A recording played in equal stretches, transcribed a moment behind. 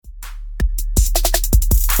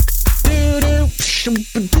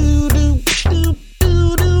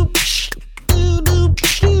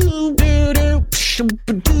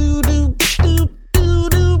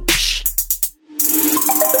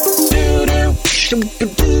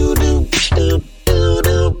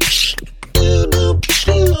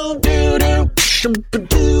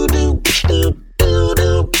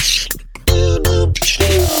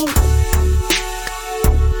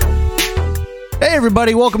Hey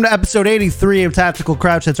everybody, welcome to episode 83 of Tactical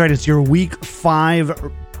Crouch. That's right, it's your week 5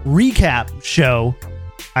 recap show.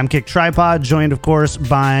 I'm Kick Tripod, joined of course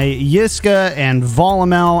by Yiska and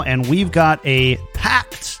Volamel, and we've got a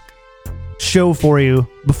packed show for you.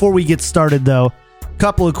 Before we get started though, a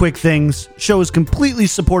couple of quick things. Show is completely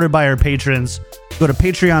supported by our patrons. Go to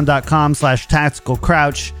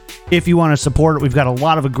patreon.com/tacticalcrouch if you want to support it. We've got a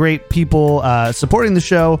lot of great people supporting the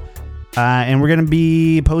show. And we're going to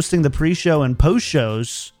be posting the pre-show and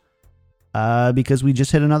post-shows because we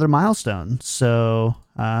just hit another milestone. So,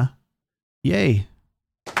 yay.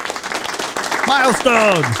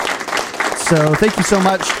 Milestone! So, thank you so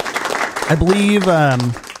much. I believe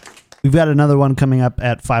we've got another one coming up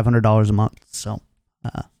at $500 a month. So,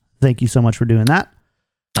 thank you so much for doing that.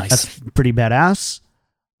 Nice. That's pretty badass.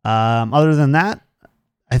 Other than that,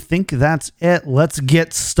 I think that's it. Let's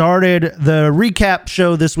get started. The recap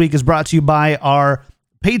show this week is brought to you by our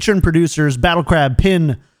patron producers, Battle Crab,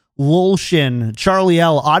 Pin, Lulshin, Charlie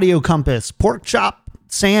L, Audio Compass, Pork Chop,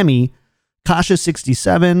 Sammy,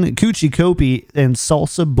 Kasha67, Coochie Kopi, and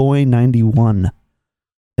Salsa Boy 91.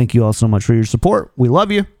 Thank you all so much for your support. We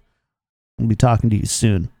love you. We'll be talking to you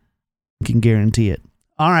soon. I can guarantee it.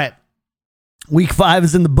 All right. Week 5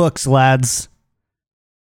 is in the books, lads.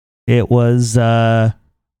 It was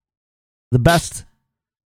the best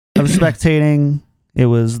of spectating. It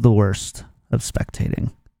was the worst of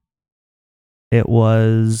spectating. It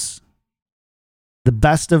was the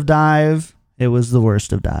best of dive. It was the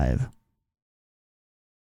worst of dive.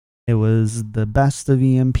 It was the best of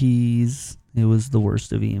EMPs. It was the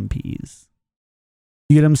worst of EMPs.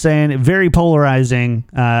 You get what I'm saying? Very polarizing,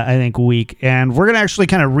 I think, week. And we're going to actually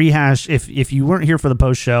kind of rehash, if you weren't here for the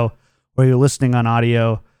post show, or you're listening on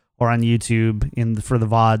audio or on YouTube for the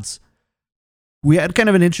VODs, we had kind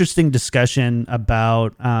of an interesting discussion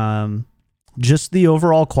about just the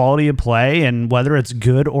overall quality of play and whether it's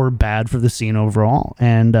good or bad for the scene overall.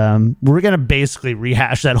 And we're going to basically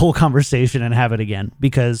rehash that whole conversation and have it again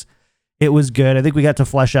because it was good. I think we got to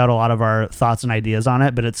flesh out a lot of our thoughts and ideas on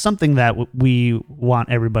it, but it's something that we want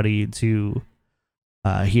everybody to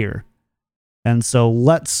hear. And so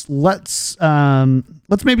let's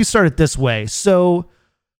maybe start it this way. So,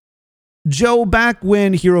 Joe, back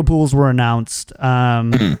when hero pools were announced,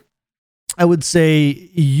 I would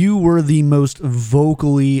say you were the most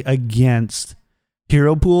vocally against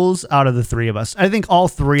hero pools out of the three of us. I think all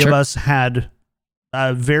three of us had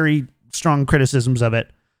very strong criticisms of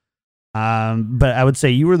it. But I would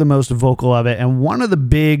say you were the most vocal of it. And one of the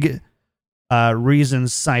big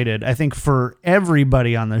reasons cited, I think, for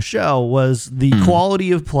everybody on the show was the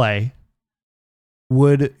quality of play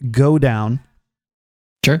would go down.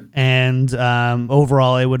 Sure. And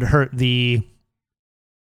overall, it would hurt the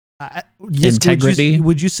integrity.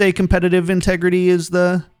 Would you say competitive integrity is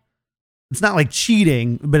it's not like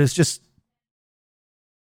cheating, but it's just...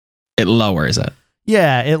 It lowers it.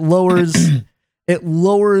 Yeah, it lowers at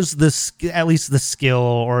least the skill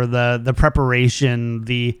or the preparation,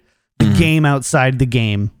 the game outside the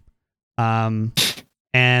game. And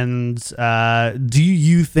do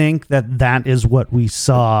you think that is what we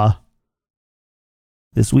saw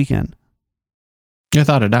this weekend?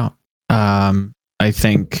 Without a doubt. I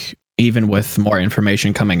think even with more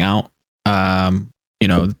information coming out,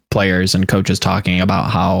 players and coaches talking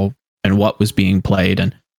about how and what was being played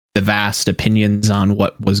and the vast opinions on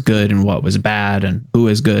what was good and what was bad and who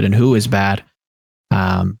is good and who is bad.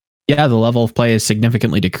 The level of play is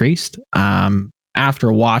significantly decreased.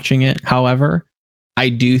 After watching it, however, I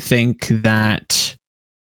do think that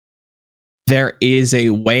there is a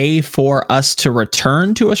way for us to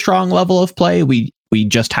return to a strong level of play. We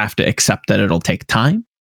just have to accept that it'll take time.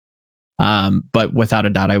 But without a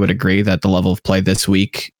doubt, I would agree that the level of play this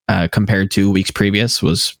week compared to weeks previous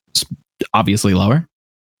was obviously lower.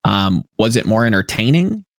 Was it more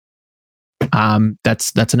entertaining?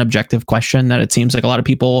 That's an objective question that it seems like a lot of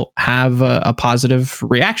people have a positive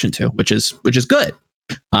reaction to, which is good.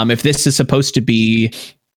 If this is supposed to be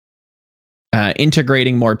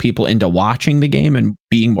integrating more people into watching the game and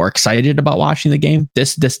being more excited about watching the game,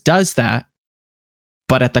 this does that,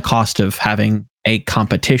 but at the cost of having a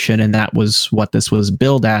competition. And that was what this was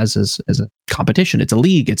billed as a competition. It's a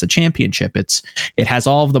league, it's a championship. It has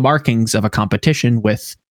all of the markings of a competition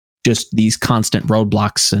with just these constant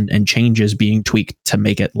roadblocks and changes being tweaked to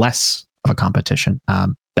make it less of a competition.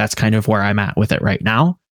 That's kind of where I'm at with it right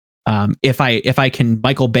now. If I can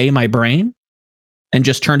Michael Bay my brain and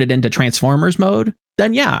just turn it into Transformers mode,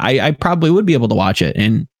 then yeah, I probably would be able to watch it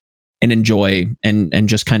and enjoy and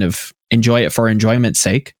just kind of enjoy it for enjoyment's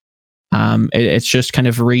sake. It's just kind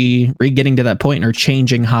of getting to that point or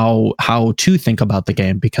changing how to think about the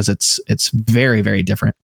game, because it's very, very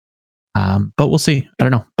different. But we'll see. I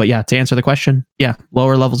don't know. But yeah, to answer the question, yeah,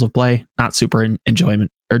 lower levels of play, not super enjoying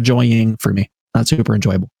for me, not super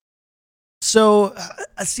enjoyable. So,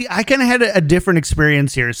 see, I kind of had a different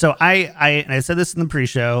experience here. So I said this in the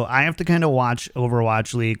pre-show, I have to kind of watch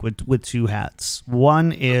Overwatch League with two hats.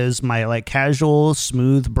 One is my like casual,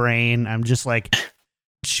 smooth brain. I'm just like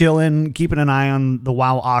chilling, keeping an eye on the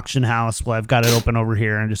WoW auction house while I've got it open over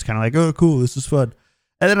here, and just kind of like, oh, cool, this is fun.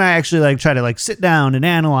 And then I actually like try to like sit down and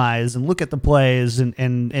analyze and look at the plays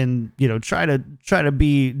and you know try to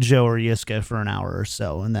be Joe or Yiska for an hour or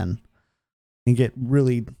so, and then get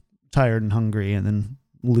really tired and hungry and then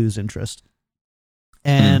lose interest.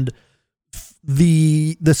 And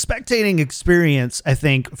the spectating experience, I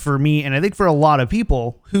think for me, and I think for a lot of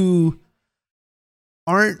people who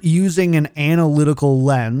aren't using an analytical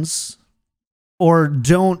lens or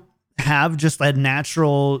don't have just a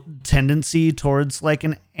natural tendency towards like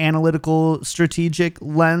an analytical strategic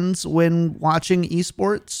lens when watching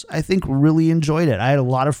esports, I think really enjoyed it. I had a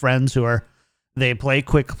lot of friends who they play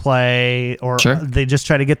quick play, or they just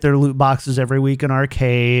try to get their loot boxes every week in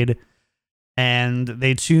arcade, and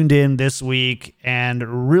they tuned in this week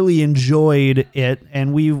and really enjoyed it.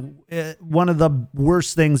 And one of the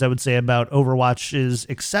worst things I would say about Overwatch's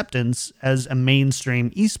acceptance as a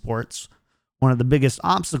mainstream esports, one of the biggest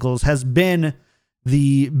obstacles has been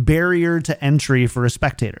the barrier to entry for a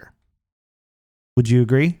spectator. Would you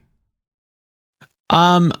agree?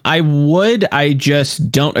 I would. I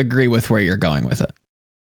just don't agree with where you're going with it.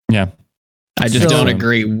 Yeah. I just don't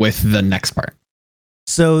agree with the next part.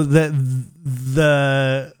 So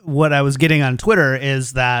the what I was getting on Twitter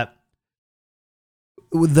is that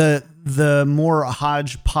the more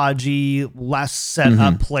hodgepodgey, less set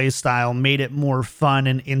up play style made it more fun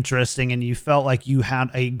and interesting, and you felt like you had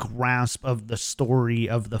a grasp of the story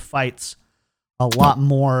of the fights a lot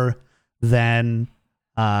more than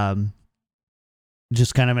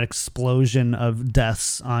just kind of an explosion of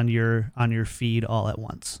deaths on your feed all at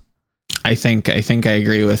once. I think I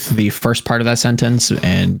agree with the first part of that sentence,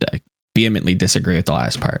 and I vehemently disagree with the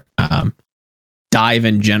last part. Dive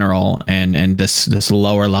in general and this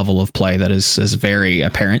lower level of play that is very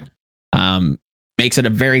apparent makes it a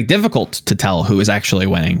very difficult to tell who is actually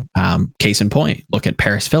winning. Case in point, look at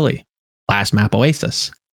Paris Philly, last map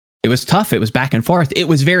Oasis. It was tough. It was back and forth. It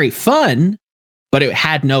was very fun, but it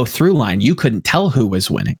had no through line. You couldn't tell who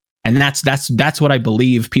was winning. And that's what I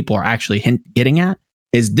believe people are actually getting at,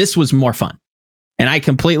 is this was more fun. And I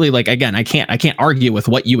completely, like, again, I can't argue with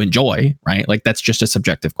what you enjoy, right? Like, that's just a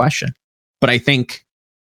subjective question. But I think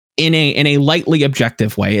in a lightly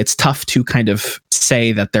objective way, it's tough to kind of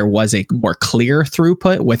say that there was a more clear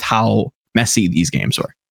throughput with how messy these games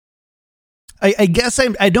were. I guess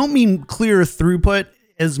I don't mean clear throughput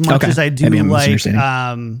as much as I do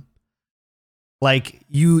like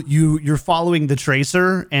you're following the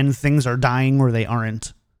tracer and things are dying where they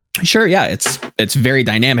aren't. Sure, yeah, it's very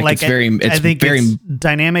dynamic. Like, it's very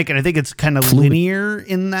dynamic, and I think it's kind of linear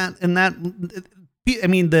in that. I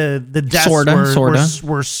mean, the deaths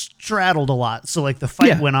were straddled a lot, so like the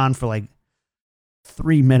fight went on for like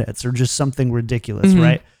 3 minutes or just something ridiculous,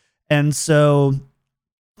 right? And so,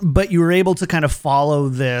 but you were able to kind of follow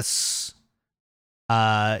this.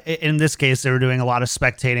 In this case, they were doing a lot of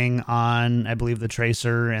spectating on, I believe, the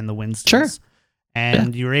Tracer and the Winstons. Sure.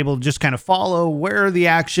 And you were able to just kind of follow where the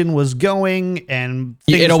action was going, and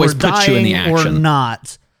things it always were puts you in the dying action or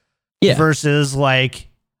not. Yeah. Versus like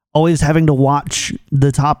always having to watch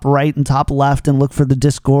the top right and top left and look for the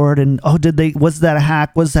Discord and was that a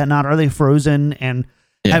hack? Was that not? Are they frozen? And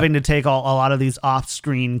having to take a lot of these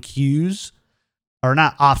off-screen cues, or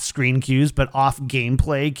not off-screen cues, but off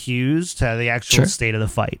gameplay cues to the actual state of the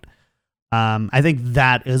fight. I think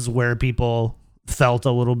that is where people felt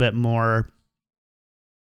a little bit more.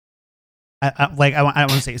 I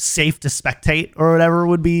want to say safe to spectate or whatever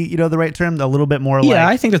would be, the right term. A little bit more. Yeah,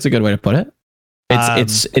 I think that's a good way to put it.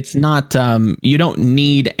 It's not. You don't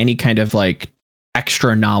need any kind of like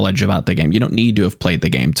extra knowledge about the game. You don't need to have played the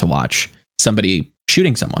game to watch somebody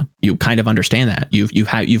shooting someone. You kind of understand that.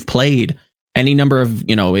 You've played any number of,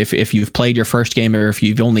 if you've played your first game, or if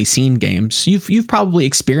you've only seen games, you've probably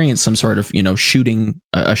experienced some sort of shooting,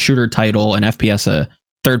 a shooter title, an FPS,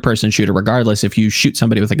 third person shooter regardless. If you shoot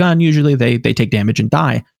somebody with a gun, usually they take damage and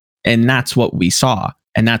die. And that's what we saw.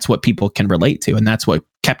 And that's what people can relate to. And that's what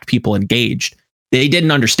kept people engaged. They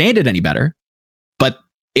didn't understand it any better, but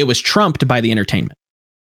it was trumped by the entertainment.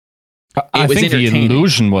 I think the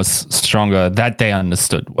illusion was stronger that they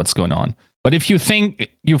understood what's going on. But if you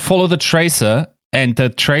think you follow the tracer and the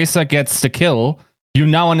tracer gets the kill, you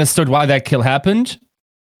now understood why that kill happened.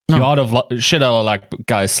 No. You're out of shit out of luck,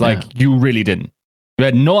 guys. Like, you really didn't. You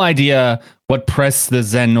had no idea what pressed the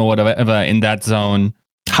Zen or whatever in that zone.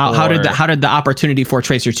 How did the opportunity for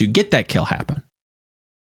Tracer to get that kill happen?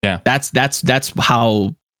 Yeah, that's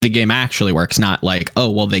how the game actually works. Not like, oh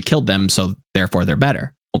well, they killed them, so therefore they're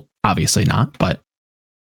better. Well, obviously not, but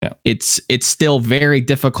yeah, it's still very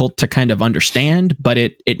difficult to kind of understand. But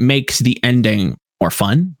it makes the ending more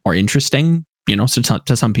fun, more interesting,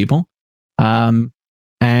 to some people, and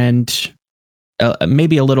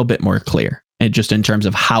maybe a little bit more clear. And just in terms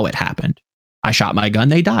of how it happened, I shot my gun,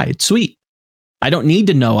 they died. Sweet. I don't need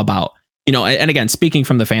to know about, and again, speaking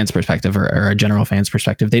from the fans' perspective or a general fans'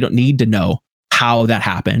 perspective, they don't need to know how that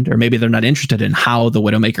happened, or maybe they're not interested in how the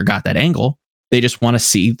Widowmaker got that angle. They just want to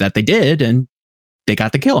see that they did and they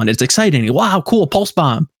got the kill, and it's exciting. Wow, cool, pulse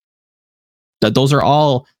bomb. Those are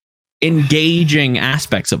all engaging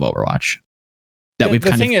aspects of Overwatch that we've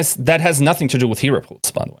the thing is, that has nothing to do with hero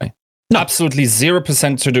pools, by the way. No. Absolutely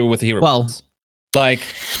 0% to do with hero pools. Like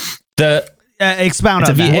the expound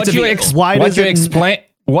on that.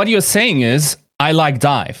 What you're saying is, I like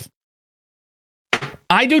dive.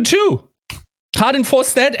 I do too. Hard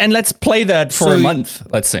enforce that, and let's play that for a month.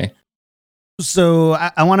 Let's say. So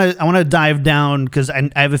I want to dive down because I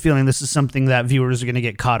have a feeling this is something that viewers are going to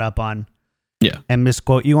get caught up on. Yeah, and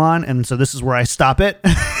misquote you on, and so this is where I stop it,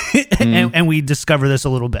 and we discover this a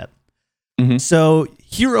little bit. Mm-hmm. So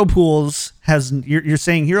hero pools you're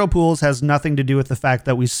saying hero pools has nothing to do with the fact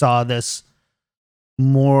that we saw this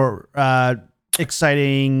more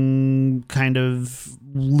exciting kind of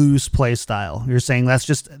loose play style. You're saying that's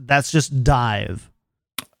just dive.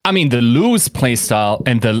 I mean, the loose play style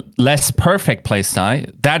and the less perfect play style,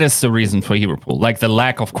 that is the reason for hero pool. Like the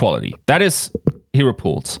lack of quality. That is hero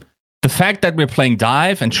pools. The fact that we're playing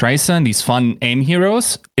dive and tracer and these fun aim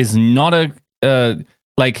heroes is not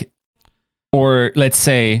or let's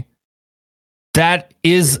say that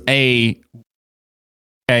is a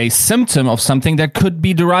symptom of something that could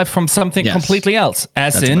be derived from something completely else,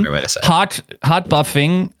 as that's in hard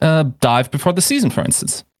buffing dive before the season, for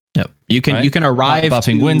instance. Yep. You can arrive hard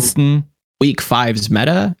buffing to Winston. Week 5's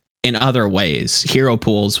meta in other ways. Hero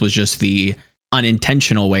pools was just the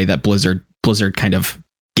unintentional way that Blizzard kind of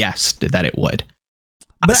guessed that it would.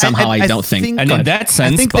 But somehow I don't think and in that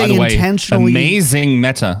sense, by the way, amazing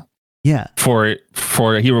meta. Yeah. For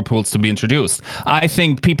hero pools to be introduced. I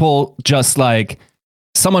think people just like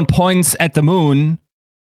someone points at the moon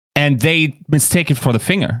and they mistake it for the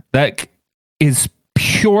finger. That is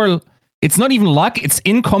pure. It's not even luck. It's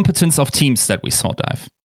incompetence of teams that we saw dive.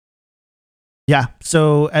 Yeah.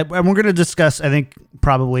 So, and we're going to discuss, I think,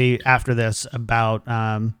 probably after this about,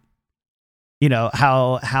 how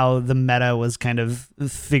the meta was kind of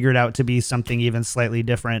figured out to be something even slightly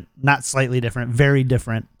different, not slightly different, very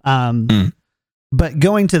different. But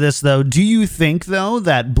going to this though, do you think though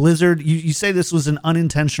that Blizzard, you say this was an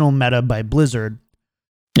unintentional meta by Blizzard,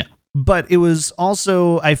 but it was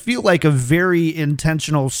also, I feel like, a very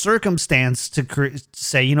intentional circumstance to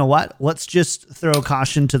say, you know what, let's just throw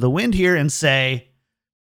caution to the wind here and say,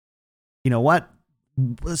 you know what,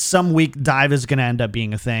 some week dive is going to end up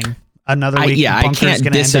being a thing. Another week, I can't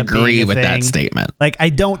disagree with that statement. Like, I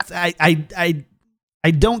don't think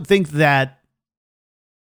that.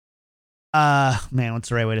 What's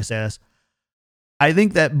the right way to say this? I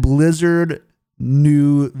think that Blizzard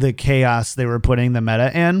knew the chaos they were putting the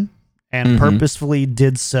meta in, and purposefully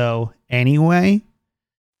did so anyway.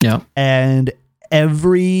 Yeah, and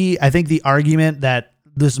I think the argument that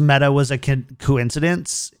this meta was a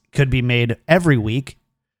coincidence could be made every week,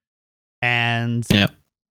 and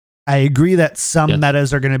I agree that some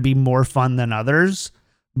metas are going to be more fun than others,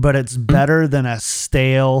 but it's better than a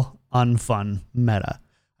stale, unfun meta.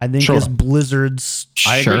 I think as Blizzard's...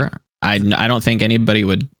 Sure. I don't think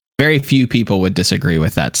very few people would disagree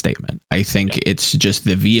with that statement. I think it's just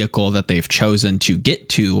the vehicle that they've chosen to get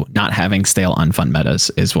to not having stale, unfun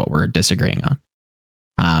metas is what we're disagreeing on.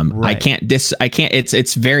 Right.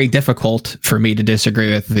 It's very difficult for me to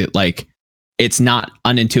disagree with it. Like, it's not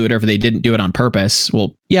unintuitive. They didn't do it on purpose.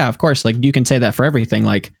 Well, yeah, of course. Like, you can say that for everything.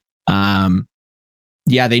 Like,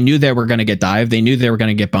 they knew they were going to get dive. They knew they were going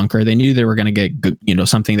to get bunker. They knew they were going to get,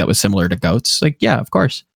 something that was similar to goats. Like, yeah, of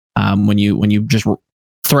course. When you just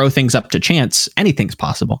throw things up to chance, anything's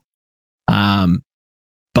possible.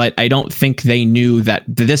 But I don't think they knew that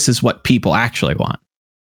this is what people actually want.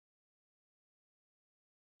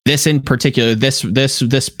 This in particular, this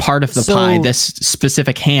part of the pie, this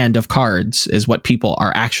specific hand of cards is what people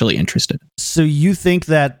are actually interested in. So you think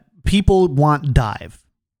that people want dive?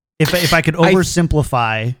 If I could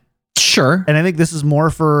oversimplify, sure. And I think this is more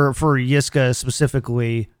for Yiska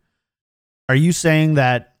specifically. Are you saying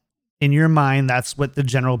that in your mind that's what the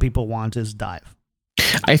general people want is dive?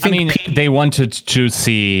 I mean, they wanted to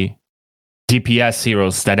see DPS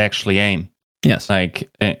heroes that actually aim. Yes. Like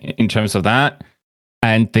in terms of that.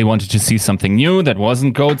 And they wanted to see something new that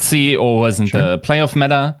wasn't Goatsy or wasn't the playoff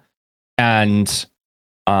meta. And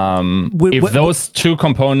if those two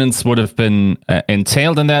components would have been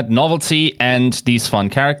entailed in that, novelty and these fun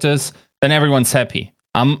characters, then everyone's happy.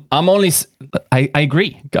 I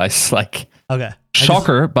agree, guys. Like, okay,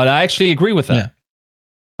 shocker, but I actually agree with that.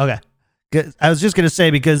 Yeah. Okay. I was just going to say,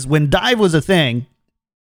 because when dive was a thing,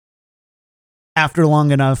 after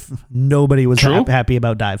long enough, nobody was happy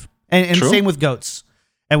about dive. And same with goats.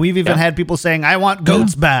 And we've even had people saying, I want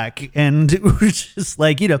goats back. And it was just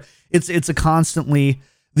like, it's a constantly,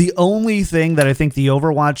 the only thing that I think the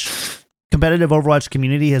competitive Overwatch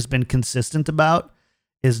community has been consistent about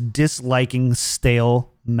is disliking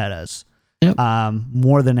stale metas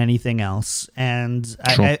more than anything else. And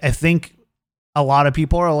I think a lot of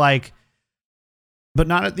people are like, but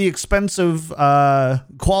not at the expense of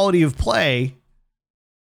quality of play.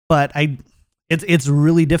 But it's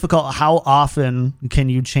really difficult. How often can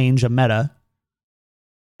you change a meta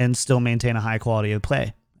and still maintain a high quality of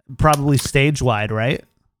play? Probably stage wide, right?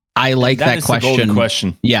 I like that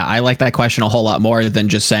question. Yeah, I like that question a whole lot more than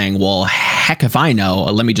just saying, well, heck if I know,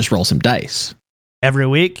 let me just roll some dice. Every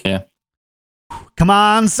week? Yeah. Come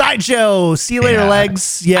on, Sideshow. See you later,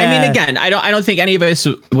 legs. Yeah. I mean, again, I don't think any of us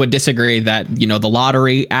would disagree that, the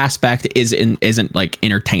lottery aspect isn't like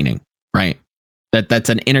entertaining, right? That's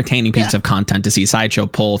an entertaining piece of content to see Sideshow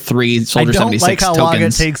pull 3 Soldier 76 like how tokens. Long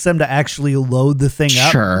it takes them to actually load the thing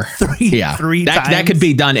up. Sure. Three times. That could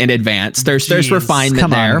be done in advance. There's refinement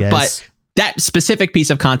there, but that specific piece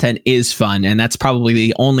of content is fun, and that's probably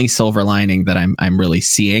the only silver lining that I'm really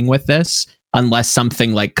seeing with this. Unless something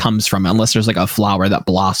unless there's like a flower that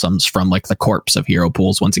blossoms from like the corpse of hero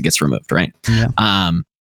pools once it gets removed, right? Yeah.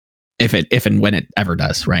 If and when it ever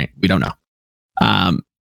does, right? We don't know.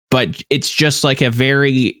 But it's just like a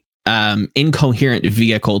very incoherent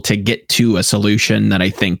vehicle to get to a solution that I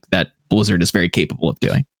think that Blizzard is very capable of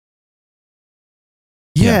doing.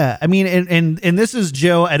 Yeah. I mean, and this is,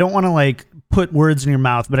 Joe, I don't want to put words in your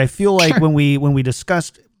mouth, but I feel like when we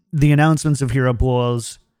discussed the announcements of hero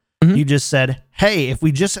pools, you just said, hey, if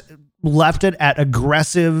we just left it at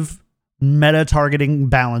aggressive meta targeting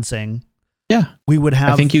balancing, we would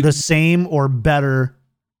have the same or better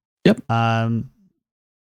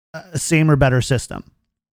same or better system.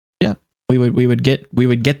 Yeah. We would get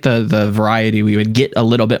the variety. We would get a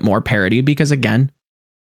little bit more parity because, again,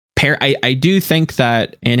 I do think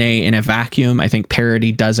that in a vacuum, I think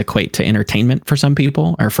parity does equate to entertainment for some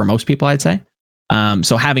people, or for most people, I'd say.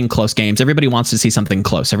 So having close games, everybody wants to see something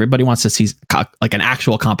close. Everybody wants to see like an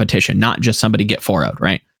actual competition, not just somebody get 4-0'd,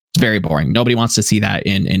 right? It's very boring. Nobody wants to see that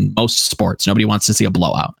in most sports. Nobody wants to see a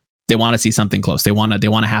blowout. They want to see something close. They want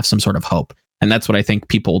to have some sort of hope. And that's what I think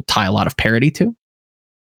people tie a lot of parity to.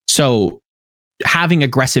 So having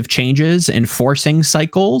aggressive changes and forcing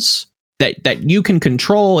cycles that you can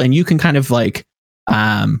control and you can kind of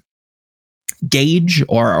gauge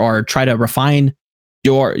or try to refine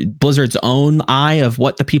your Blizzard's own eye of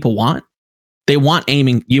what the people want. They want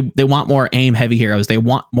aiming. They want more aim heavy heroes. They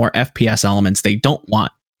want more FPS elements. They don't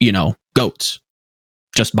want, goats,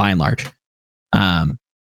 just by and large.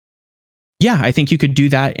 I think you could do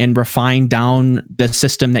that and refine down the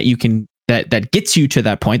system that you can, that gets you to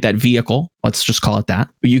that point, that vehicle. Let's just call it that.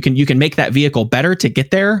 You can make that vehicle better to get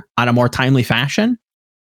there on a more timely fashion.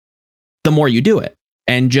 The more you do it,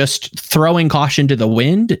 and just throwing caution to the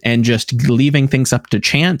wind and just leaving things up to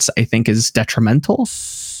chance, I think is detrimental.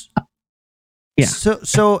 Yeah.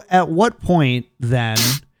 So at what point then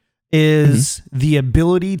is the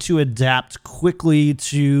ability to adapt quickly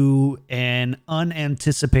to an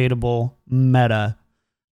unanticipatable meta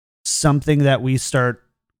something that we start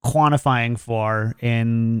quantifying for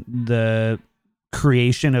in the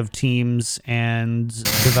creation of teams and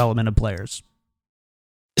development of players?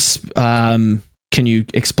 Can you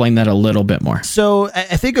explain that a little bit more? So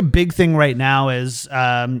I think a big thing right now is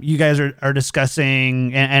you guys are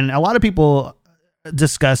discussing, and a lot of people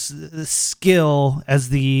discuss skill as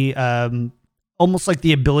the almost like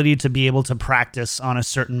the ability to be able to practice on a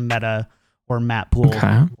certain meta or map pool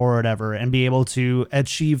or whatever, and be able to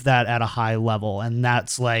achieve that at a high level. And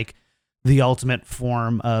that's like the ultimate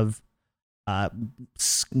form of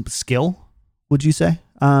skill, would you say?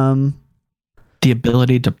 The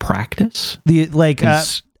ability to practice?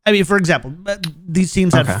 I mean, for example, these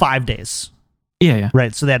teams had 5 days. Yeah.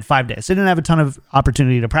 Right. So they had 5 days. They didn't have a ton of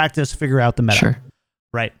opportunity to practice, figure out the meta. Sure.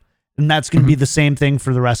 Right. And that's going to be the same thing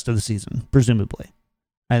for the rest of the season, presumably.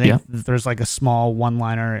 I think there's like a small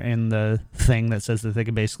one-liner in the thing that says that they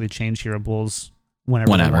can basically change hero pools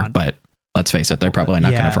whenever they want. But let's face it, they're probably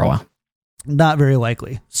not going to for a while. Not very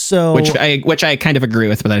likely. So which I kind of agree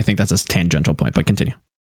with, but I think that's a tangential point. But continue.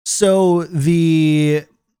 So the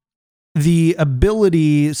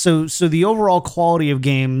ability, so the overall quality of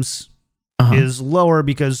games is lower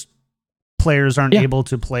because players aren't able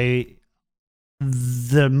to play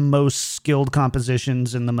the most skilled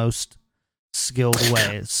compositions in the most skilled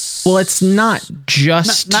ways. Well, it's not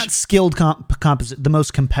just not skilled the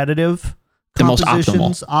most competitive, the most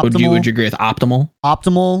optimal. Would you agree with optimal?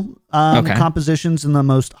 Optimal compositions in the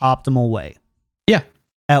most optimal way. Yeah.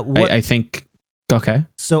 At what I think. Okay.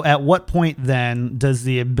 So at what point then does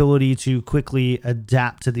the ability to quickly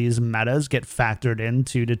adapt to these metas get factored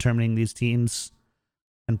into determining these teams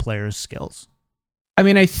and players' skills? I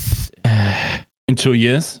mean, in 2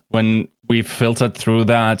 years, when we've filtered through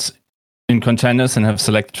that in contenders and have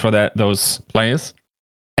selected for those players.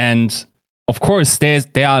 And of course,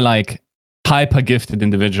 they are like hyper gifted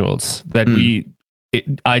individuals that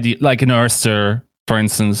like in Urster, for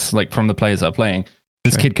instance, like from the players are playing,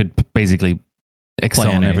 this kid could basically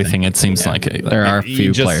excel in everything. It seems like there are a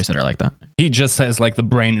few players that are like that. He just has like the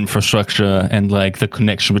brain infrastructure and like the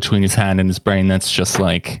connection between his hand and his brain that's just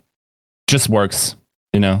works,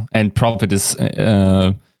 you know. And Prophet is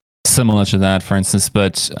similar to that, for instance.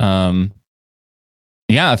 But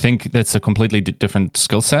I think that's a completely different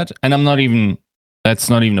skill set, and that's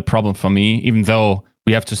not even a problem for me. Even though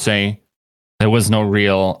we have to say there was no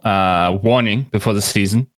real warning before the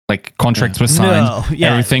season. Like contracts were signed,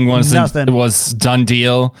 everything was done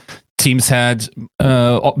deal. Teams had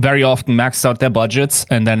very often maxed out their budgets,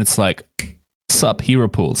 and then it's like sub hero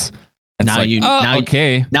pools. Now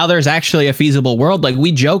there's actually a feasible world. Like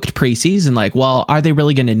we joked preseason, like, well, are they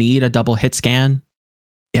really going to need a double hit scan?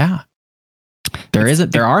 Yeah, there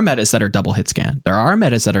isn't. There are metas that are double hit scan. There are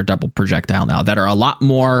metas that are double projectile now that are a lot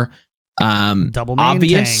more double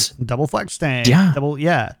obvious, tank, double flex tank,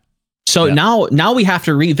 So now we have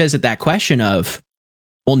to revisit that question of,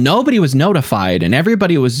 well, nobody was notified and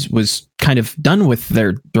everybody was kind of done with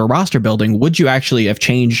their roster building. Would you actually have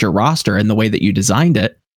changed your roster in the way that you designed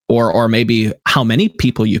it? Or maybe how many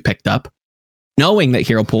people you picked up, knowing that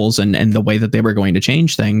hero pools and the way that they were going to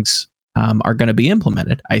change things are going to be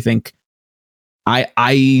implemented? I think I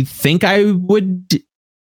would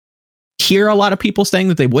hear a lot of people saying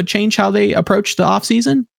that they would change how they approach the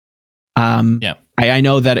offseason. I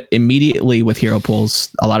know that immediately with hero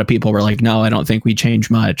pools, a lot of people were like, no, I don't think we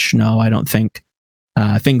change much. No, I don't think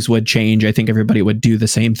things would change. I think everybody would do the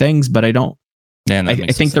same things, but I don't. Yeah,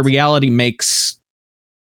 I think the reality makes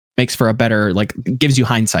for a better, like, gives you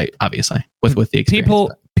hindsight, obviously, with the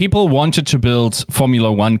experience. People wanted to build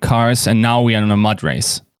Formula One cars, and now we are in a mud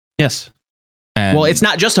race. Yes. Well, it's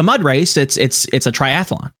not just a mud race. It's a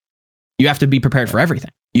triathlon. You have to be prepared for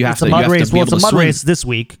everything. It's a mud race this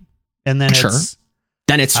week. And then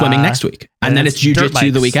it's swimming next week, and then it's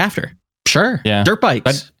jiu-jitsu the week after. Sure, dirt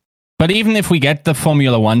bikes. But even if we get the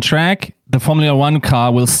Formula One track, the Formula One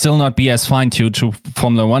car will still not be as fine-tuned to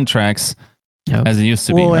Formula One tracks as it used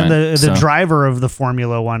to be. Well, and the driver of the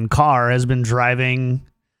Formula One car has been driving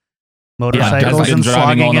motorcycles and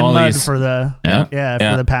slogging in mud for the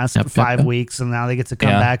for the past 5 weeks, and now they get to come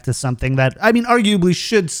back to something that, I mean, arguably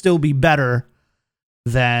should still be better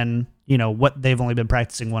than, you know, what they've only been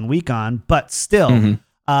practicing 1 week on, but still,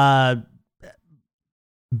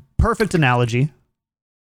 perfect analogy.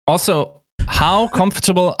 Also, how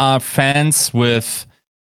comfortable are fans with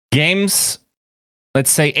games, let's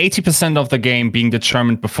say 80% of the game being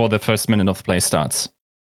determined before the first minute of play starts?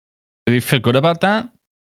 Do you feel good about that?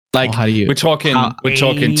 Like, we're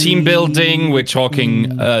talking team building, we're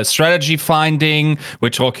talking strategy finding, we're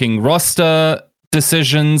talking roster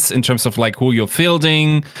decisions in terms of like who you're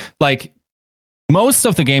fielding. Like, most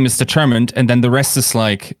of the game is determined, and then the rest is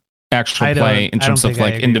like actual play in terms of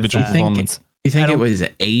like individual performance. You think it was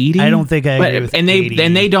 80? I don't think I agree with 80.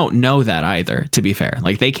 They don't know that either, to be fair.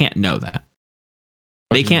 Like, they can't know that.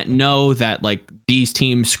 They can't know that, like, these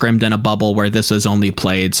teams scrimmed in a bubble where this was only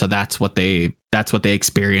played, so that's what they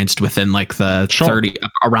experienced within like the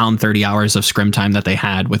around 30 hours of scrim time that they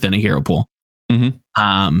had within a hero pool.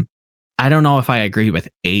 Mm-hmm. I don't know if I agree with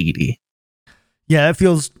 80. Yeah, that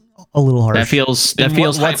feels a little harsh. That feels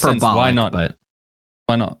hyperbolic. Why not? But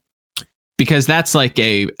why not? Because that's like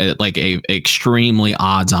a extremely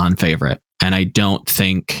odds-on favorite, and I don't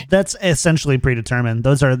think that's essentially predetermined.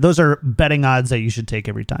 Those are betting odds that you should take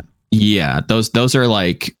every time. Yeah, those are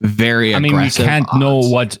like very aggressive. I mean, we can't odds. know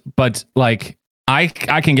what, but like I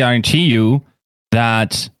can guarantee you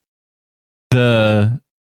that the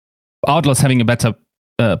Outlaws having a better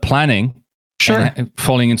planning, and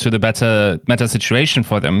falling into the better meta situation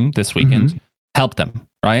for them this weekend helped them,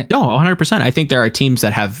 right? No, 100%. I think there are teams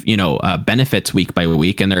that have benefits week by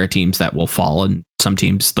week, and there are teams that will fall, and some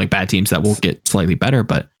teams, like bad teams, that will get slightly better.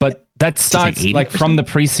 But that starts like from the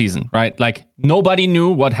preseason, right? Like nobody knew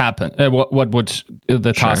what happened, what would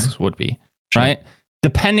the tasks would be, right?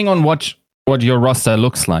 Depending on what your roster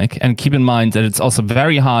looks like, and keep in mind that it's also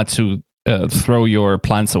very hard to throw your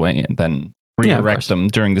plans away and then redirect them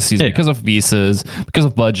during the season because of visas, because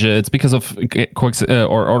of budgets, because of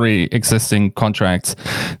or already existing contracts.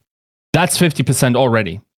 That's 50%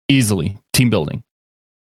 already, easily, team building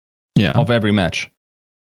of every match.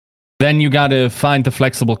 Then you got to find the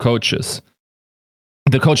flexible coaches.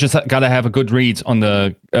 The coaches got to have a good read on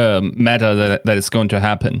the meta that is going to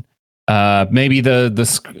happen. Maybe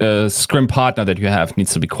the scrim partner that you have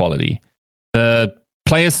needs to be quality. The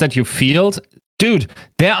players that you field, dude,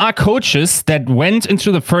 there are coaches that went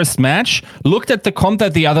into the first match, looked at the comp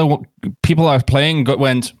that the other people are playing,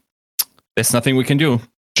 went, there's nothing we can do,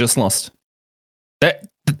 just lost.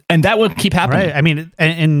 And that will keep happening. Right. I mean,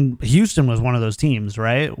 and Houston was one of those teams,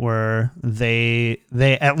 right, where they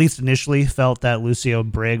at least initially felt that Lucio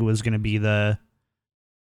Brigg was going to be the,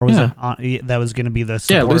 or was it that was going to be the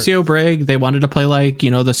support. Yeah, Lucio Brigg. They wanted to play like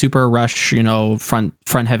the super rush,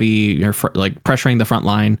 front heavy, or like pressuring the front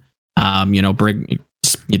line. Brigg,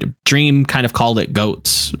 Dream kind of called it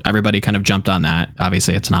goats. Everybody kind of jumped on that.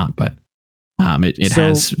 Obviously, it's not, but it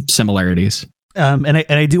has similarities. And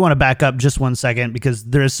I do want to back up just 1 second, because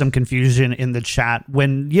there is some confusion in the chat.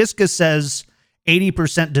 When Yiska says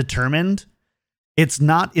 80% determined, it's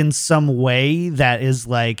not in some way that is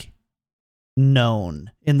like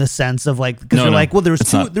known, in the sense of like, because you're like, well, there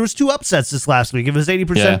was two upsets this last week. If it was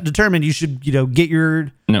 80% determined, you should get your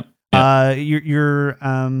predictions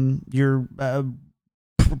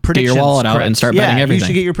get your wallet out correct. and start betting everything. You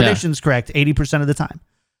should get your predictions correct 80% of the time.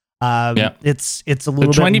 It's a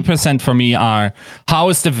little the 20% bit for me are, how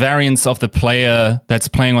is the variance of the player that's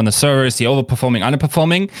playing on the server? Is he overperforming,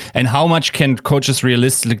 underperforming? And how much can coaches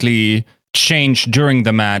realistically change during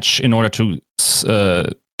the match in order to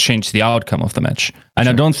change the outcome of the match? And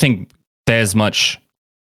I don't think there's much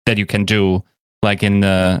that you can do, like in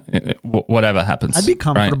whatever happens. I'd be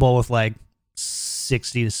comfortable with like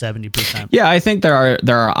 60 to 70%. Yeah, I think there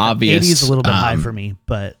are obvious. 80 is a little bit high for me,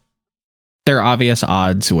 but there are obvious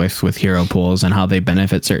odds with hero pools and how they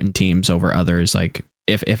benefit certain teams over others. Like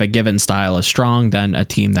if a given style is strong, then a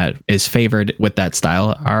team that is favored with that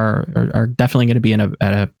style are definitely going to be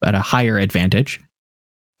at a higher advantage.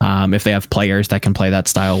 If they have players that can play that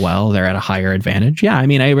style well, they're at a higher advantage. Yeah, I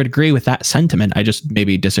mean, I would agree with that sentiment. I just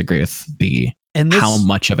maybe disagree with how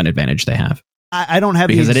much of an advantage they have. I don't have,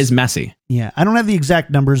 because it is messy. Yeah, I don't have the exact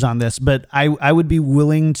numbers on this, but I would be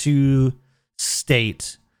willing to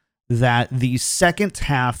state that the second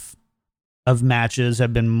half of matches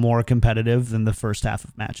have been more competitive than the first half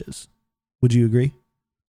of matches. Would you agree?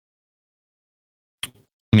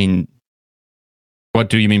 I mean, what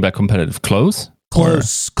do you mean by competitive? Closer.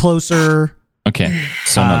 Okay,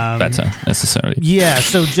 so not better necessarily. Yeah,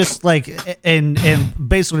 so just like, and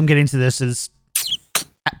basically what I'm getting to this is,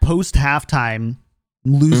 post halftime,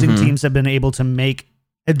 losing teams have been able to make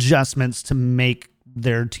adjustments to make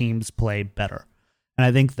their teams play better. And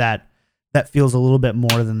I think that feels a little bit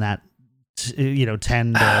more than that, 10 to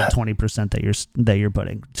 20% that you're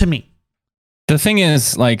putting, to me. The thing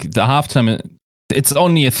is, like, the halftime, it's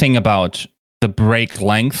only a thing about the break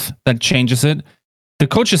length that changes it. The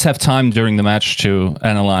coaches have time during the match to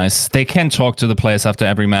analyze. They can talk to the players after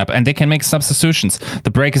every map, and they can make substitutions. The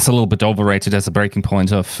break is a little bit overrated as a breaking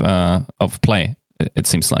point of play, it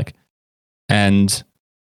seems like. And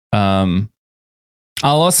I'll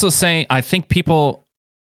also say, I think people,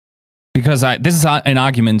 because this is an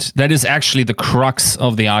argument that is actually the crux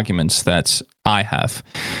of the argument that I have.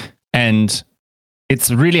 And it's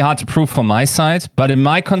really hard to prove from my side, but in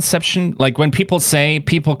my conception, like when people say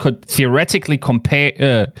people could theoretically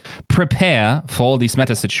prepare for all these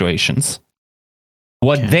meta situations,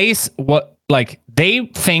 they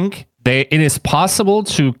think it is possible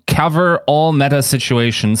to cover all meta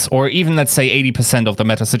situations, or even let's say 80% of the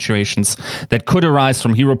meta situations that could arise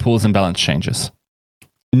from hero pools and balance changes.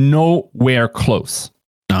 Nowhere close.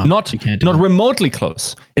 Not remotely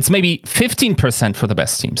close. It's maybe 15% for the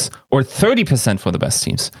best teams or 30% for the best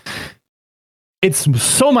teams. It's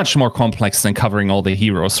so much more complex than covering all the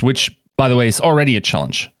heroes, which, by the way, is already a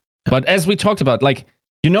challenge. But as we talked about, like,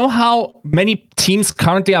 you know how many teams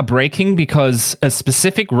currently are breaking because a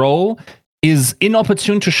specific role is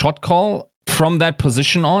inopportune to shot call from that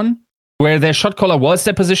position on, where their shot caller was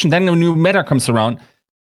their position, then a new meta comes around,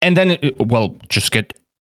 and then, just get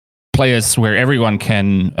players where everyone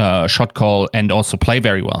can shot call and also play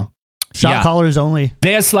very well. Shot callers only.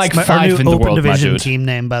 There's like 5 in the world, Open Division my dude. team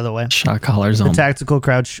name, by the way. Shot callers only. The Tactical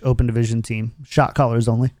Crouch Open Division team. Shot callers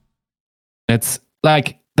only. It's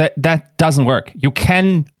like that doesn't work. You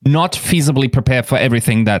can not feasibly prepare for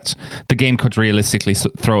everything that the game could realistically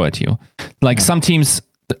throw at you. Like some teams,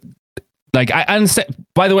 like I understand.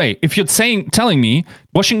 By the way, if you're telling me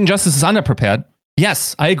Washington Justice is underprepared,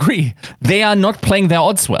 yes, I agree. They are not playing their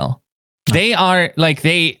odds well. They are like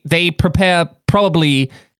they prepare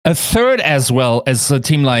probably a third as well as a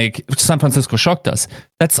team like San Francisco Shock does.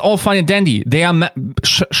 That's all fine and dandy. They are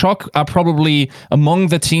Shock are probably among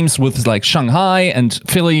the teams with like Shanghai and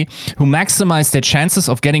Philly who maximize their chances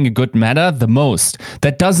of getting a good meta the most.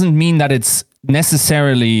 That doesn't mean that it's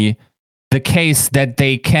necessarily the case that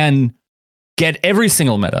they can get every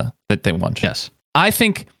single meta that they want. Yes. I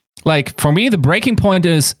think, like, for me, the breaking point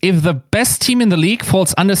is if the best team in the league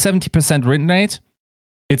falls under 70% win rate,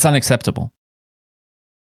 it's unacceptable.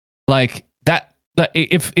 Like that,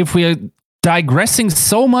 if we are digressing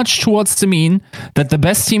so much towards the mean that the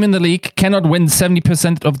best team in the league cannot win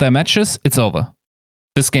 70% of their matches, it's over.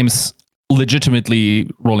 This game's legitimately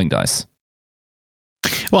rolling dice.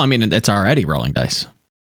 Well, I mean, it's already rolling dice.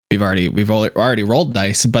 We've already rolled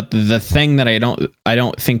dice, but the thing that I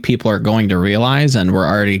don't think people are going to realize, and we're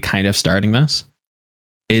already kind of starting this,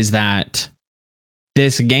 is that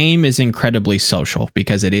this game is incredibly social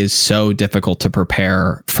because it is so difficult to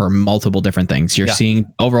prepare for multiple different things. You're seeing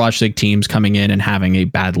Overwatch League teams coming in and having a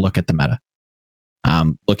bad look at the meta.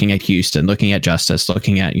 Looking at Houston, looking at Justice,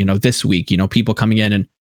 looking at, this week, people coming in, and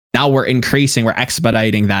now we're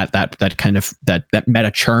expediting that kind of that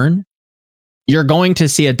meta churn. You're going to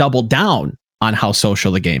see a double down on how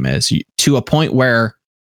social the game is, to a point where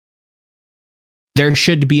there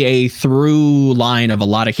should be a through line of a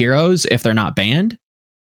lot of heroes if they're not banned,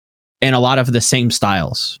 and a lot of the same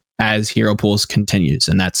styles as hero pools continues.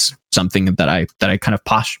 And that's something that I kind of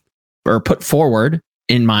put forward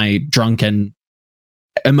in my drunken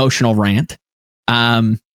emotional rant.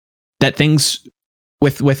 That things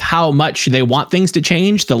with how much they want things to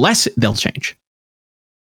change, the less they'll change.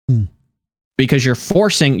 Because you're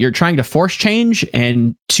trying to force change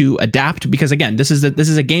and to adapt. Because again, this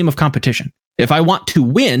is a game of competition. If I want to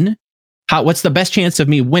win, what's the best chance of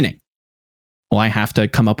me winning? Well, I have to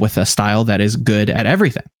come up with a style that is good at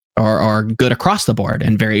everything, or good across the board,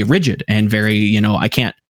 and very rigid and very, I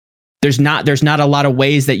can't. There's not a lot of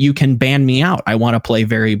ways that you can ban me out. I want to play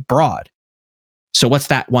very broad. So what's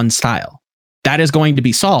that one style? That is going to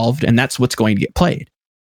be solved, and that's what's going to get played.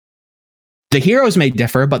 The heroes may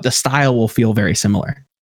differ, but the style will feel very similar.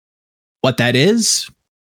 What that is,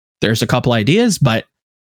 there's a couple ideas, but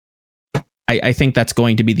I think that's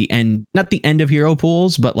going to be the end, not the end of hero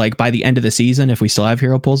pools, but like by the end of the season, if we still have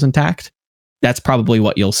hero pools intact, that's probably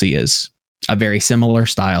what you'll see is a very similar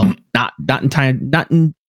style. Not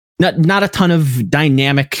a ton of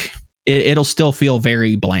dynamic. It'll still feel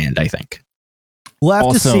very bland, I think. We'll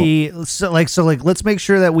have to see. So let's make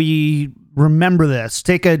sure that we remember this.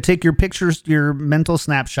 Take your pictures, your mental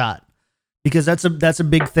snapshot, because that's a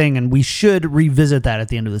big thing, and we should revisit that at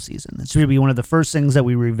the end of the season. It should be one of the first things that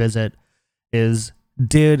we revisit. Is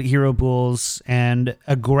did hero pools and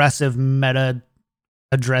aggressive meta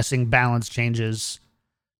addressing balance changes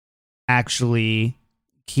actually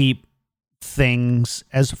keep things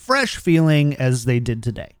as fresh feeling as they did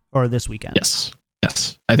today or this weekend? Yes.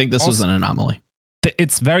 I think this was an anomaly.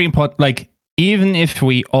 It's very important. Like, even if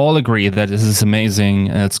we all agree that this is amazing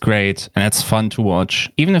and it's great and it's fun to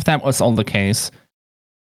watch, even if that was all the case,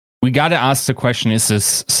 we got to ask the question, is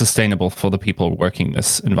this sustainable for the people working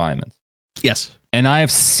this environment? Yes. And I have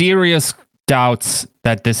serious doubts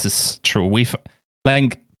that this is true. I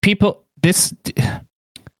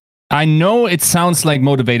know it sounds like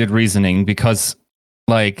motivated reasoning because,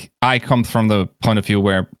 like, I come from the point of view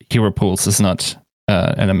where hero pools is not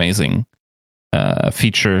an amazing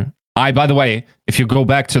feature. By the way, if you go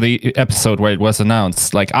back to the episode where it was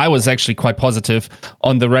announced, like, I was actually quite positive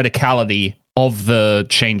on the radicality of the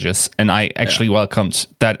changes, and I actually welcomed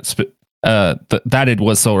that that it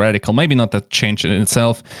was so radical. Maybe not the change in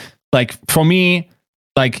itself. Like, for me,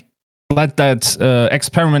 like, let that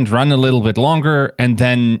experiment run a little bit longer, and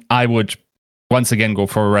then I would once again go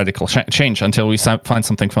for a radical change until we find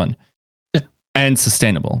something fun and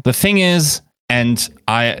sustainable. The thing is,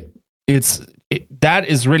 that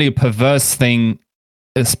is really a perverse thing,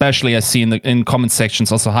 especially I see in comment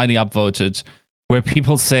sections, also highly upvoted, where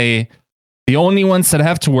people say the only ones that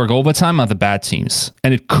have to work overtime are the bad teams,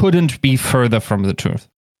 and it couldn't be further from the truth.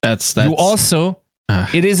 That's you also.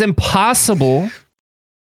 It is impossible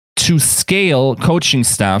to scale coaching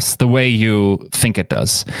staffs the way you think it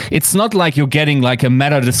does. It's not like you're getting like a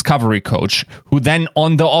meta discovery coach who then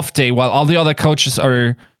on the off day, while all the other coaches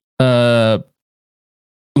are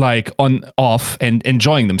like off and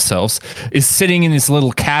enjoying themselves, is sitting in his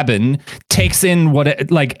little cabin, takes in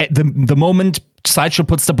the moment Sideshow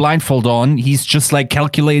puts the blindfold on, he's just like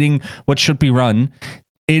calculating what should be run.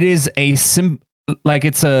 It is it's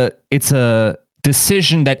a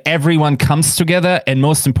decision that everyone comes together, and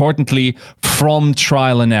most importantly, from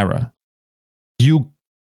trial and error.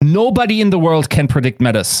 Nobody in the world can predict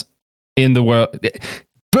metas in the world.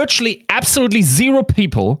 Virtually absolutely zero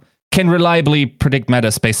people can reliably predict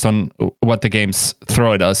metas based on what the games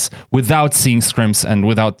throw at us without seeing scrims and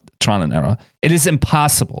without trial and error. It is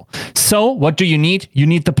impossible. So what do you need? You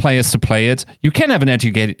need the players to play it. You can have an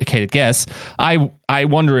educated guess. I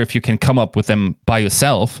wonder if you can come up with them by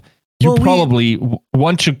yourself. You probably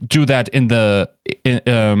want to do that in the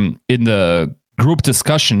group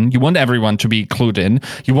discussion. You want everyone to be clued in.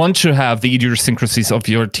 You want to have the idiosyncrasies of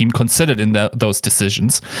your team considered in those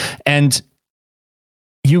decisions. And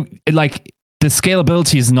the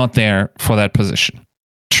scalability is not there for that position.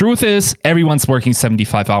 Truth is, everyone's working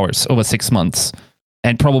 75 hours over 6 months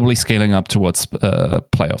and probably scaling up towards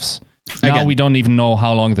playoffs. Again, now we don't even know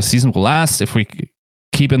how long the season will last if we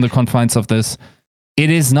keep in the confines of this. It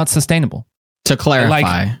is not sustainable. To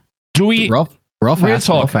clarify, do we real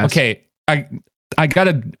talk? Okay, I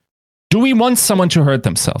gotta. Do we want someone to hurt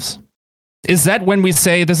themselves? Is that when we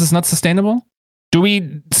say this is not sustainable? Do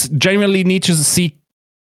we genuinely need to see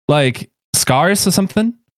like scars or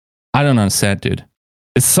something? I don't understand, dude.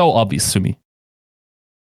 It's so obvious to me.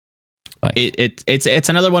 It's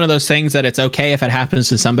another one of those things that it's okay if it happens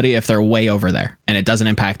to somebody if they're way over there and it doesn't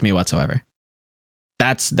impact me whatsoever.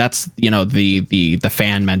 That's the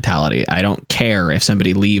fan mentality. I don't care if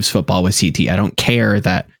somebody leaves football with CT. I don't care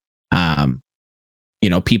that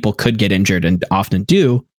people could get injured and often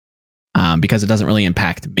do because it doesn't really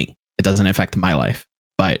impact me. It doesn't affect my life.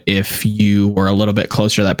 But if you were a little bit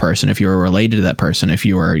closer to that person, if you were related to that person, if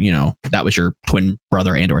you were, that was your twin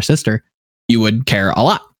brother and or sister, you would care a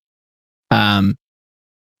lot.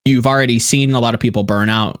 You've already seen a lot of people burn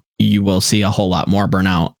out. You will see a whole lot more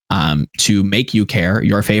burnout. To make you care,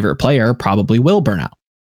 your favorite player probably will burn out.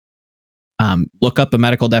 Look up a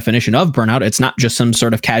medical definition of burnout. It's not just some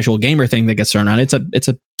sort of casual gamer thing that gets thrown out. It's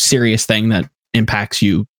a serious thing that impacts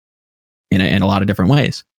you in a lot of different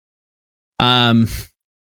ways.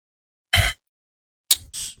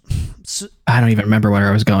 I don't even remember where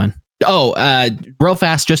I was going. Real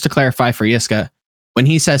fast, just to clarify for Yiska, when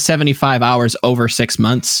he says 75 hours over 6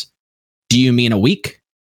 months, do you mean a week?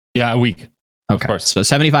 Yeah, a week. Okay. Of course. So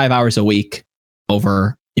 75 hours a week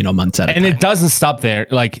over, months at a time. And it doesn't stop there.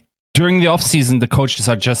 Like during the off season, the coaches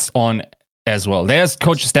are just on as well. There's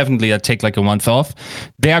coaches definitely that take like a month off.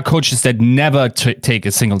 There are coaches that never take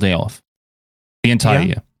a single day off the entire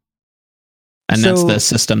year. And that's the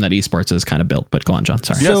system that esports is kind of built. But go on, John.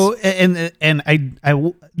 Sorry. So, and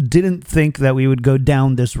I didn't think that we would go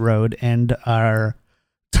down this road, and our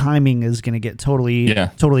timing is going to get totally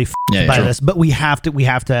by this. But we have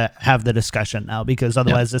to have the discussion now, because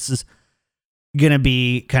otherwise this is going to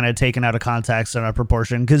be kind of taken out of context and out of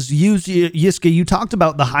proportion. Because Yiska, you talked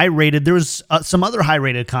about the high rated. There was some other high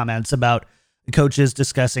rated comments about coaches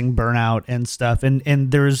discussing burnout and stuff, and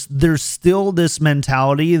there's still this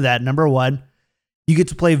mentality that, number one, you get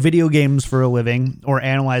to play video games for a living or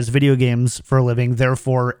analyze video games for a living.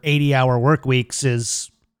 Therefore, 80-hour work weeks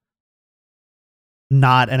is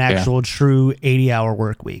not an actual true 80-hour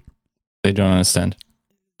work week. They don't understand.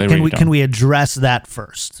 Can we address that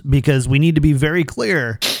first? Because we need to be very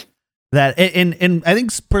clear that, and I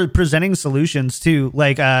think presenting solutions to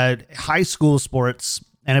like high school sports,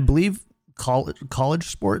 and I believe college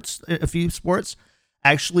sports, a few sports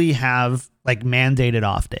actually have like mandated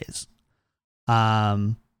off days.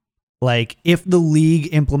 Like if the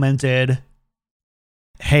league implemented,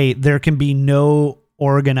 hey, there can be no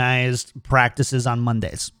organized practices on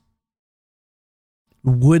Mondays,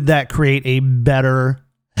 would that create a better,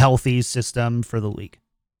 healthy system for the league?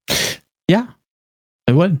 Yeah.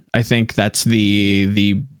 I would. I think that's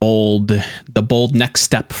the bold next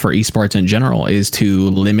step for esports in general is to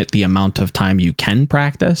limit the amount of time you can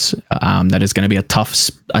practice. That is going to be a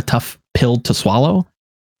tough pill to swallow,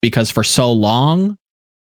 because for so long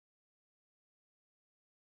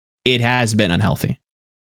it has been unhealthy.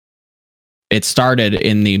 It started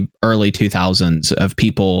in the early 2000s of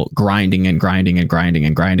people grinding and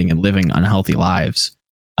living unhealthy lives,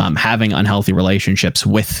 having unhealthy relationships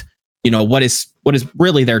with, what is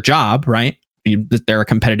really their job, right? They're a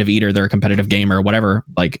competitive eater, they're a competitive gamer, whatever.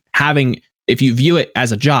 Like if you view it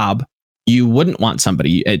as a job, you wouldn't want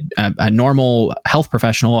somebody, a normal health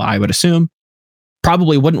professional, I would assume,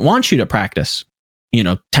 probably wouldn't want you to practice,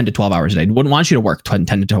 10 to 12 hours a day, wouldn't want you to work 10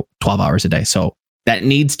 to 12 hours a day. So that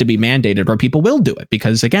needs to be mandated, or people will do it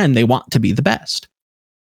because, again, they want to be the best.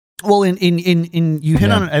 Well, you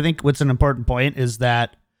hit on, I think what's an important point is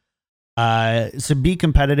that to be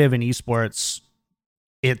competitive in esports,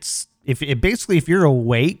 if you're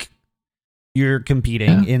awake, you're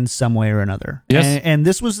competing in some way or another. Yes. And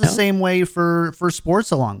this was the same way for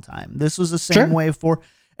sports a long time. This was the same way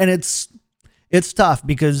and it's tough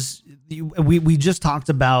because we just talked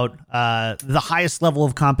about the highest level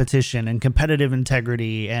of competition and competitive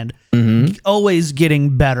integrity and always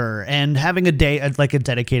getting better, and having a day, like a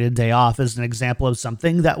dedicated day off, is an example of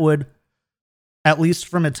something that would, at least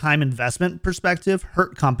from a time investment perspective,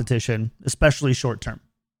 hurt competition, especially short term,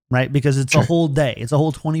 right? Because it's a whole day. It's a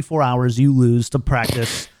whole 24 hours you lose to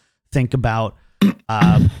practice, think about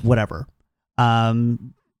whatever.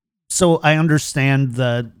 So I understand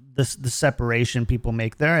the separation people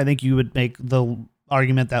make there. I think you would make the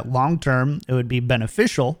argument that long term it would be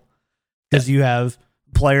beneficial because you have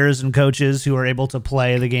players and coaches who are able to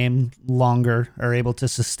play the game longer, are able to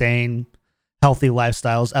sustain healthy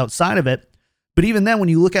lifestyles outside of it. But even then, when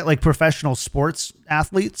you look at like professional sports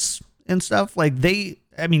athletes and stuff, like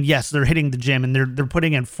yes, they're hitting the gym and they're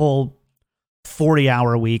putting in full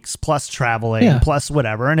 40-hour weeks plus traveling plus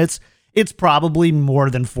whatever, and it's probably more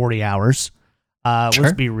than 40 hours.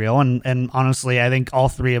 Let's be real. And honestly, I think all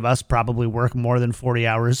three of us probably work more than 40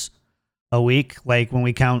 hours a week. Like when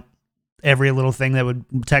we count every little thing that would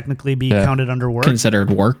technically be counted under work.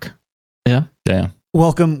 Considered work. Yeah. Damn.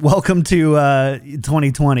 Welcome to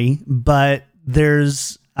 2020. But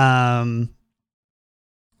there's the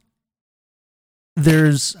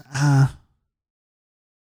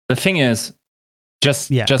thing is,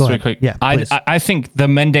 just real quick. Yeah, I think the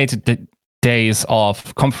mandated days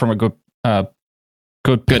off come from a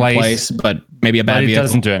good place, but maybe a bad but it vehicle.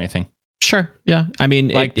 doesn't do anything. Sure. Yeah. I mean,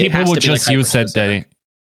 people would just use that day.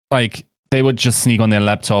 Like they would just sneak on their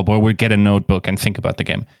laptop or would get a notebook and think about the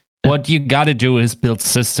game. Yeah. What you got to do is build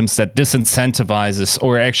systems that disincentivizes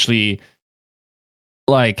or actually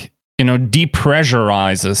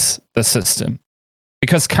depressurizes the system.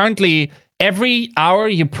 Because currently every hour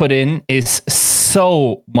you put in is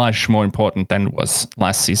so much more important than it was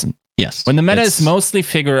last season. Yes. When the meta is mostly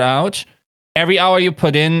figured out, every hour you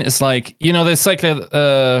put in is like, there's like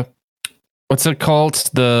what's it called?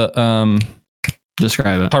 The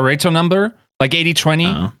describe it. Pareto number, like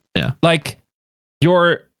 80-20. Yeah. Like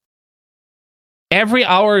every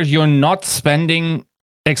hour you're not spending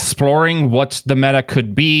exploring what the meta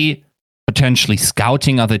could be, potentially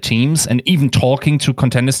scouting other teams and even talking to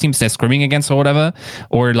contenders teams they're scrimming against or whatever,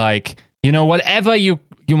 or whatever you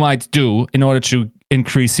might do in order to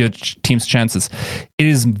increase your team's chances. It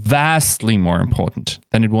is vastly more important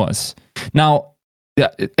than it was. Now,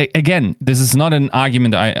 again, this is not an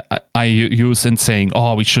argument I use in saying,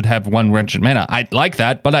 we should have one wretched meta. I like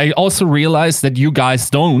that, but I also realize that you guys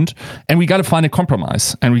don't, and we got to find a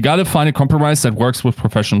compromise. And we got to find a compromise that works with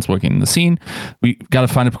professionals working in the scene. We got to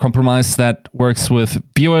find a compromise that works with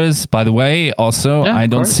viewers. By the way, also, I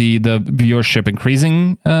don't see the viewership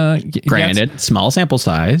increasing. Granted, small sample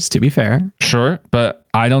size, to be fair. Sure, but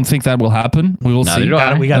I don't think that will happen. We will see. We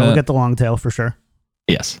got to look at the long tail for sure.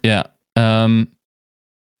 Yes. Yeah.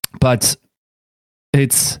 But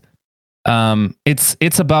it's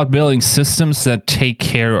about building systems that take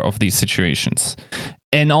care of these situations.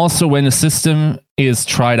 And also when a system is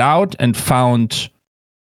tried out and found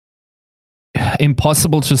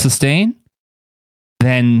impossible to sustain,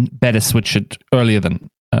 then better switch it earlier than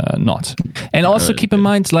not. And also keep in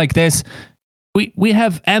mind, like we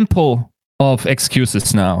have ample of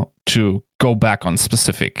excuses now to go back on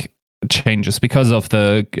specific changes because of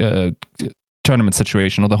the tournament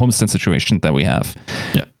situation or the homestand situation that we have.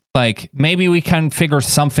 Yeah. Like maybe we can figure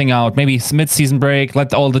something out, maybe mid-season break,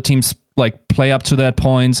 let all the teams play up to that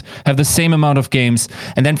point, have the same amount of games,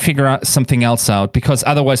 and then figure out something else out, because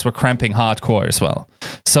otherwise we're cramping hardcore as well.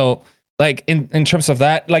 So like in terms of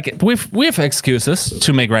that, like we've excuses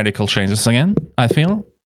to make radical changes again, I feel,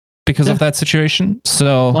 because of that situation.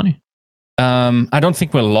 So I don't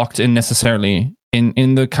think we're locked in necessarily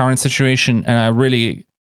in the current situation, and I really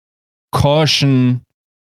caution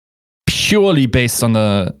purely based on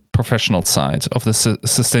the professional side of the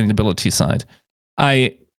sustainability side.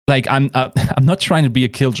 I'm not trying to be a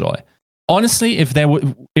killjoy. Honestly, if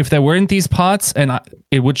there weren't these parts and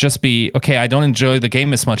it would just be, okay, I don't enjoy the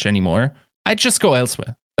game as much anymore, I'd just go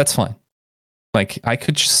elsewhere. That's fine. Like, I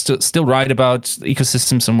could just still write about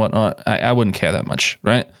ecosystems and whatnot. I wouldn't care that much,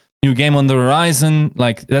 right? New game on the horizon,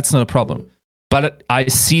 like, that's not a problem. But I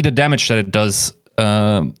see the damage that it does,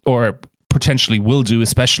 or potentially will do,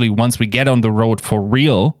 especially once we get on the road for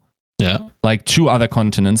real, like to other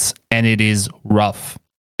continents, and it is rough.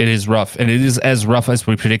 It is rough, and it is as rough as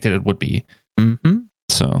we predicted it would be. Mm-hmm.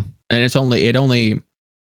 So, and it's only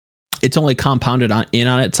compounded on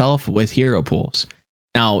itself with hero pools.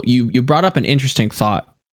 Now, you brought up an interesting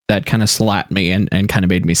thought that kind of slapped me and kind of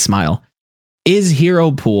made me smile. Is hero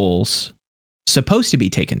pools supposed to be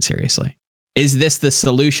taken seriously? Is this the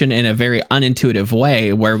solution in a very unintuitive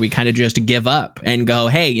way where we kind of just give up and go,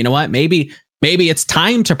 hey, you know what? Maybe it's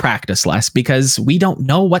time to practice less because we don't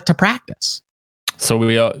know what to practice. So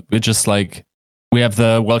we're just like, we have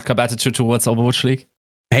the World Cup attitude towards Overwatch League?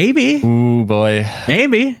 Maybe. Ooh, boy.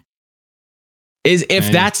 Maybe.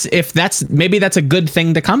 Maybe that's a good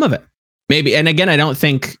thing to come of it. Maybe. And again, I don't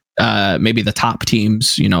think maybe the top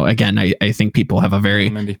teams, again, I think people have a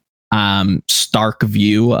very stark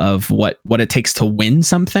view of what it takes to win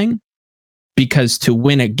something, because to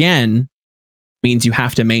win again means you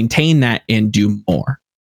have to maintain that and do more.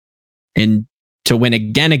 And to win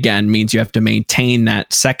again means you have to maintain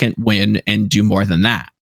that second win and do more than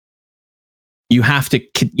that. You have to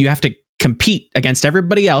compete against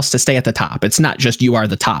everybody else to stay at the top. It's not just you are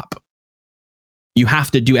the top. You have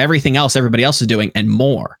to do everything else everybody else is doing and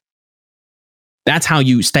more. That's how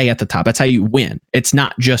you stay at the top. That's how you win. It's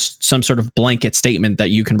not just some sort of blanket statement that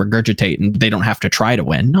you can regurgitate and they don't have to try to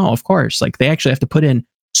win. No, of course. Like, they actually have to put in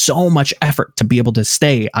so much effort to be able to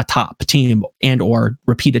stay a top team and or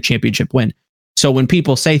repeat a championship win. So when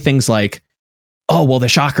people say things like, oh, well, the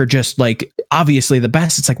Shocker just like obviously the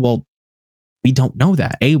best, it's like, well, we don't know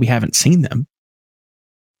that. A, we haven't seen them.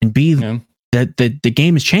 And B, the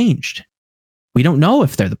game has changed. We don't know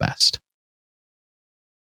if they're the best.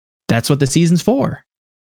 That's what the season's for.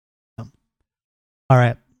 All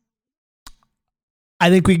right. I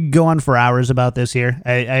think we could go on for hours about this here.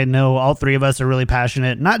 I know all three of us are really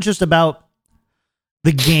passionate, not just about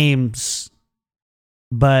the games,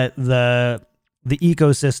 but the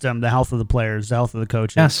ecosystem, the health of the players, the health of the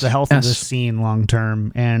coaches, the health of the scene long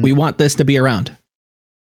term. And we want this to be around.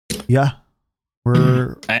 Yeah.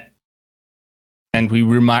 And we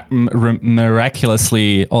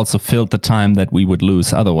miraculously also filled the time that we would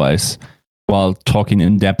lose otherwise, while talking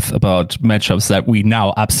in depth about matchups that we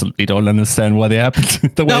now absolutely don't understand why they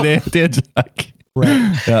happened the way they did.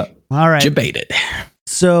 Right. Yeah. All right. Debated.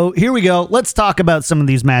 So here we go. Let's talk about some of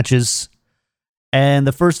these matches. And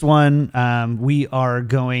the first one we are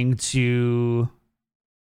going to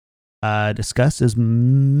discuss is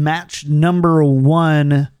match number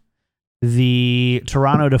 1. The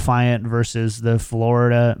Toronto Defiant versus the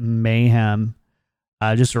Florida Mayhem.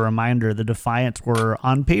 Just a reminder, the Defiants were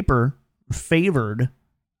on paper favored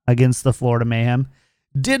against the Florida Mayhem.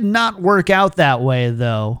 Did not work out that way,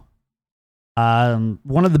 though.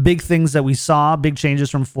 One of the big things that we saw, big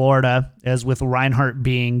changes from Florida, is with Reinhardt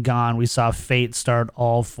being gone, we saw Fate start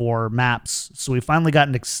all 4 maps. So we finally got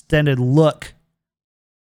an extended look.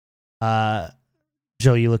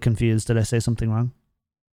 Joe, you look confused. Did I say something wrong?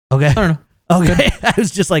 Okay. I don't know. Okay. I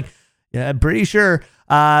was just like, yeah, I'm pretty sure.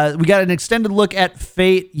 We got an extended look at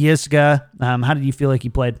Fate Yiska. How did you feel like he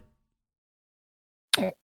played?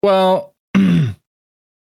 Well,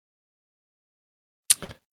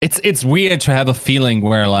 it's weird to have a feeling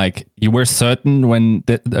where like you were certain when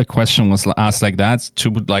the question was asked like that to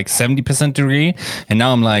like 70% degree, and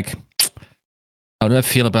now I'm like, how do I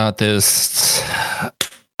feel about this?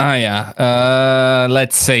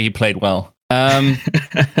 Let's say he played well.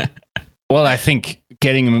 Well, I think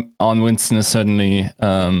getting him on Winston is certainly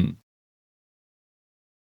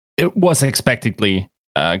it was expectedly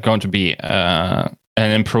going to be an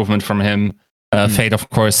improvement from him. Fate, of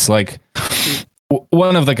course, like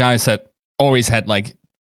one of the guys that always had like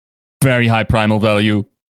very high primal value.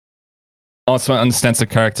 Also understands the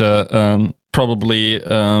character probably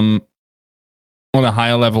on a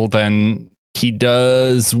higher level than he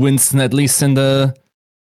does Winston, at least in the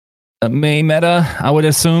May meta, I would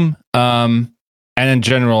assume. And in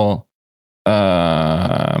general,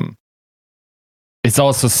 it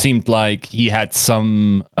also seemed like he had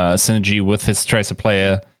some synergy with his Tracer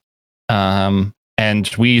player.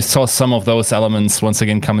 And we saw some of those elements once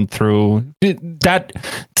again coming through. That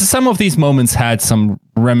some of these moments had some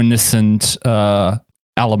reminiscent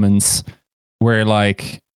elements where,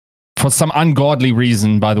 like, for some ungodly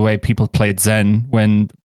reason, by the way, people played Zen,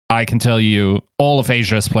 when I can tell you all of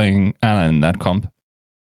Asia is playing Ana in that comp,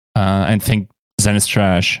 and think Zen is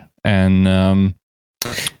trash. And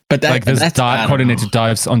but like this coordinated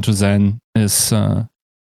dives onto Zen is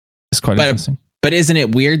quite interesting. But isn't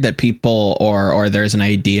it weird that people or there's an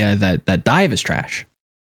idea that dive is trash?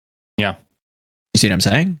 Yeah. You see what I'm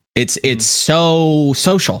saying? It's so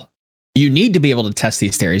social. You need to be able to test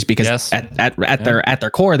these theories because at their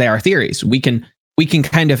core they are theories. We can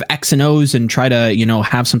kind of X and O's and try to,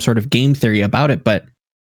 have some sort of game theory about it, but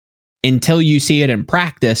until you see it in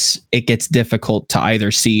practice, it gets difficult to either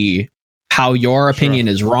see how your opinion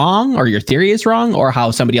is wrong or your theory is wrong or how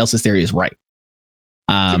somebody else's theory is right.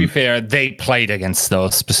 To be fair, they played against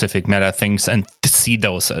those specific meta things and see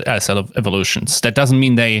those as evolutions. That doesn't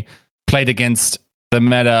mean they played against the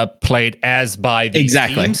meta played as by these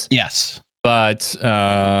teams. Yes. But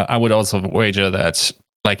I would also wager that,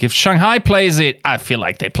 like, if Shanghai plays it, I feel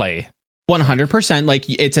like they play 100%. Like,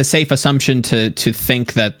 it's a safe assumption to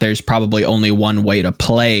think that there's probably only one way to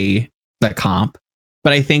play the comp.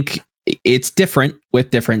 But I think it's different with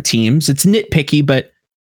different teams. It's nitpicky, but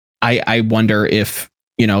I wonder if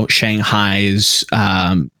Shanghai's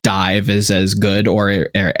dive is as good or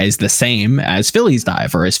as the same as Philly's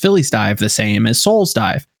dive, or is Philly's dive the same as Seoul's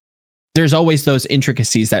dive? There's always those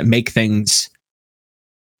intricacies that make things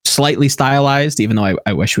slightly stylized, even though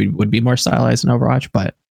I wish we would be more stylized in Overwatch.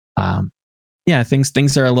 But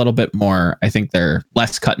things are a little bit more, I think they're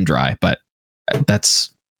less cut and dry, but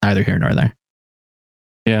that's neither here nor there.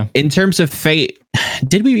 Yeah. In terms of Fate,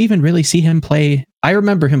 did we even really see him play? I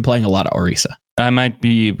remember him playing a lot of Orisa. I might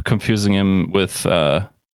be confusing him with a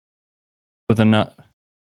nut.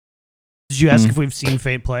 Did you ask if we've seen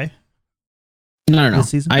Fate play? No. This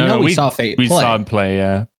season? I know we saw Fate play. We saw him play,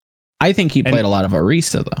 yeah. I think he played a lot of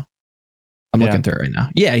Orisa, though. I'm looking through it right now.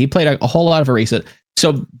 Yeah, he played a whole lot of Orisa.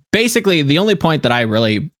 So basically, the only point that I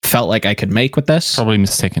really felt like I could make with this... Probably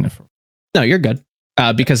mistaken it for... No, you're good.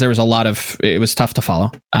 Because there was a lot of... It was tough to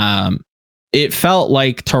follow. It felt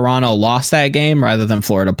like Toronto lost that game rather than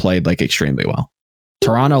Florida played, like, extremely well.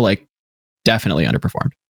 Toronto, like, definitely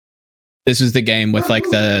underperformed. This was the game with, like,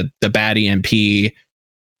 the bad EMP.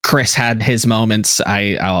 Chris had his moments.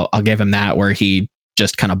 I'll give him that, where he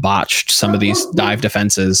just kind of botched some of these dive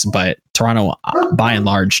defenses, but Toronto, by and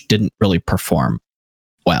large, didn't really perform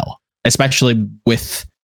well, especially with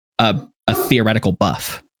a theoretical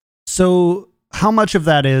buff. So how much of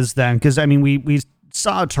that is then? Because, I mean, we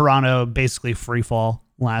saw Toronto basically free fall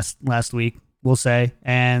last week, we'll say,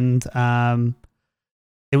 and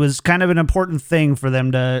it was kind of an important thing for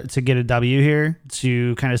them to get a W here,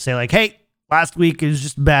 to kind of say, like, hey, last week is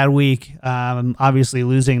just a bad week. Obviously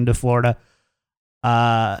losing to Florida.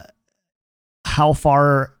 How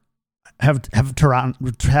far have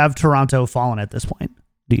Toronto fallen at this point,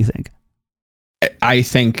 do you think? I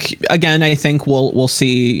think we'll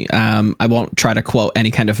see. I won't try to quote any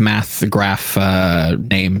kind of math graph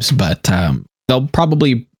names, but they'll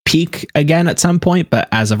probably peak again at some point. But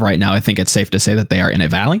as of right now, I think it's safe to say that they are in a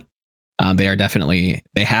valley.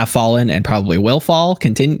 They have fallen and probably will fall.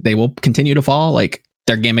 They will continue to fall. Like,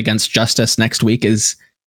 their game against Justice next week is,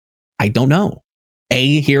 I don't know.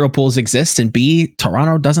 A, hero pools exist, and B,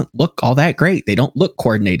 Toronto doesn't look all that great. They don't look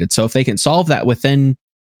coordinated. So if they can solve that within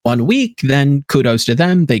 1 week, then kudos to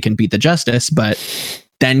them. They can beat the Justice, but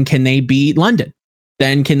then can they beat London?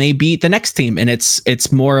 Then can they beat the next team? And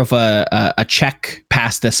it's more of a check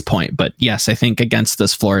past this point. But yes, I think against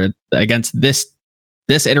this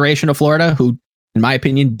iteration of Florida, who, in my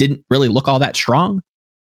opinion, didn't really look all that strong.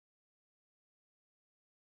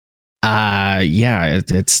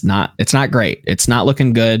 It's not great. It's not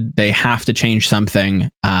looking good. They have to change something.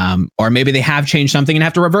 Or maybe they have changed something and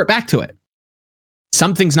have to revert back to it.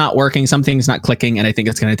 Something's not working, something's not clicking, and I think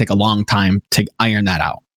it's going to take a long time to iron that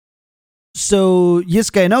out. So,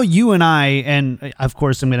 Yiska, I know you and I, and of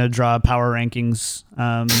course I'm going to draw a power rankings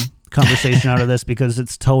conversation out of this because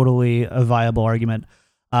it's totally a viable argument.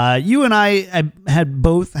 You and I had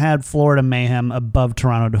both had Florida Mayhem above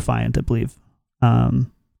Toronto Defiant, I believe.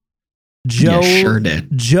 Joe sure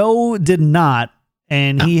did. Joe did not,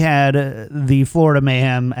 and he had the Florida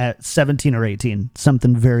Mayhem at 17 or 18,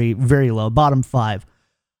 something very, very low, bottom 5.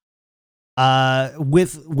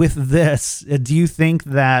 With this, do you think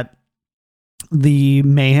that the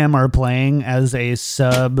Mayhem are playing as a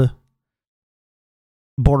sub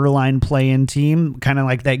borderline play-in team, kind of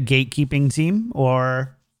like that gatekeeping team,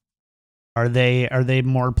 or are they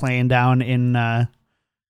more playing down in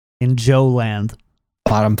Joe land?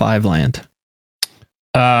 Bottom 5 land.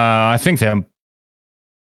 I think they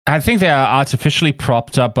are artificially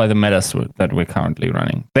propped up by the metas that we're currently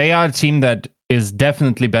running. They are a team that is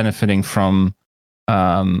definitely benefiting from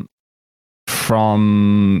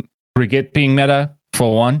Brigitte being meta,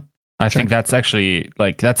 for one. I think that's actually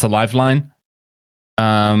that's a lifeline.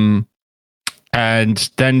 And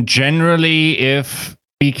then generally, if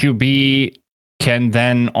BQB can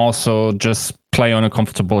then also just play on a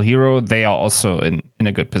comfortable hero, they are also in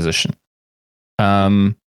a good position.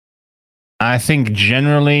 I think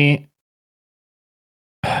generally,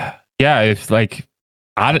 if I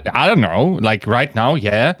don't know, right now,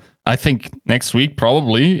 I think next week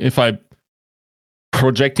probably, if I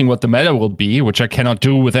projecting what the meta will be, which I cannot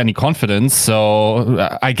do with any confidence, so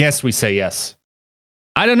I guess we say yes.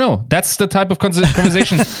 I don't know. That's the type of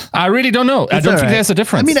conversation. I really don't know. I don't think there's a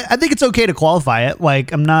difference. I mean, I think it's okay to qualify it.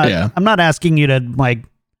 I'm not asking you to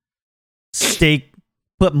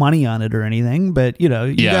put money on it or anything, but you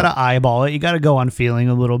got to eyeball it. You got to go on feeling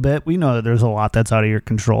a little bit. We know that there's a lot that's out of your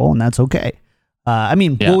control, and that's okay.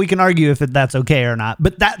 We can argue if that's okay or not,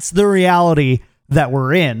 but that's the reality that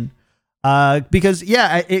we're in. Because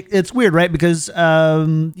it's weird, right? Because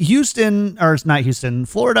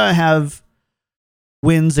Florida have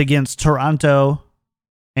wins against Toronto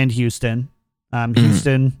and Houston.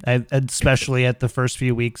 Houston, especially at the first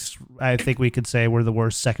few weeks, I think we could say we're the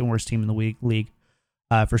second worst team in the league.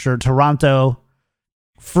 For sure. Toronto,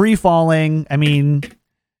 free falling. I mean,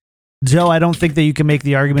 Joe, I don't think that you can make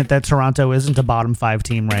the argument that Toronto isn't a bottom 5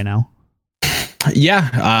 team right now.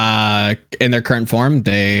 Yeah. In their current form,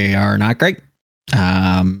 they are not great.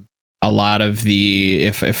 A lot of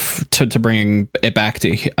to bring it back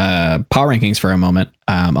to power rankings for a moment,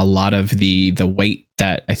 a lot of the weight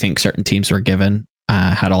that I think certain teams were given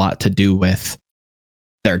had a lot to do with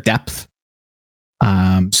their depth.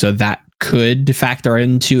 So that could factor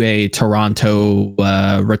into a Toronto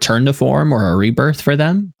return to form or a rebirth for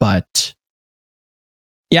them. But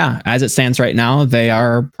yeah, as it stands right now, they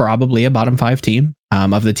are probably a bottom 5 team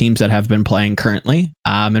of the teams that have been playing currently,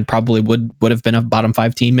 and probably would have been a bottom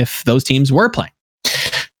 5 team if those teams were playing.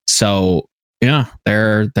 So yeah,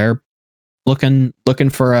 they're looking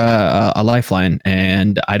for a lifeline,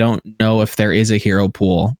 and I don't know if there is a hero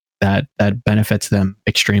pool that benefits them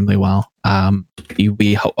extremely well.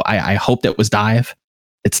 I hoped it was Dive.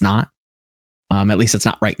 It's not. At least it's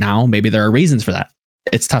not right now. Maybe there are reasons for that.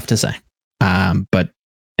 It's tough to say. But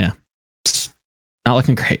yeah, it's not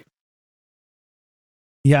looking great.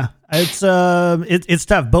 Yeah, it's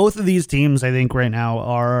tough. Both of these teams, I think, right now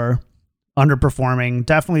are underperforming,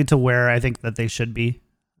 definitely to where I think that they should be.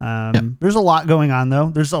 There's a lot going on,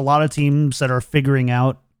 though. There's a lot of teams that are figuring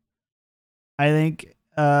out, I think,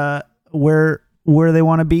 where they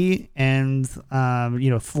want to be, and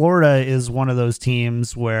Florida is one of those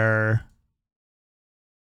teams where,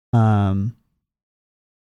 I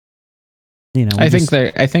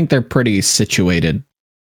think they're pretty situated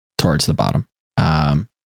towards the bottom.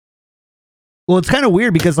 Well, it's kind of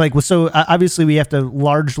weird because obviously we have to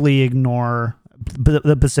largely ignore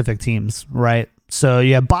the Pacific teams, right? So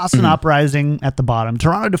you have Boston Uprising at the bottom.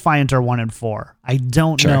 Toronto Defiant are 1-4. I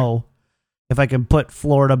don't know if I can put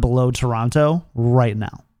Florida below Toronto right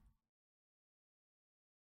now.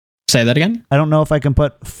 Say that again? I don't know if I can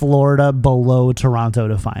put Florida below Toronto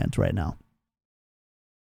Defiant right now.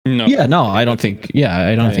 No. Yeah, no, I don't think you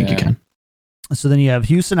can. So then you have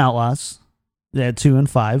Houston Outlaws at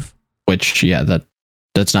 2-5. Which,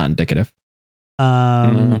 that's not indicative.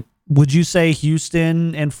 Would you say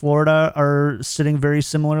Houston and Florida are sitting very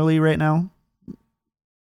similarly right now?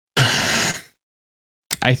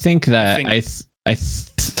 I think that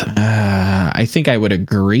I think I would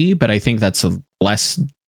agree, but I think that's less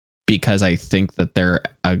because I think that they're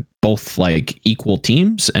both equal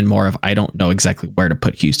teams and more of I don't know exactly where to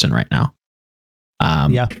put Houston right now.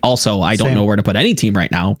 Also, I don't know where to put any team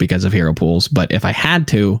right now because of hero pools. But if I had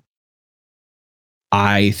to,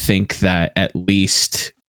 I think that at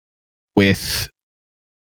least with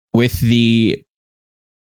the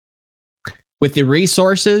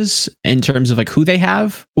resources in terms of who they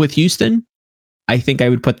have with Houston, I think I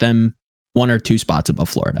would put them 1 or 2 spots above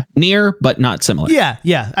Florida, near but not similar. Yeah,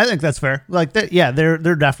 I think that's fair.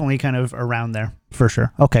 They're definitely kind of around there for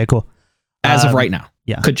sure. Okay, cool. As of right now,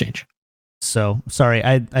 could change. So sorry,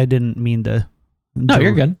 I didn't mean to. No,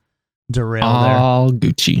 you're good. Derail all there.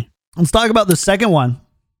 Gucci. Let's talk about the second one.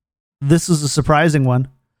 This is a surprising one.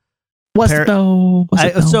 Yes,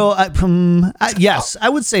 I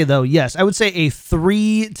would say though. Yes, I would say a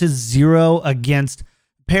 3-0 against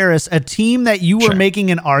Paris, a team that you were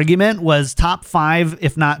making an argument was top 5,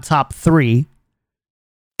 if not top 3.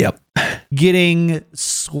 Yep. Getting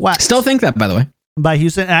swept. Still think that, by the way, by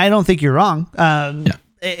Houston. And I don't think you're wrong.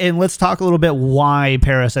 And let's talk a little bit why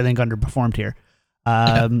Paris, I think, underperformed here.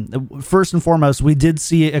 First and foremost, we did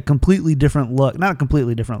see a completely different look. Not a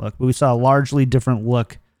completely different look, but we saw a largely different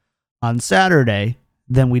look on Saturday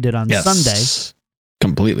than we did on Sunday.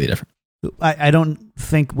 Completely different. I don't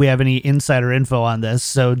think we have any insider info on this.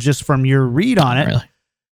 So just from your read on it,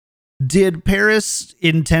 did Paris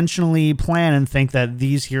intentionally plan and think that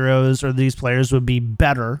these heroes or these players would be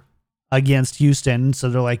better against Houston? So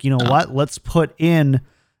they're like, you know what? Let's put in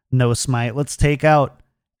No Smite. Let's take out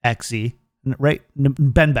Xe. Right?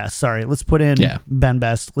 Ben Best. Sorry. Let's put in Ben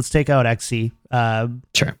Best. Let's take out Xe.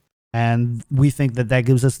 Sure. And we think that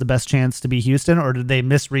gives us the best chance to be Houston, or did they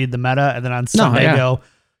misread the meta and then on Sunday go,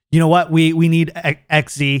 you know what? We need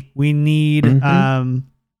Xe. We need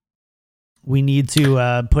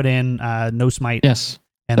to put in No Smite. Yes.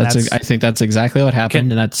 And I think that's exactly what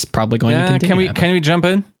happened, and that's probably going to continue. Can we jump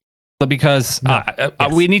in? Because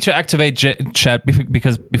we need to activate chat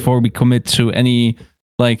because before we commit to any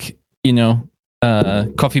coffee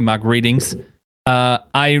mug readings,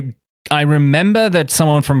 I remember that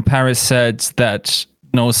someone from Paris said that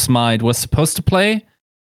No Smite was supposed to play,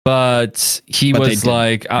 but he was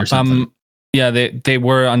like, they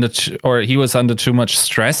were under, or he was under too much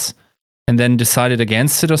stress, and then decided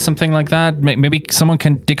against it or something like that. Maybe someone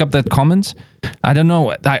can dig up that comment. I don't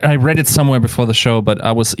know. I read it somewhere before the show, but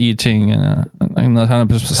I was eating. I'm not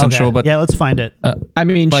 100% sure. But let's find it. I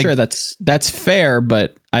mean, sure, that's fair,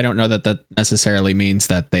 but I don't know that necessarily means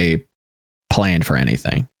that they planned for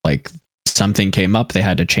anything. Like, something came up, they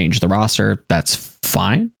had to change the roster. That's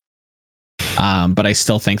fine. But I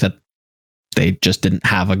still think that they just didn't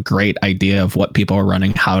have a great idea of what people are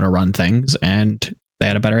running, how to run things, and they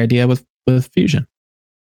had a better idea with Fusion.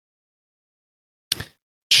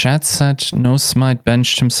 Chat said No Smite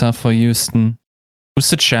benched himself for Houston. Who's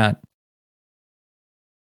the chat?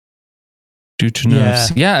 Due to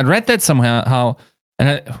nerves. Yeah, I read that somehow.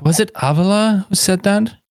 Was it Avila who said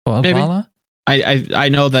that? Or Avala? I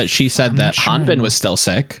know that she said that Hanbin was still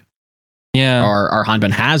sick. Yeah. Or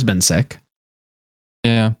Hanbin has been sick.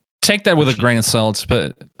 Yeah. Take that with a grain of salt,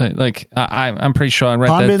 but I'm pretty sure I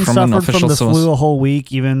read Hanbin that from an official source. Suffered from the flu a whole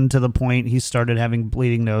week, even to the point he started having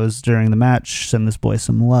bleeding nose during the match. Send this boy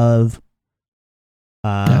some love.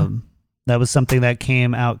 That was something that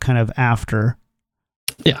came out kind of after.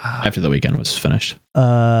 Yeah, after the weekend was finished.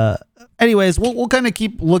 Anyways, we'll kind of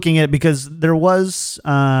keep looking at it because there was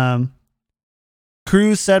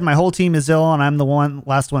Cruz said my whole team is ill and I'm the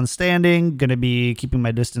last one standing. Going to be keeping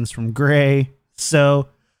my distance from Gray. So.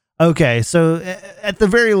 Okay, so at the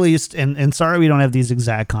very least, and sorry we don't have these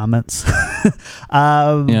exact comments.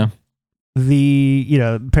 Paris,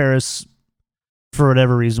 for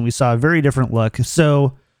whatever reason, we saw a very different look.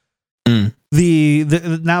 So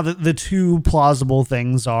the two plausible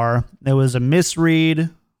things are there was a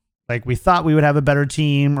misread, like we thought we would have a better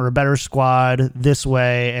team or a better squad this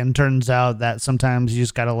way, and turns out that sometimes you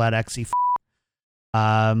just got to let Xe.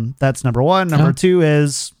 That's number one. Number two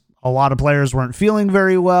is, a lot of players weren't feeling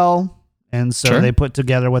very well, and so they put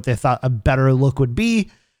together what they thought a better look would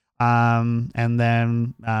be, and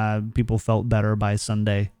then people felt better by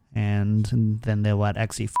Sunday, and then they let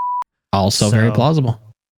Xe. Also very plausible.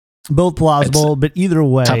 Both plausible, but either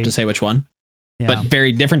way, tough to say which one. Yeah. But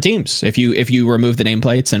very different teams. If you remove the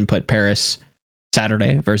nameplates and put Paris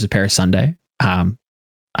Saturday versus Paris Sunday, I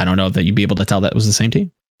don't know that you'd be able to tell that was the same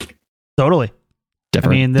team. Totally.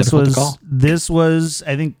 This was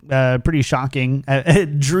I think pretty shocking.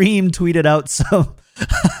 Dream tweeted out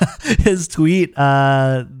his tweet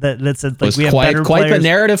that said like we have better quite players, the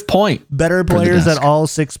narrative point. Better players at all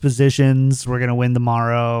 6 positions. We're gonna win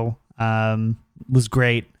tomorrow. Was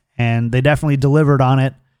great, and they definitely delivered on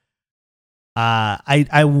it.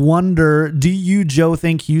 I wonder, do you, Joe,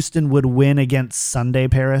 think Houston would win against Sunday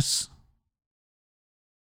Paris?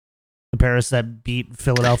 The Paris that beat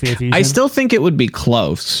Philadelphia Fusion? I still think it would be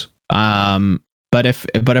close. But if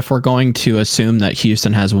we're going to assume that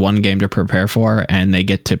Houston has one game to prepare for and they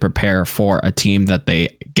get to prepare for a team that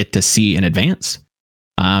they get to see in advance,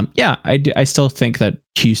 I still think that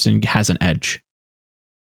Houston has an edge.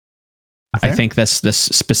 Fair. I think this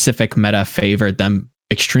specific meta favored them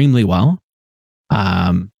extremely well.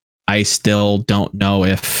 I still don't know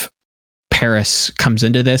if Paris comes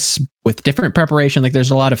into this with different preparation. Like, there's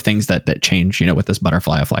a lot of things that change, with this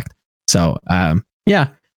butterfly effect. So,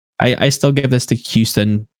 I still give this to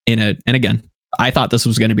Houston and again, I thought this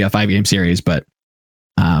was going to be a 5-game series, but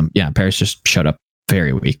Paris just showed up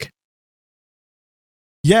very weak.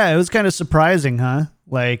 Yeah, it was kind of surprising, huh?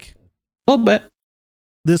 Like a little bit.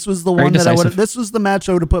 This was the one that this was the match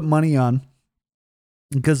I would have put money on.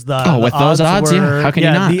 Because with those odds, how can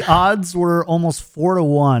you not? The odds were almost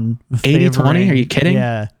 4-1. 80-20? Are you kidding?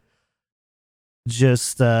 Yeah.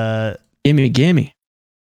 Just gimme.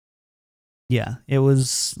 Yeah, it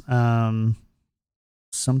was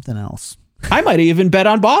something else. I might even bet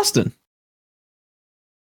on Boston.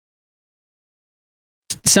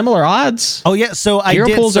 Similar odds. Oh yeah, so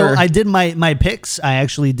I did my picks. I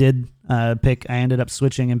actually did pick. I ended up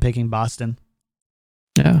switching and picking Boston.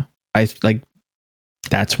 Yeah,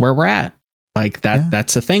 that's where we're at. Like that. Yeah.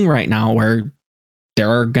 That's a thing right now where there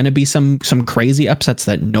are going to be some crazy upsets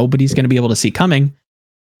that nobody's going to be able to see coming,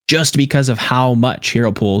 just because of how much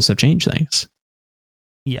hero pools have changed things.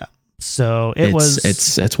 Yeah. So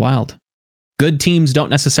it's wild. Good teams don't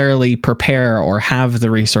necessarily prepare or have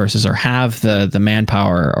the resources or have the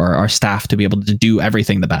manpower or our staff to be able to do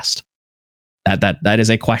everything the best. That is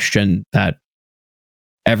a question that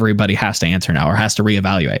everybody has to answer now or has to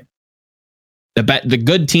reevaluate. The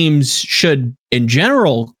good teams should, in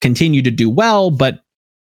general, continue to do well, but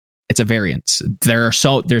it's a variance. There's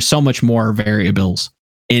so much more variables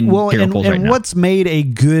in hero pools right now. And what's made a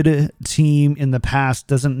good team in the past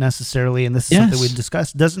doesn't necessarily, and this is something we've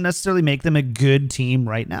discussed, doesn't necessarily make them a good team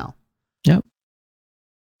right now. Yep.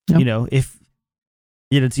 You know,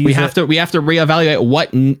 we have to reevaluate what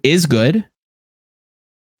is good,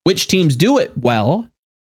 which teams do it well,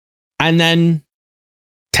 and then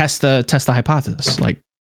test the hypothesis. Like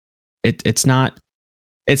it's not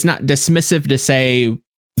dismissive to say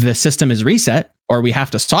the system is reset or we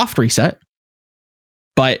have to soft reset,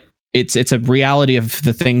 but it's a reality of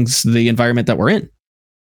the environment that we're in.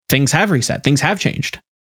 Things have reset. Things have changed.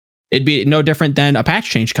 It'd be no different than a patch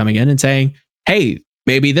change coming in and saying, hey,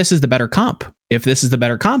 maybe this is the better comp. If this is the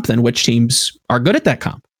better comp, then which teams are good at that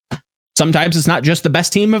comp? Sometimes it's not just the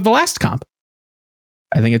best team of the last comp.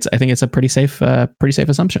 I think it's a pretty safe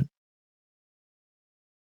assumption.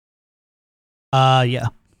 Yeah.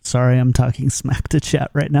 Sorry, I'm talking smack to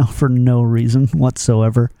chat right now for no reason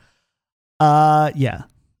whatsoever. Yeah.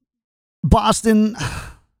 Boston.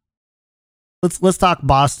 Let's talk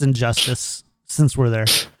Boston Justice since we're there.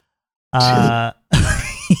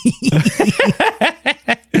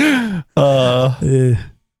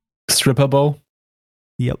 Stripper bow.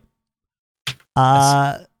 Yep.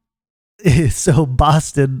 So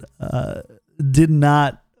Boston did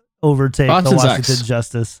not overtake the Washington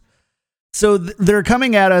Justice. So they're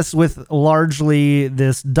coming at us with largely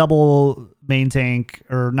this double main tank,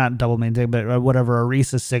 or not double main tank, but whatever,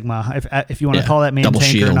 Orisa Sigma, if you want to call that main tank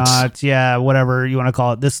shields. Or not. Yeah, whatever you want to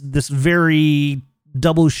call it. This very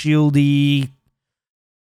double shieldy,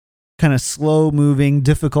 kind of slow moving,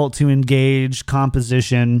 difficult to engage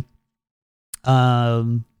composition.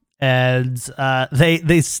 And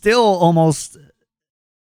they still almost,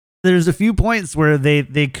 there's a few points where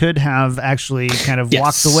they could have actually kind of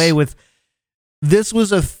walked away with. This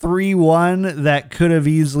was a 3-1 that could have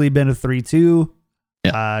easily been a 3-2.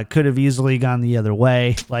 Yeah. Could have easily gone the other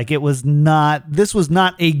way. Like this was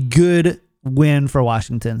not a good win for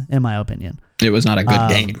Washington, in my opinion. It was not a good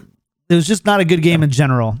game. It was just not a good game in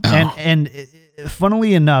general. Oh. And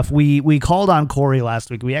funnily enough, we called on Corey last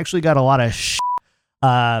week. We actually got a lot of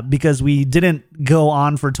because we didn't go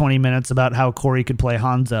on for 20 minutes about how Corey could play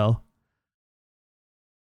Hanzo.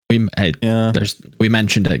 We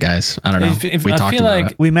mentioned it, guys. I don't know. We talked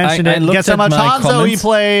about it. We mentioned it. Guess how much Hanzo he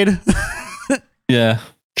played. Yeah.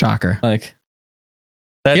 Shocker. Like,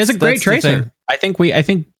 he has a great tracer. I think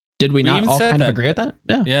did we not all kind of agree with that?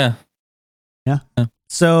 Yeah.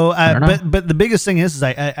 So, but the biggest thing is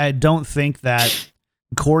I don't think that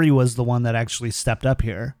Corey was the one that actually stepped up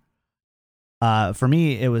here. For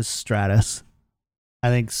me, it was Stratus. I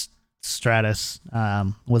think Stratus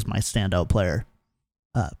was my standout player.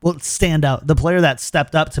 The player that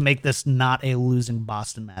stepped up to make this not a losing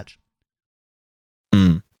Boston match.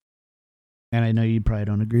 Mm. And I know you probably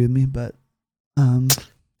don't agree with me, but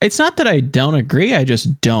it's not that I don't agree. I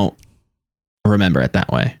just don't remember it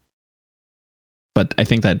that way. But I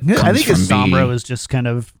think that I think his Sombra was just kind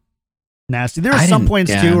of nasty. There were some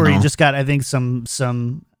points too where he just got, I think, some.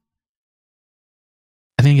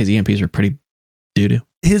 I think his EMPs were pretty doo-doo.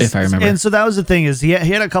 If I remember. And so that was the thing, is he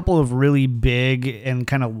had a couple of really big and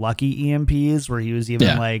kind of lucky EMPs where he was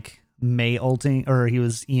even like Mei ulting, or he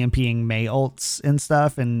was EMPing Mei ults and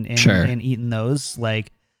stuff and eating those,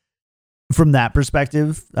 like, from that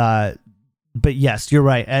perspective. But yes, you're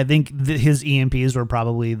right. I think his EMPs were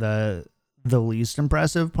probably the the least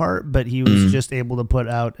impressive part, but he was just able to put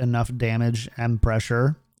out enough damage and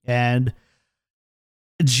pressure. And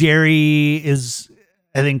Jerry is,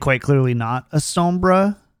 I think, quite clearly not a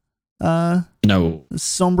Sombra.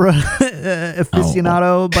 Sombra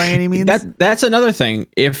aficionado by any means. That's another thing.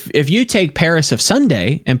 If you take Paris of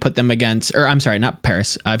Sunday and put them against, or I'm sorry, not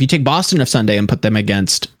Paris. If you take Boston of Sunday and put them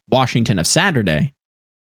against Washington of Saturday,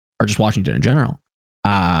 or just Washington in general,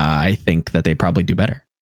 I think that they probably do better.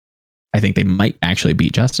 I think they might actually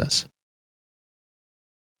beat Justice.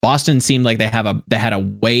 Boston seemed like they had a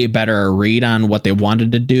way better read on what they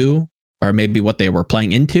wanted to do, or maybe what they were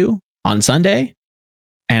playing into on Sunday.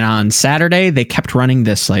 And on Saturday, they kept running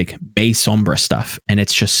this like base Sombra stuff. And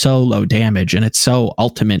it's just so low damage and it's so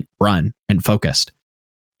ultimate run and focused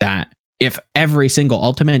that if every single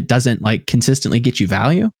ultimate doesn't like consistently get you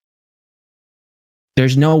value,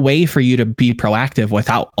 there's no way for you to be proactive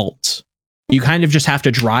without ults. You kind of just have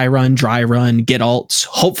to dry run, get ults.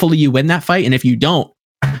 Hopefully you win that fight. And if you don't,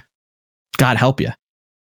 God help you.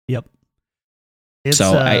 Yep.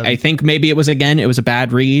 So I think maybe it was a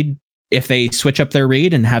bad read. If they switch up their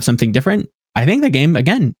read and have something different, I think the game,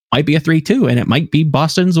 again, might be a 3-2 and it might be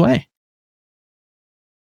Boston's way.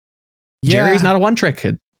 Yeah. Jerry's not a one trick.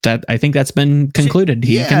 I think that's been concluded.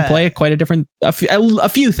 He can play quite a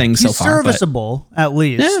few things so far. Serviceable, at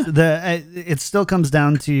least. Yeah. It still comes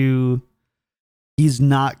down to he's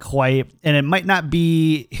not quite, and it might not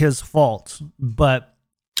be his fault, but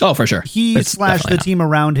for sure. He / the team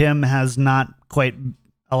around him has not quite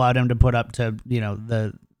allowed him to put up to,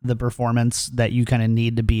 the performance that you kind of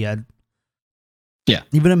need to be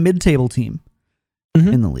even a mid-table team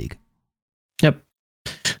in the league. Yep.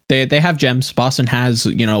 They have gems. Boston has,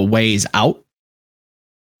 ways out.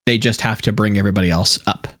 They just have to bring everybody else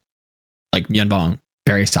up. Like Yunbong,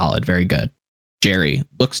 very solid, very good. Jerry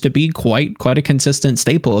looks to be quite a consistent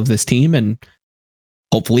staple of this team and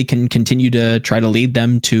hopefully can continue to try to lead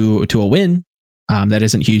them to a win. That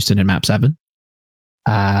isn't Houston in map 7.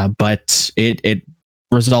 But it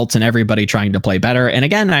results in everybody trying to play better. And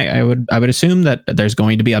again, I would assume that there's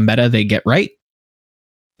going to be a meta they get right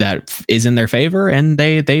that is in their favor, and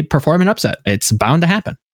they perform an upset. It's bound to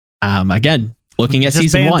happen. Again, looking at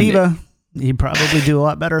season 1, D.Va, he'd probably do a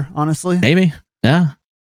lot better, honestly. Maybe, yeah.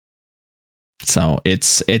 So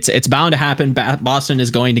it's bound to happen. Boston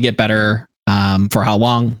is going to get better. For how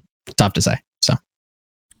long? Tough to say. So,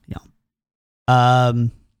 yeah.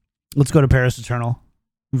 Let's go to Paris Eternal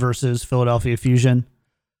versus Philadelphia Fusion.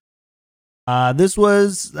 This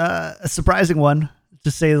was a surprising one,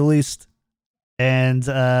 to say the least, and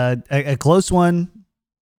a close one.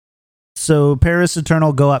 So Paris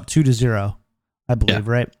Eternal go up 2-0, I believe,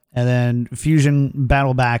 right? And then Fusion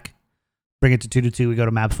battle back, bring it to 2-2. We go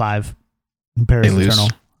to map 5. Paris Eternal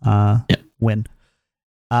win.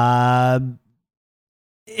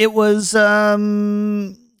 It was so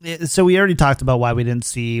we already talked about why we don't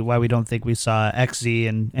think we saw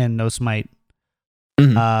XZ and No Smite.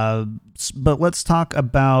 But let's talk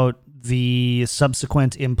about the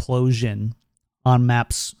subsequent implosion on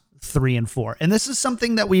maps 3 and 4. And this is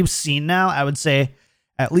something that we've seen now, I would say,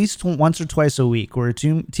 at least once or twice a week, where a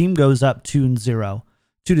team goes up 2-0,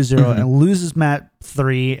 and loses map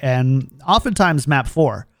 3 and oftentimes map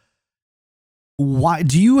 4. Why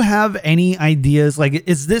do you have any ideas? Like,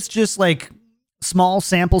 is this just like small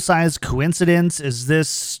sample size coincidence? Is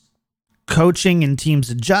this coaching and teams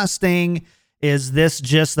adjusting? Is this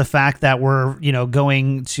just the fact that we're,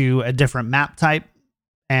 going to a different map type?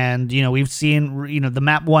 And, we've seen, the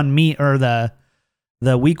map 1 meme, or the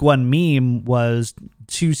week 1 meme was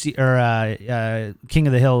King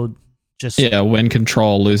of the Hill. Win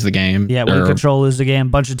control, lose the game. Yeah, win control, lose the game.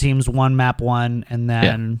 Bunch of teams won map 1, and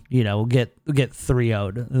then get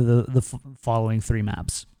 3-0'd the following 3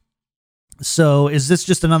 maps. So is this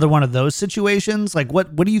just another one of those situations? Like,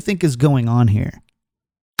 what do you think is going on here?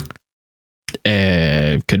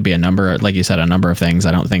 It could be a number, like you said, a number of things.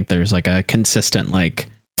 I don't think there's like a consistent like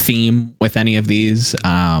theme with any of these,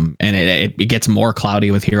 and it gets more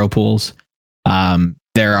cloudy with hero pools. Okay,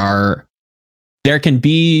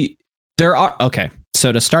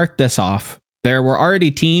 so to start this off, there have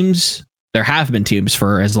been teams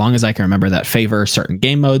for as long as I can remember that favor certain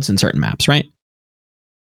game modes and certain maps, right?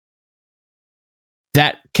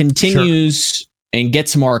 That continues and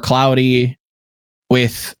gets more cloudy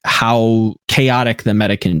with how chaotic the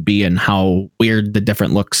meta can be and how weird the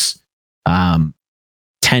different looks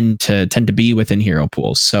tend to be within hero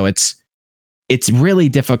pools. So it's really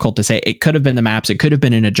difficult to say. It could have been the maps. It could have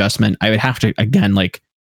been an adjustment. I would have to, again, like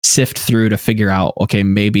sift through to figure out, okay,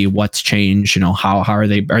 maybe what's changed. How are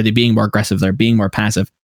they being more aggressive? They're being more passive.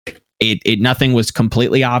 Nothing was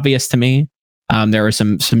completely obvious to me. There were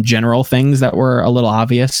some general things that were a little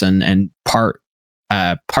obvious, and part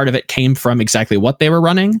of it came from exactly what they were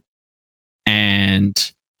running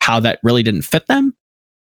and how that really didn't fit them,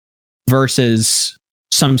 versus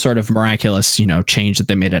some sort of miraculous, change that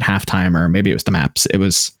they made at halftime, or maybe it was the maps.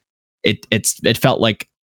 It felt like,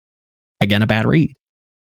 again, a bad read.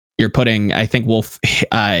 You're putting, I think Wolf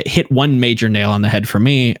hit one major nail on the head for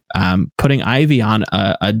me, putting Ivy on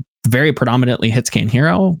a very predominantly hitscan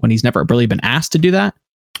hero when he's never really been asked to do that.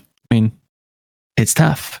 I mean, it's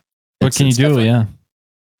tough. What can you do? Yeah.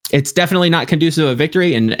 It's definitely not conducive to a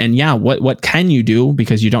victory. And yeah, what can you do?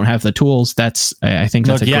 Because you don't have the tools. I think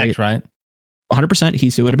that's great, right? 100%.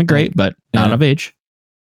 Hisu would have been great, but not of age.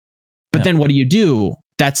 But then what do you do?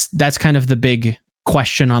 That's kind of the big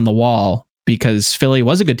question on the wall, because Philly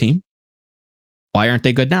was a good team. Why aren't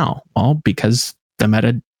they good now? Well, because the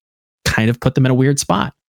meta kind of put them in a weird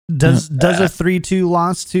spot. Does a 3-2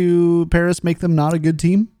 loss to Paris make them not a good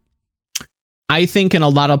team? I think in a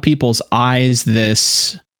lot of people's eyes,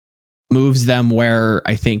 this moves them where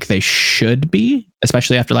I think they should be,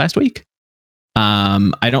 especially after last week.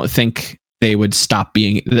 I don't think they would stop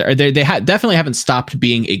being. They definitely haven't stopped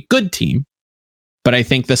being a good team, but I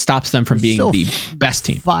think this stops them from being the best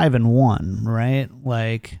team. 5-1, right?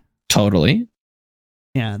 Like totally.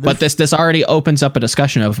 Yeah, but this already opens up a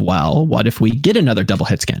discussion of, well, what if we get another double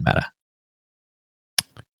hit scan meta?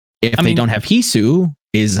 If they don't have Hisu,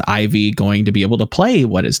 is Ivy going to be able to play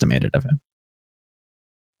what is demanded of him?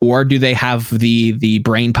 Or do they have the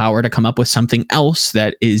brain power to come up with something else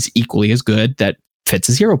that is equally as good that fits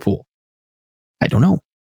his hero pool? I don't know.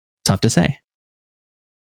 Tough to say.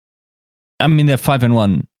 I mean, they're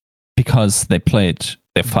 5-1 because they played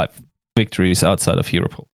their 5 victories outside of hero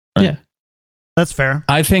pool. Right? Yeah. That's fair.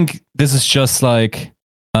 I think this is just like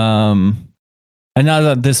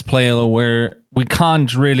another display where we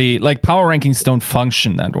can't really, like, power rankings don't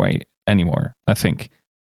function that way anymore. I think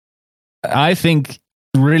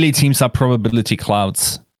really teams are probability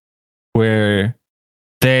clouds where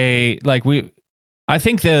I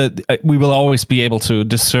think that we will always be able to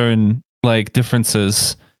discern like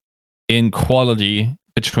differences in quality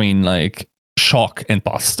between like Shock and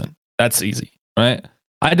Boston. That's easy, right?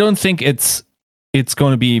 I don't think it's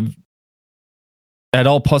going to be at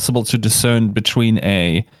all possible to discern between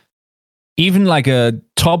even like a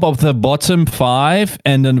top of the bottom 5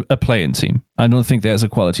 and a play-in team. I don't think there's a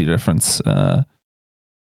quality difference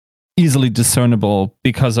easily discernible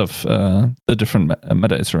because of the different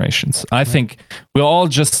meta iterations. I think we're all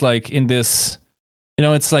just like in this,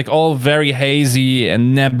 it's like all very hazy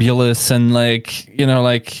and nebulous and like,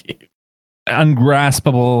 like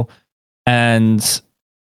ungraspable, and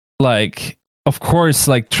like, of course,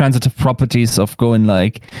 like transitive properties of going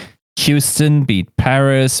like Houston beat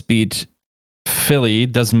Paris, beat Philly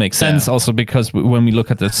doesn't make sense. Yeah. Also because when we look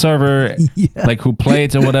at the server, like who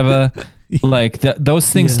played or whatever, like those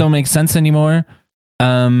things don't make sense anymore.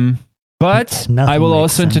 But I will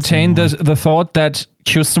also entertain the thought that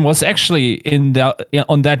Houston was actually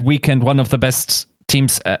on that weekend one of the best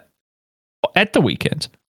teams at the weekend.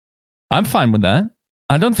 I'm fine with that.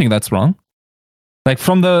 I don't think that's wrong. Like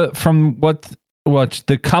from what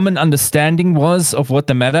the common understanding was of what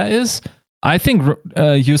the meta is, I think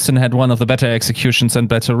Houston had one of the better executions and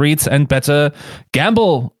better reads and better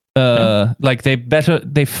gamble. Like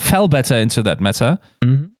they fell better into that meta,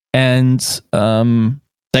 and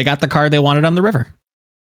they got the card they wanted on the river.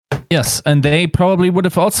 Yes, and they probably would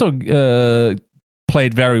have also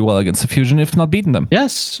played very well against the Fusion, if not beaten them.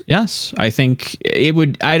 Yes. I think it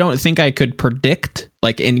would. I don't think I could predict,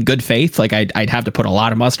 like in good faith. Like I'd have to put a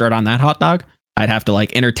lot of mustard on that hot dog. I'd have to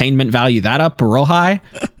like entertainment value that up real high.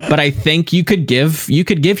 But I think you could give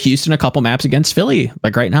Houston a couple maps against Philly,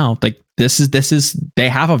 like right now. Like this is they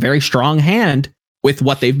have a very strong hand with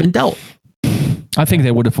what they've been dealt. I think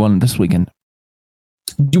they would have won this weekend.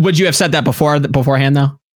 Would you have said that beforehand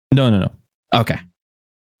though? No. Okay.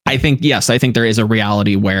 I think there is a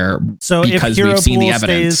reality where, because we've seen the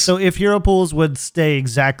evidence. So if hero pools would stay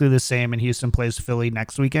exactly the same and Houston plays Philly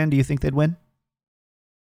next weekend, do you think they'd win?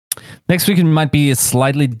 Next weekend might be a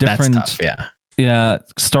slightly different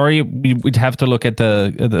story. We'd have to look at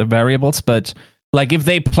the variables, but like if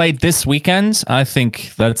they played this weekend, I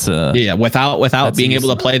think that's without being able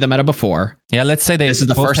to play the meta before. Yeah, let's say this is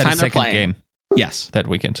the first time they're playing game. Yes, that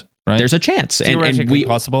weekend. Right? There's a chance, and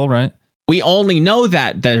possible, right? We only know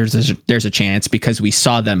that there's a chance because we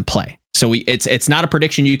saw them play. So it's not a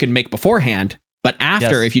prediction you can make beforehand, but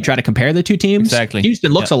after, if you try to compare the two teams,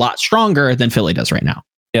 Houston looks a lot stronger than Philly does right now.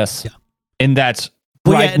 Yes. Yeah. In that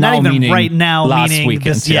Well, right yeah, now, not even meaning right now, last meaning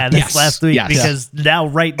weekend. this, this Yes. last week, Yes. because now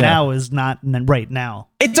now is not right now.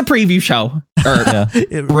 It's a preview show or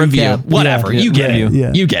review, Recap. whatever. You get it.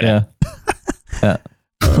 Yeah. You get it. Yeah.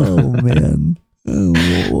 Oh man, oh,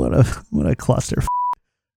 what a cluster.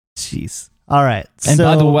 Jeez. All right. And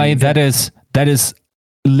by the way, that is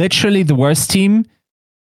literally the worst team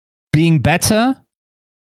being better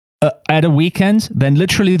at a weekend than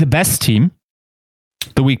literally the best team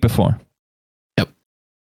the week before. Yep.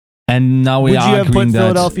 And now we would you have put that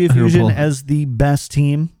Philadelphia Fusion Liverpool, as the best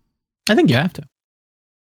team? I think you have to.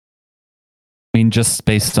 I mean, just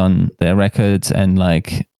based on their records and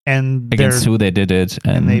like And against who they did it,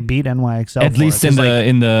 and they beat NYXL at least in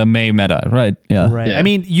the May meta, right? Yeah, right. Yeah. I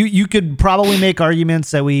mean, you could probably make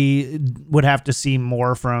arguments that we would have to see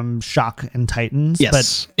more from Shock and Titans,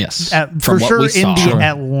 Yes. Yes. but From for what sure we in saw. the Sure.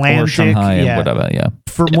 Atlantic, or Shanghai yeah, and whatever. Yeah,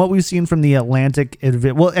 from what we've seen from the Atlantic,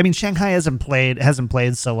 well, I mean, Shanghai hasn't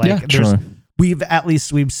played, so like, yeah, there's sure.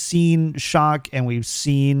 we've seen Shock and we've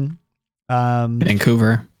seen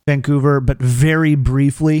Vancouver, but very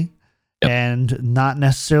briefly. Yep. And not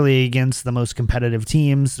necessarily against the most competitive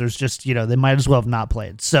teams. There's just, they might as well have not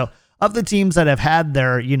played. So of the teams that have had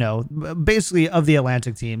their, basically of the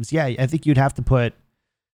Atlantic teams, yeah, I think you'd have to put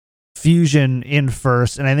Fusion in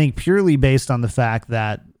first. And I think purely based on the fact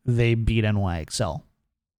that they beat NYXL.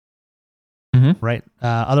 Mm-hmm. Right?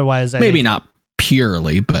 Otherwise, maybe not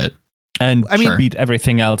purely, but and I mean, beat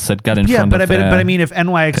everything else that got in front but of but I mean, if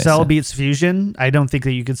NYXL so- beats Fusion, I don't think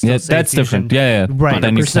that you could still say that's Fusion. different. Yeah, Right. But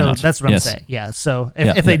then you So cannot. that's what Yes. I'm saying. Yeah. So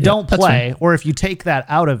if they don't That's play, or if you take that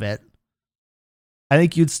out of it, I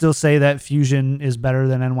think you'd still say that Fusion is better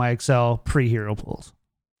than NYXL pre-Hero Pools.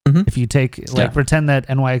 Mhm. If you take pretend that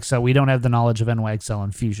NYXL, we don't have the knowledge of NYXL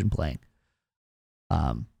and Fusion playing.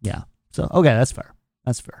 Yeah. So okay, that's fair.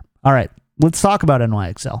 That's fair. All right, let's talk about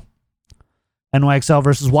NYXL. NYXL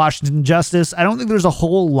versus Washington Justice. I don't think there's a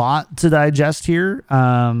whole lot to digest here.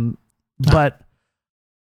 But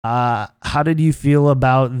how did you feel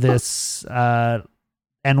about this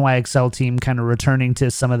NYXL team kind of returning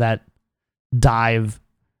to some of that dive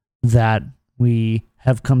that we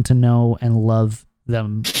have come to know and love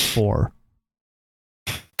them for?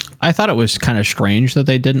 I thought it was kind of strange that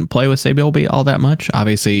they didn't play with Sabiolby all that much.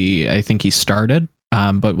 Obviously, I think he started,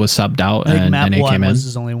 but was subbed out, I think and Matt Nene Blunt came in. was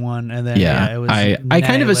his only one, and then Yeah, it was I Nene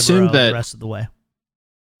kind of assumed Libero that- the rest of the way.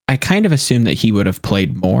 I kind of assumed that he would have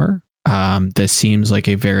played more. This seems like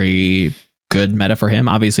a very good meta for him.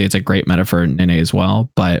 Obviously, it's a great meta for Nene as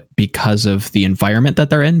well, but because of the environment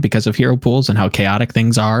that they're in, because of Hero Pools and how chaotic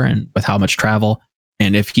things are, and with how much travel,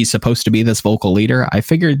 and if he's supposed to be this vocal leader, I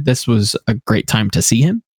figured this was a great time to see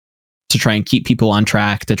him, to try and keep people on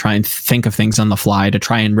track, to try and think of things on the fly, to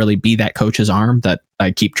try and really be that coach's arm that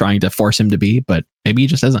I keep trying to force him to be, but maybe he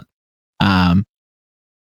just isn't.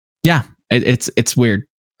 It's weird.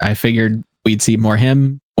 I figured we'd see more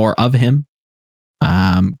him or of him.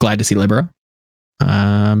 Glad to see Libero.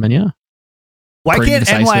 And yeah. Why Pretty can't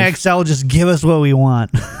decisive. NYXL just give us what we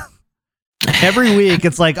want? Every week,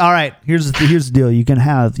 it's like, all right, here's the deal. You can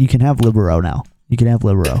have Libero now. You can have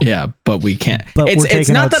Libero. Yeah, but we can't. But we're It's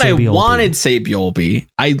taking not out that Sabiolby. I wanted Sabiolby.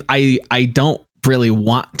 I don't really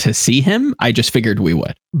want to see him. I just figured we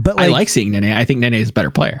would. But I like seeing Nene. I think Nene is a better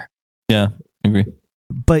player. Yeah, I agree.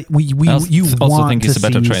 But you also want think to he's a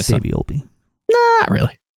better see tracer. Sabiolby. Not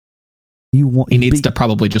really. You want He needs to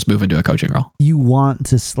probably just move into a coaching role. You want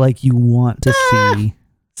to see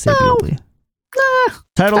Sabiolby.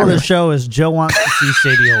 Title of the show is Joe wants to see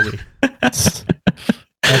Sabiolby.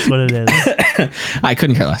 That's what it is. I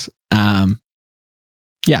couldn't care less.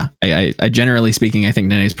 Yeah, I generally speaking, I think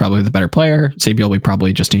Nene's probably the better player. Sabiolby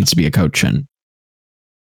probably just needs to be a coach, and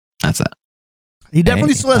that's it. He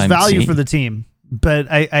definitely still has I'm value seeing- for the team, but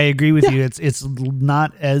I agree with you. It's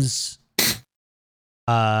not as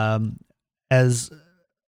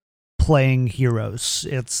playing heroes.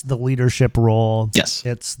 It's the leadership role. Yes.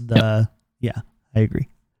 It's the I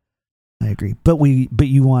agree. But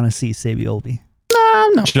you want to see Sabiolby.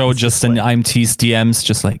 No. Joe just in IMT's DMs,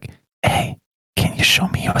 just like, hey, can you show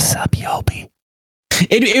me your Sabiolby?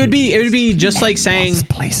 It would be just like saying,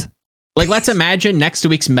 please. like, let's imagine next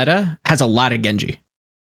week's meta has a lot of Genji.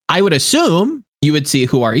 I would assume you would see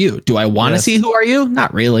Who Are You. Do I want to Yes. see Who Are You?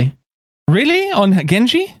 Not really. Really? On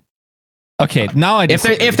Genji? Okay, now I If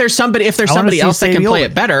disagree. there's somebody wanna somebody see else that can play Sabiolby.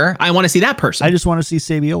 it better, I want to see that person. I just want to see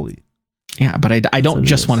Sabiolby. Yeah, but I don't what it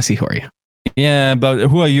just is. want to see Who Are You. Yeah, but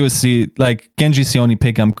Who Are You? See, like Genji's the only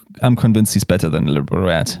pick. I'm convinced he's better than Libero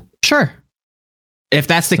at. Sure. If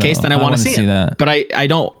that's the case, then I want wanna to see it. that. But I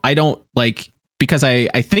don't like, because I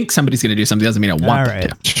think somebody's going to do something doesn't mean I want All them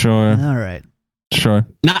right. to. Sure. All right. Sure.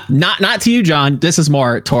 Not to you, John. This is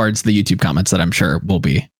more towards the YouTube comments that I'm sure will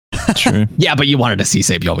be. True. Yeah, but you wanted to see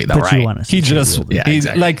Sabiobi though, right? He's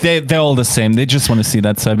like they're all the same. They just want to see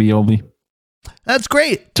that Sabiobi. That's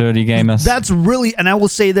great. Dirty gamers. That's really, and I will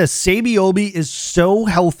say this: Sabiobi is so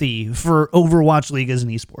healthy for Overwatch League as an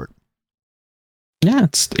esport. Yeah,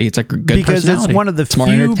 it's a good because it's one of the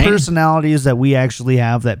few personalities that we actually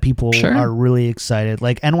have that people are really excited.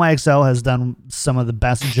 Like NYXL has done some of the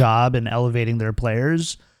best job in elevating their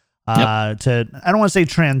players to, I don't want to say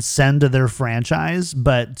transcend their franchise,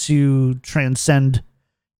 but to transcend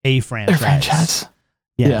a franchise. Their franchise.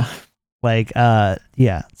 Yeah. Like,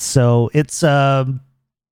 yeah. So it's, yeah.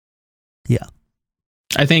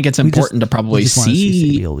 I think it's important to probably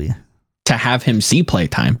to have him see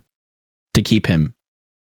playtime to keep him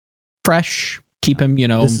fresh, keep him,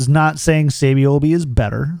 This is not saying Sabiobi is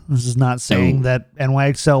better. This is not saying that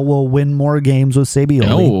NYXL will win more games with Sabiobi.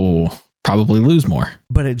 No, probably lose more.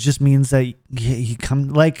 But it just means that he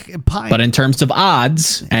come like Pine. But in terms of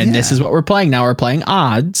odds, and this is what we're playing now, we're playing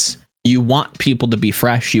odds. You want people to be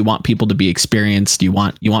fresh. You want people to be experienced. You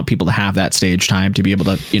want people to have that stage time to be able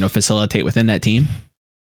to, facilitate within that team.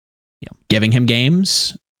 Yeah. Giving him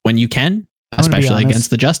games when you can, especially against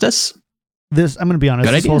the Justice. I'm going to be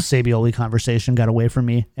honest. This whole Sabioli conversation got away from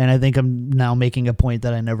me, and I think I'm now making a point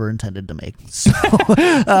that I never intended to make. So,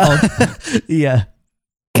 yeah.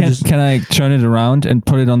 Can I turn it around and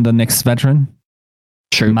put it on the next veteran?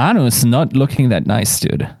 Sure. Manu is not looking that nice,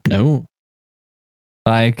 dude. No.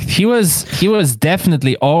 Like he was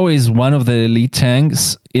definitely always one of the elite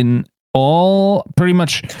tanks in all pretty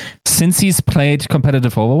much since he's played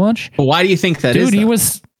competitive Overwatch. Well, why do you think that is? Dude, he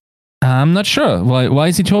was. I'm not sure. Why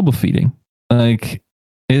is he turbo feeding? Like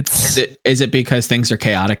it's. Is it because things are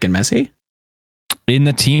chaotic and messy in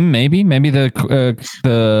the team? Maybe the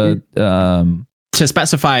to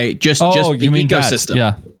specify just the ecosystem.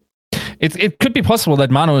 Yeah, it could be possible that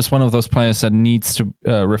Manu is one of those players that needs to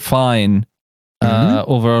refine.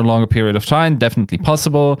 Over a longer period of time, definitely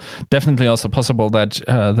possible. Definitely also possible that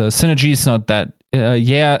the synergy is not that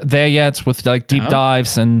there yet with like deep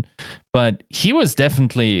dives but he was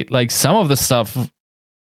definitely like some of the stuff.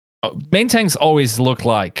 Main tanks always look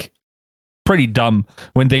like pretty dumb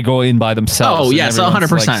when they go in by themselves. Oh yes,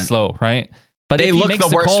 100% like slow, right? But they look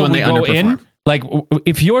the worst when they go underperform. In. Like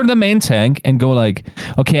if you're the main tank and go like,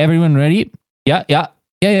 okay, everyone ready? Yeah.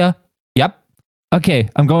 Yep. Okay,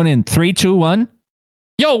 I'm going in. 3, 2, 1.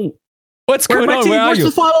 Yo, what's going on? Where are you?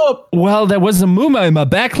 The follow-up? Well, there was a Muma in my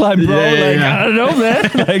backline, bro. I don't know, man.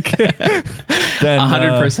 Like, then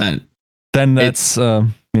 100%. Then that's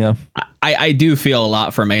I do feel a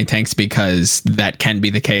lot for main tanks because that can be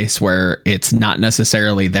the case where it's not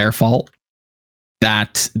necessarily their fault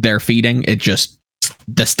that they're feeding. It just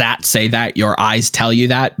the stats say that, your eyes tell you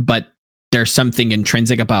that, but there's something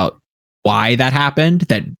intrinsic about why that happened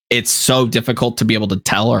that it's so difficult to be able to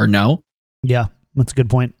tell or know. Yeah, that's a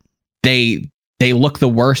good point. They look the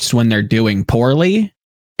worst when they're doing poorly,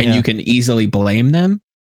 and you can easily blame them.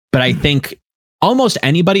 But I think almost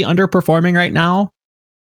anybody underperforming right now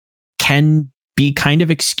can be kind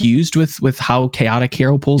of excused with how chaotic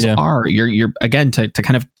hero pools are. You're again to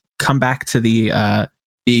kind of come back to the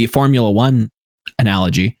Formula One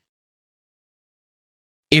analogy.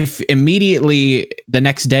 If immediately the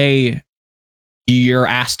next day you're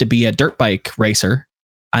asked to be a dirt bike racer,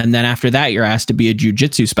 and then after that you're asked to be a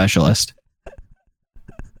jiu-jitsu specialist,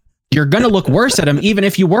 you're going to look worse at him even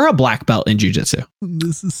if you were a black belt in jiu-jitsu.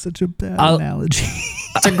 This is such a bad analogy.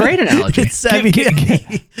 It's a great analogy.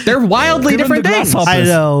 They're wildly different things. I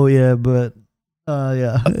know, yeah, but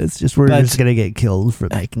it's just we're just gonna get killed for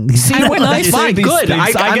making these. See, when I say these good.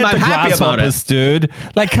 Things, I get the happy about it, dude.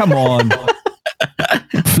 Like, come on,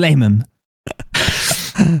 flame him.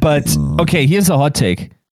 But okay, here's a hot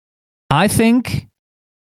take. I think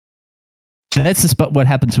that's just what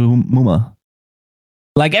happened to Muma.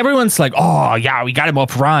 Like everyone's like, oh yeah, we got him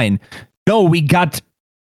off Rhine. No, we got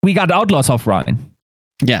Outlaws off Rhine.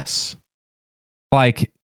 Yes.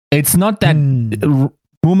 Like it's not that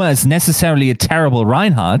Muma is necessarily a terrible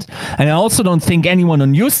Reinhardt, and I also don't think anyone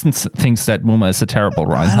on Houston thinks that Muma is a terrible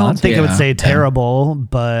Reinhardt. I don't think I would say terrible,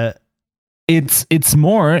 but it's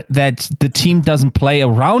more that the team doesn't play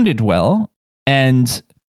around it well, and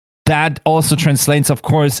that also translates, of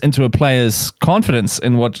course, into a player's confidence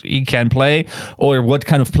in what he can play or what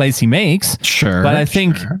kind of plays he makes. Sure. But I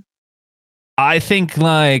think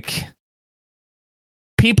like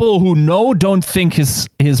people who don't think his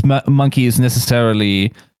monkey is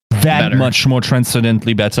necessarily that much more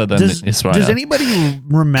transcendently better than Israel. Does anybody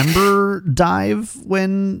remember Dive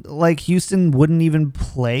when like Houston wouldn't even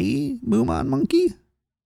play Muma on Monkey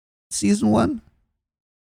season 1?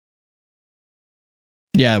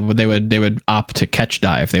 Yeah, they would opt to catch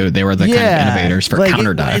dive. They were the kind of innovators for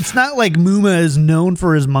counter dive. It's not like Muma is known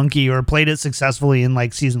for his monkey or played it successfully in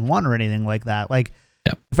like season 1 or anything like that. Like,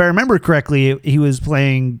 if I remember correctly, he was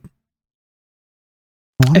playing.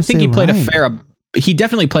 I think he played he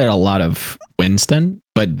definitely played a lot of Winston,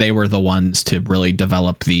 but they were the ones to really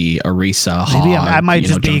develop the Orisa. Maybe I might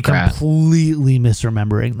just be completely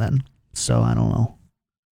misremembering then. So I don't know.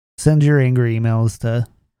 Send your angry emails to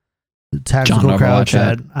Tactical Crouch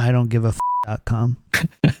at idon'tgiveaf.com.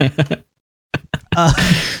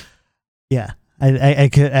 Yeah,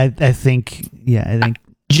 I think.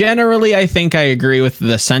 Generally, I think I agree with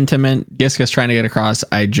the sentiment Gisca's trying to get across.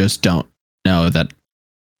 I just don't know that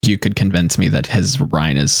you could convince me that his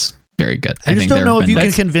Rein is very good. I just don't know if you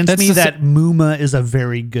can convince me that Muma is a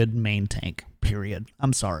very good main tank. Period.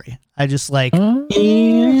 I'm sorry. I just like. I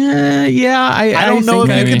don't know if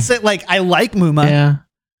you can say like I like Muma. Yeah.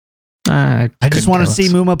 I just want to see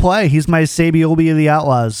Muma play. He's my Sabiobi of the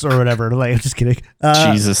Outlaws or whatever. Like, I'm just kidding.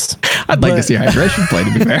 Jesus, I'd like to see Hydration play.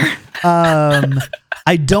 To be fair,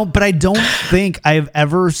 I don't think I've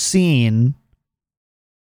ever seen.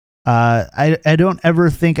 I don't ever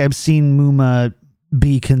think I've seen Muma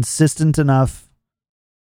be consistent enough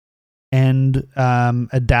and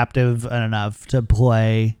adaptive enough to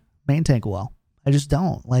play main tank well. I just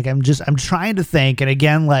don't. Like, I'm trying to think, and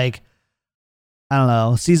again, like, I don't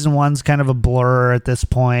know. Season 1's kind of a blur at this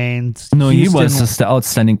point. No, Houston, he was just the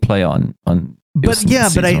outstanding player on. But yeah,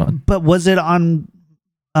 but was it on?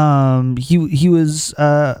 He was.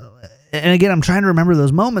 And again, I'm trying to remember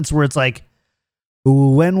those moments where it's like,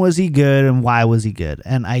 when was he good and why was he good?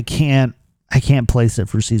 And I can't place it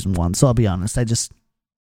for season 1. So I'll be honest. I just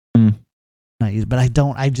not use, but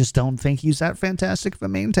I just don't think he's that fantastic of a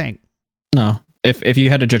main tank. No. If you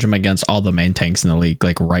had to judge him against all the main tanks in the league,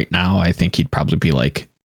 like right now, I think he'd probably be like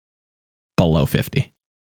below 50,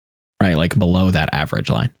 right? Like below that average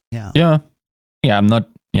line. Yeah. I'm not.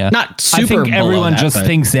 Yeah, not super. I think everyone just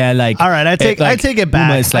thinks they're like. All right, I take it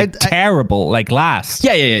back. It's like terrible, like last.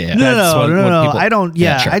 Yeah. No. I don't.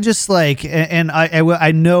 Yeah, sure. I just like, and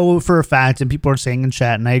I know for a fact, and people are saying in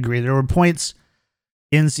chat, and I agree. There were points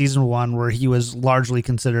in season 1 where he was largely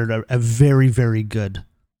considered a very, very good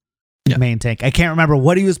main tank. I can't remember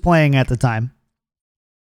what he was playing at the time.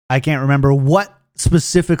 I can't remember what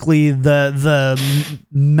specifically the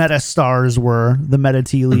meta stars were, the meta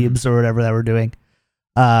tea leaves or whatever that we're doing.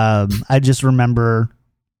 I just remember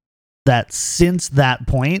that since that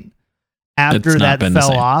point, after that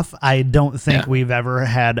fell off, I don't think we've ever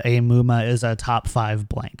had a Muma as a top 5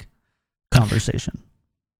 blank conversation.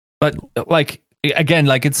 But like, again,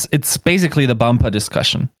 like it's basically the bumper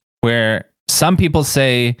discussion where some people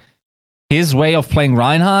say his way of playing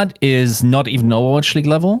Reinhardt is not even Overwatch League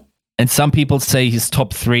level. And some people say he's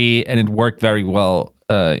top 3 and it worked very well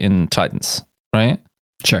in Titans, right?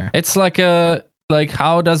 Sure. It's like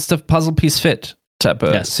how does the puzzle piece fit type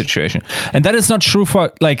of situation. And that is not true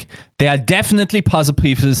for, like, there are definitely puzzle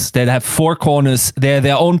pieces that have 4 corners. They're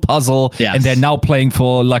their own puzzle and they're now playing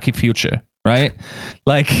for Lucky Future, right?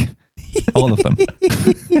 Like, all of them.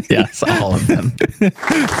 Yes, all of them.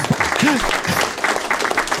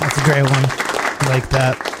 That's a great one. I like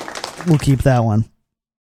that. We'll keep that one.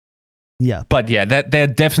 Yeah. But yeah, that they're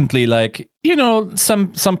definitely like, you know,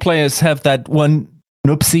 some players have that one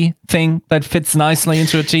noopsy thing that fits nicely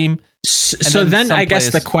into a team. So then I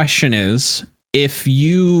guess the question is, if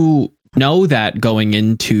you know that going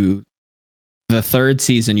into the 3rd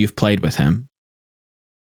season you've played with him,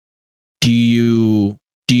 do you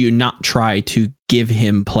not try to give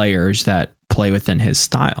him players that play within his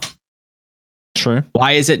style? True.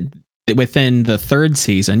 Why is it within the 3rd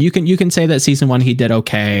season? You can say that season 1 he did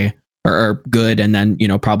okay or good, and then, you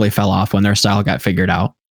know, probably fell off when their style got figured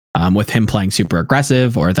out. With him playing super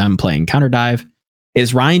aggressive or them playing counter dive,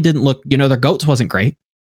 is Rein didn't look, you know, their goats wasn't great.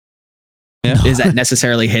 Yeah. Is that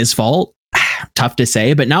necessarily his fault? Tough to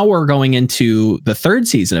say, but now we're going into the 3rd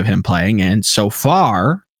season of him playing, and so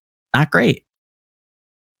far, not great.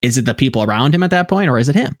 Is it the people around him at that point, or is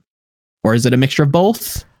it him? Or is it a mixture of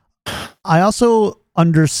both? I also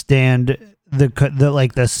understand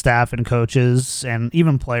the staff and coaches and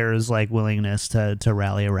even players' like willingness to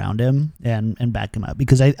rally around him and back him up,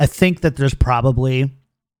 because I think that there's probably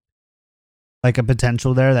like a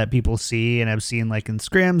potential there that people see and have seen like in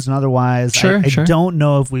scrims and otherwise. I don't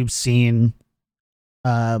know if we've seen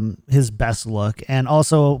his best look, and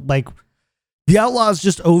also like the Outlaws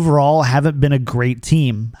just overall haven't been a great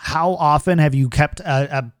team. How often have you kept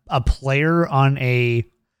a player on a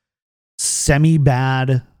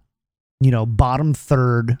semi-bad, you know, bottom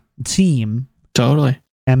 3rd team? Totally.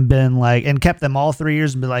 and been like, and kept them all 3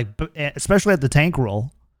 years and be like, especially at the tank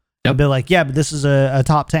role, and be like, yeah, but this is a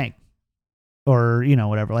top tank, or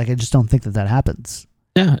whatever. Like, I just don't think that happens.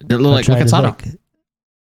 Yeah, look at Sato.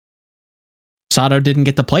 Sato didn't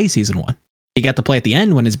get to play season 1. He got to play at the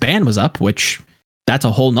end when his ban was up, which that's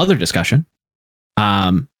a whole nother discussion.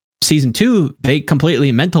 Season 2, they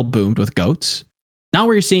completely mental boomed with goats. Now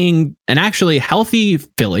we're seeing an actually healthy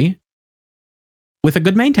Philly with a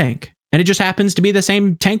good main tank. And it just happens to be the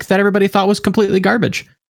same tank that everybody thought was completely garbage.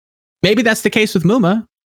 Maybe that's the case with Muma,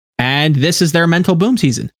 and this is their mental boom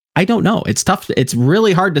season. I don't know. It's tough. It's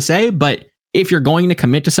really hard to say, but if you're going to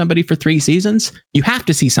commit to somebody for 3 seasons, you have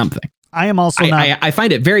to see something. I am also I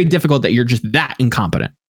find it very difficult that you're just that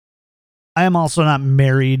incompetent. I am also not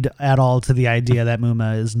married at all to the idea that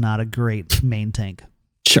Muma is not a great main tank.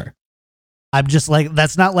 Sure. I'm just like,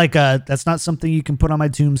 that's not something you can put on my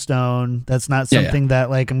tombstone. That's not something that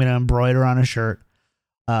like I'm going to embroider on a shirt.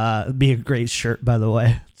 It'd be a great shirt, by the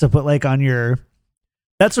way, to put like on your.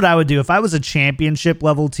 That's what I would do if I was a championship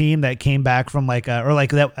level team that came back from like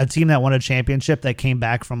a team that won a championship that came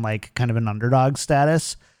back from like kind of an underdog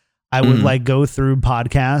status. I would like go through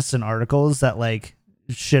podcasts and articles that like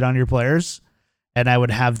shit on your players, and I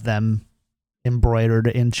would have them embroidered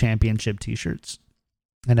in championship t-shirts,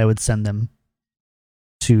 and I would send them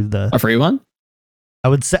to a free one. I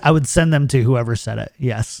would send them to whoever said it.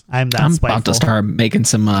 Yes, I'm spiteful. About to start making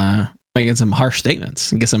some harsh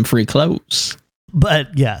statements and get some free clothes.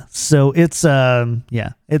 But yeah, so it's I don't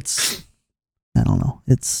know.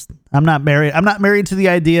 I'm not married to the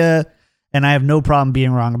idea, and I have no problem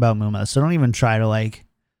being wrong about Muma. So don't even try to like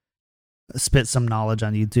spit some knowledge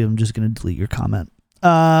on YouTube. I'm just going to delete your comment.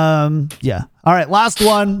 Yeah. All right. Last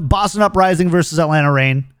one, Boston Uprising versus Atlanta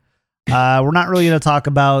Reign. We're not really going to talk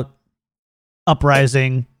about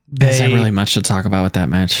Uprising. There isn't really much to talk about with that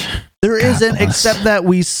match. There isn't, except that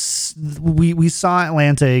we saw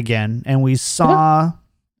Atlanta again, and we saw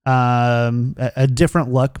a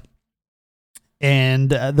different look. And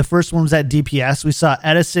the first one was at DPS. We saw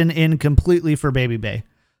Edison in completely for Baby Bay,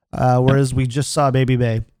 whereas we just saw Baby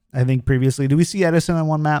Bay, I think, previously. Did we see Edison on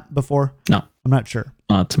one map before? No, I'm not sure.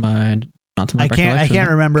 Not to my I can't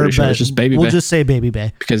remember, sure but just Baby we'll Bay. just say Baby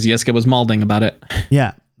Bay because Yiska was malding about it.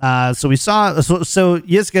 Yeah. So we saw. So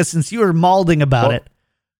Yiska, since you were malding about it,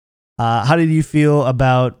 how did you feel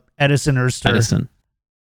about Edison Erster?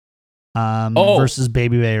 Versus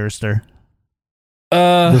Baby Bay Erster.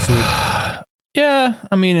 This week. Yeah,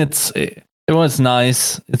 I mean it was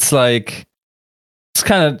nice. It's like it's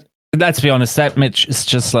kind of, let's be honest, that match is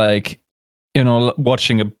just like,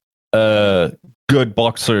 watching a good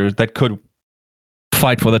boxer that could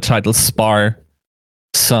fight for the title spar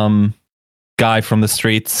some guy from the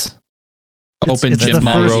streets. It's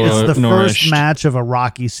the first match of a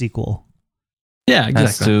Rocky sequel. Yeah,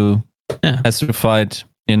 exactly. Has to fight,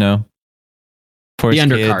 for the his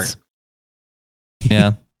undercard.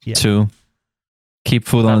 Kids. Yeah, to keep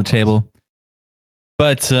food on the table.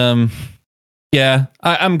 But yeah,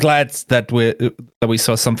 I'm glad that we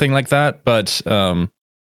saw something like that. But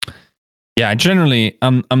yeah, generally,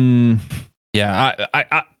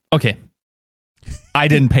 okay. I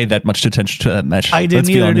didn't pay that much attention to that match. I didn't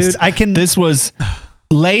either, dude. This was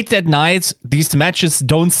late at night. These matches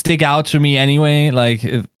don't stick out to me anyway. Like,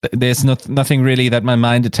 there's nothing really that my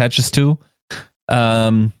mind attaches to.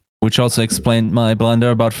 Which also explained my blunder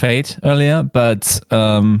about Fate earlier. But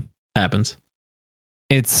happens.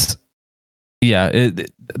 It's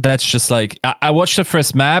that's just like I watched the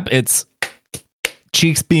first map. It's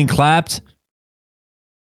cheeks being clapped.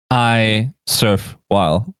 I surf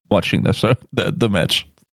while watching the match,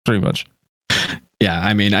 pretty much. Yeah,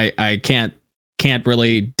 I mean, I can't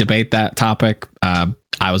really debate that topic.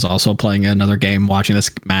 I was also playing another game, watching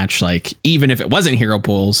this match. Like, even if it wasn't Hero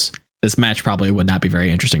Pools, this match probably would not be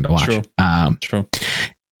very interesting to watch. True.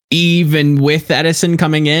 Even with Edison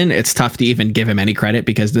coming in, it's tough to even give him any credit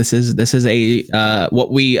because this is a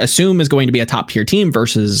what we assume is going to be a top tier team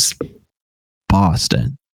versus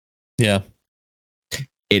Boston. Yeah.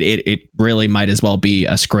 It really might as well be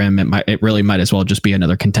a scrim. It really might as well just be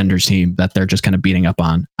another contenders team that they're just kind of beating up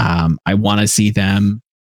on. I want to see them.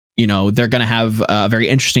 They're going to have a very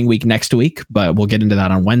interesting week next week, but we'll get into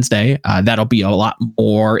that on Wednesday. That'll be a lot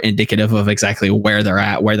more indicative of exactly where they're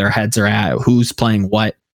at, where their heads are at, who's playing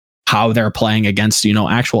what, how they're playing against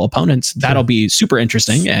actual opponents. That'll be super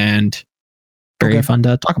interesting and very fun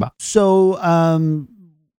to talk about. So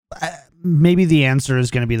maybe the answer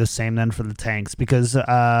is going to be the same then for the tanks, because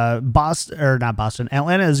Atlanta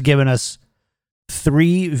has given us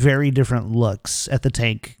 3 very different looks at the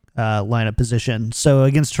tank lineup position. So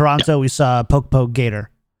against Toronto, we saw Poke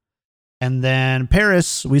Gator. And then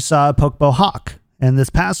Paris, we saw Pokebo Hawk. And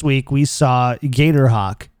this past week, we saw Gator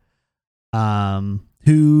Hawk,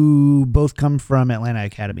 who both come from Atlanta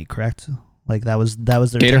Academy, correct? Like that was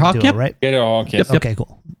their Gator Hawk, duo, yep. right? Gator Hawk, yes. Okay,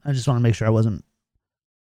 cool. I just want to make sure I wasn't.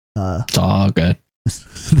 It's all good.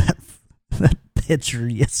 that pitcher,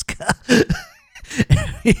 Yiska.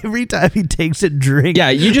 Every time he takes a drink. Yeah,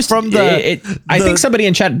 you just from I think somebody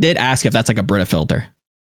in chat did ask if that's like a Brita filter.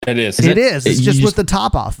 It is. It is. It's just with the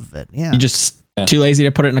top off of it. Yeah. You just too lazy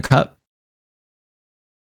to put it in a cup.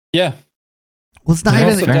 Yeah. Well, it's not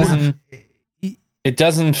even. It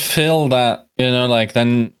doesn't fill that,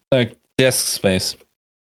 then disk space.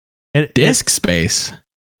 Disk space.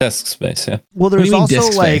 Disk space, yeah. Well, there's also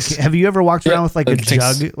like, space? have you ever walked around with like a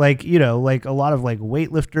jug? Like, like a lot of like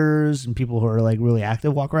weightlifters and people who are like really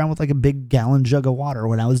active walk around with like a big gallon jug of water.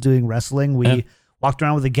 When I was doing wrestling, we walked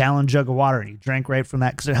around with a gallon jug of water and you drank right from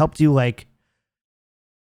that because it helped you like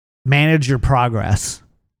manage your progress.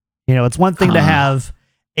 It's one thing to have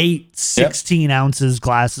 8 16-ounce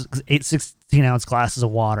glasses of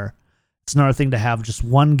water. It's another thing to have just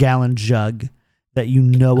 1 gallon jug that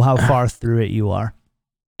how far through it you are.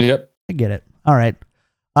 Yep. I get it. All right.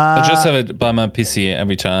 I just have it by my PC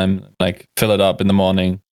every time, like fill it up in the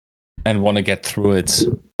morning and want to get through it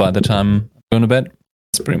by the time I'm going to bed.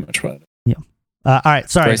 That's pretty much right. Yeah. All right.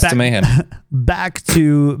 Sorry. Back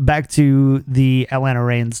to the Atlanta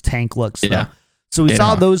Reigns tank looks. Yeah. So we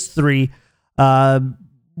saw those 3.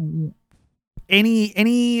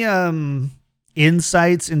 Any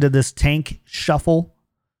insights into this tank shuffle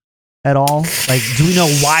at all? Like, do we know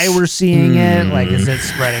why we're seeing it? Like, is it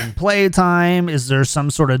spreading play time? Is there some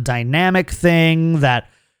sort of dynamic thing that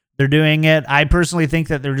they're doing it? I personally think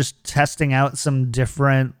that they're just testing out some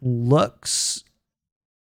different looks.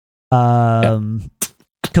 Combined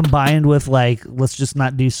with like, let's just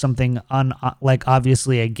not do something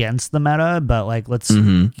obviously against the meta, but like let's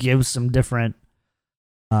give some different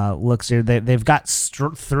looks here. They've got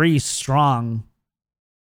 3 strong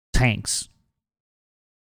tanks.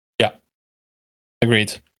 Yeah,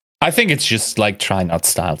 agreed. I think it's just like trying out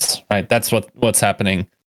styles, right? That's what's happening.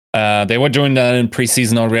 They were doing that in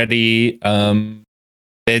preseason already.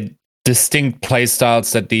 They're distinct play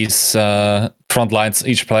styles that these front lines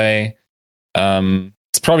each play.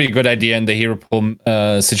 It's probably a good idea in the hero pool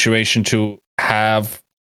situation to have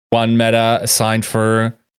one meta assigned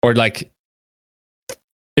for, or like,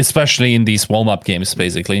 especially in these warm-up games,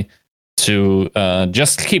 basically, to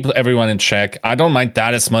just keep everyone in check. I don't mind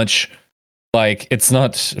that as much. Like,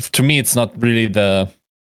 to me, it's not really the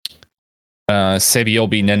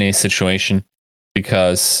Sabiobi Nene situation,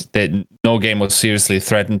 because no game was seriously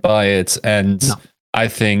threatened by it. And I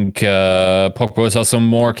think Pokebo is also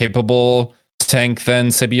more capable tank than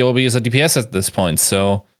Sabiobi is a DPS at this point.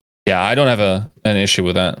 So, yeah, I don't have an issue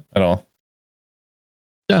with that at all.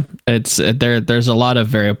 Yeah, there's a lot of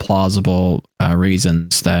very plausible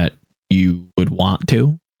reasons that you would want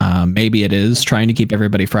to. Maybe it is trying to keep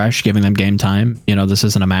everybody fresh, giving them game time. This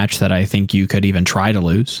isn't a match that I think you could even try to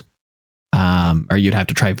lose. Or you'd have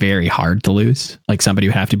to try very hard to lose. Like somebody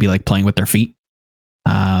would have to be like playing with their feet.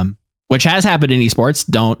 Which has happened in esports.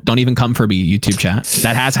 Don't even come for me, YouTube chat.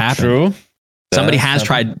 That has happened. True. Somebody has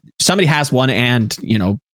tried. Somebody has won and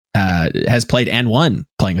has played and won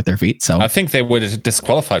playing with their feet. So I think they would have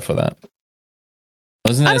disqualified for that.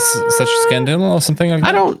 Wasn't it such a scandal or something like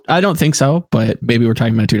that? I don't think so, but maybe we're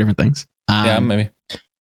talking about 2 different things. Yeah, maybe.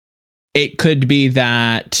 It could be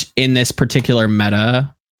that in this particular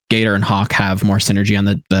meta, Gator and Hawk have more synergy on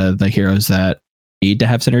the heroes that need to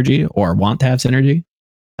have synergy or want to have synergy.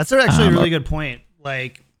 That's actually a really good point.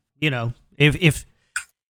 Like,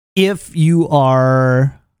 if you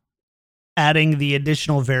are adding the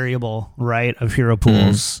additional variable, right, of hero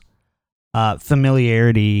pools,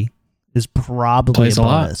 familiarity is probably plays a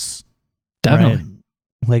lot. bonus. Definitely.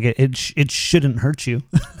 Right? Like it shouldn't hurt you.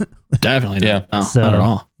 Definitely. Yeah. No, not at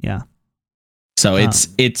all. Yeah. So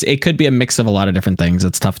it could be a mix of a lot of different things.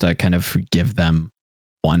 It's tough to kind of give them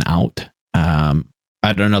one out.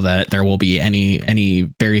 I don't know that there will be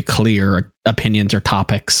any very clear opinions or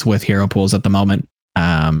topics with hero pools at the moment,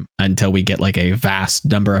 until we get like a vast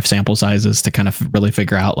number of sample sizes to kind of really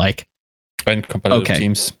figure out like and competitive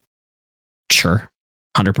teams. Sure,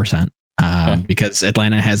 100%. Because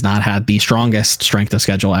Atlanta has not had the strongest strength of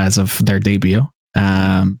schedule as of their debut.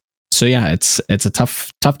 So yeah, it's a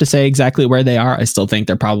tough to say exactly where they are. I still think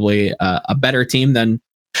they're probably a better team than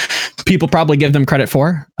people probably give them credit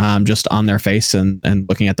for, just on their face and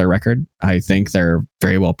looking at their record. I think they're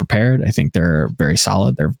very well prepared. I think they're very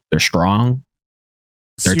solid. They're strong.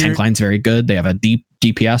 Their tank line's very good. They have a deep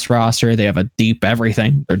DPS roster. They have a deep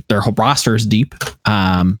everything. Their whole roster is deep.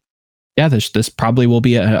 yeah, this probably will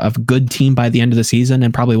be a good team by the end of the season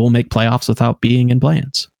and probably will make playoffs without being in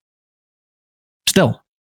play-ins. Still.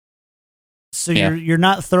 So you're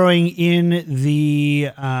not throwing in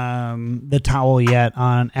the towel yet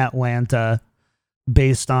on Atlanta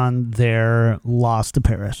based on their loss to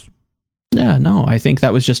Paris. Yeah, no, I think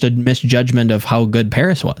that was just a misjudgment of how good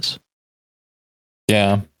Paris was.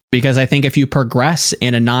 Yeah. Because I think if you progress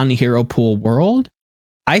in a non-hero pool world,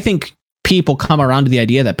 I think people come around to the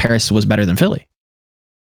idea that Paris was better than Philly.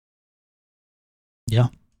 Yeah,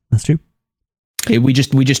 that's true. We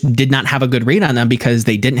just did not have a good read on them because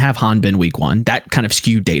they didn't have Hanbin week 1. That kind of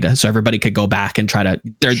skewed data. So everybody could go back and try to,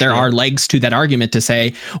 there are legs to that argument to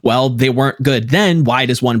say, well, they weren't good then. Why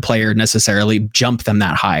does one player necessarily jump them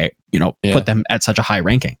that high, put them at such a high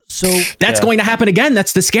ranking? So that's going to happen again.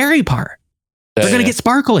 That's the scary part. They're going to get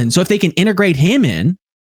Sparkle in. So if they can integrate him in,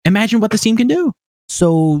 imagine what this team can do.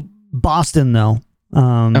 So Boston though.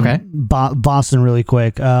 Okay. Boston really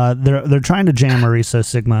quick. They're trying to jam Orisa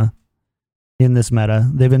Sigma in this meta.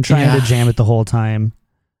 They've been trying to jam it the whole time.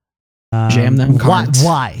 Jam them cards.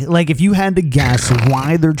 Why? Like, if you had to guess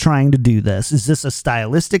why they're trying to do this, is this a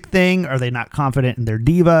stylistic thing? Are they not confident in their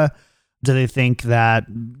diva? Do they think that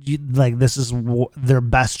this is their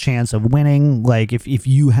best chance of winning? Like, if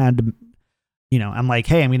you had to, I'm like,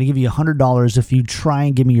 hey, I'm going to give you $100 if you try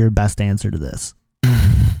and give me your best answer to this.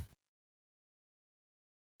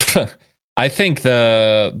 I think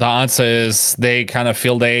the answer is they kind of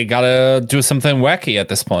feel they gotta do something wacky at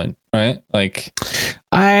this point, right? Like,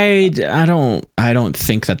 I don't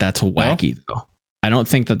think that's wacky though. I don't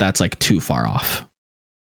think that's like too far off.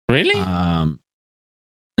 Really? No,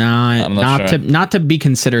 not to be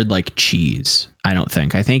considered like cheese. I don't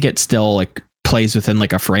think. I think it still like plays within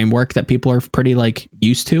like a framework that people are pretty like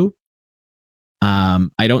used to.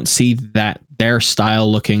 I don't see that their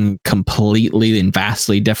style looking completely and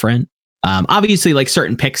vastly different. Obviously, like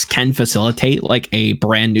certain picks can facilitate like a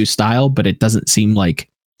brand new style, but it doesn't seem like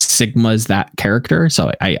Sigma's that character.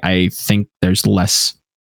 So I think there's less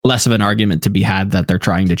of an argument to be had that they're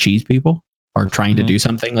trying to cheese people or trying to do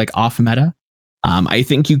something like off meta. I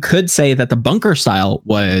think you could say that the bunker style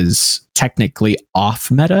was technically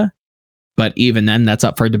off meta, but even then that's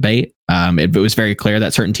up for debate. It was very clear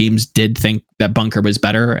that certain teams did think that bunker was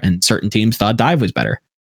better and certain teams thought dive was better.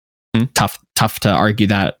 Tough to argue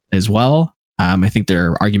that as well. I think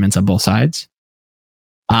there are arguments on both sides.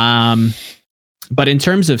 But in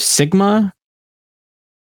terms of Sigma,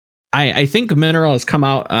 I think Mineral has come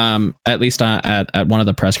out at least at one of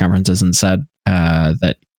the press conferences and said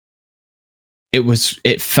that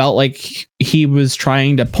it felt like he was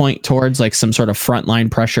trying to point towards like some sort of frontline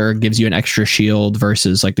pressure, gives you an extra shield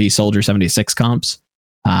versus like the Soldier 76 comps.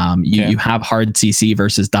 You have hard CC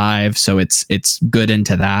versus dive, so it's good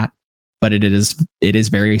into that, but it is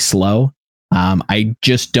very slow. I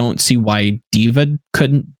just don't see why D.Va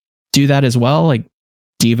couldn't do that as well. Like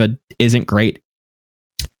D.Va isn't great.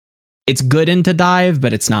 It's good into dive,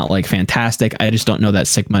 but it's not like fantastic. I just don't know that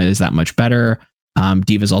Sigma is that much better.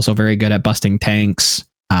 D.Va is also very good at busting tanks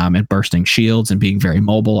and bursting shields and being very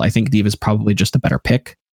mobile. I think D.Va is probably just a better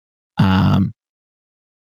pick. I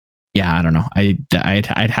don't know.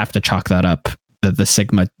 I'd have to chalk that up, the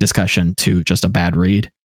Sigma discussion, to just a bad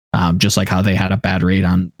read. Just like how they had a bad read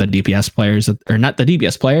on the DPS players, or not the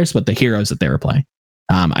DPS players, but the heroes that they were playing.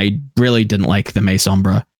 I really didn't like the Mei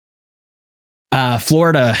Sombra.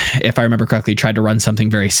 Florida, if I remember correctly, tried to run something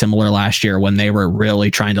very similar last year when they were really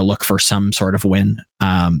trying to look for some sort of win.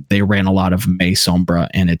 They ran a lot of Mei Sombra,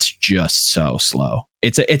 and it's just so slow.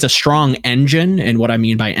 It's a strong engine, and what I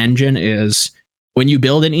mean by engine is when you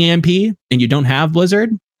build an EMP and you don't have Blizzard,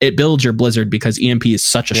 it builds your Blizzard because EMP is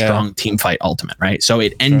such a strong team fight ultimate, right? So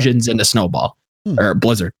it engines into Snowball or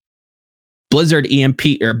Blizzard. Blizzard EMP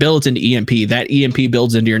or builds into EMP. That EMP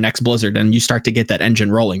builds into your next Blizzard, and you start to get that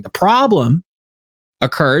engine rolling. The problem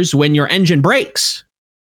occurs when your engine breaks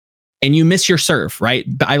and you miss your serve, right?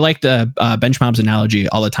 I like the Benchmob's analogy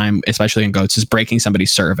all the time, especially in GOATS, is breaking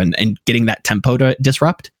somebody's serve and getting that tempo to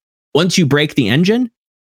disrupt. Once you break the engine,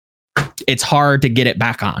 it's hard to get it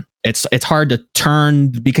back on. It's hard to turn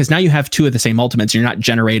because now you have two of the same ultimates. You're not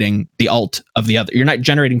generating the ult of the other. You're not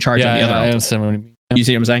generating charge on the other. I understand what you mean. You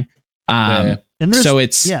see what I'm saying? And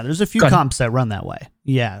there's a few comps that run that way.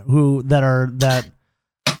 Yeah,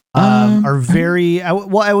 are very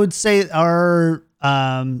I would say are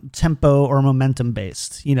tempo or momentum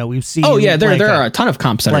based. We've seen. Oh yeah, there are a ton of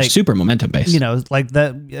comps that are super momentum based. Like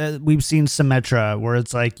that. We've seen Symmetra, where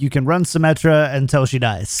it's like you can run Symmetra until she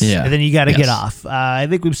dies, and then you got to get off. I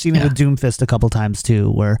think we've seen it with Doomfist a couple times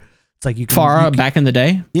too, where It's like you can far back in the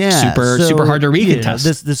day. Yeah. Super hard to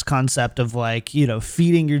recontest. This concept of like,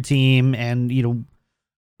 feeding your team and,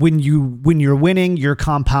 when you're winning, you're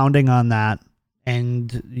compounding on that,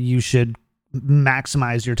 and you should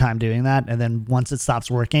maximize your time doing that. And then once it stops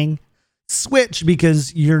working, switch,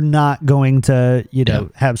 because you're not going to,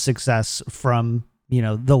 have success from,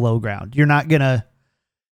 the low ground. You're not gonna,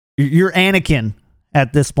 you're Anakin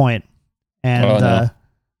at this point. And,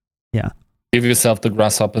 yeah. Give yourself the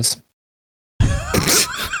grasshoppers.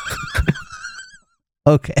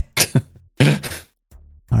 Okay.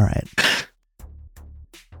 All right.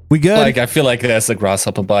 We good? Like, I feel like there's a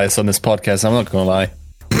grasshopper bias on this podcast. I'm not gonna lie.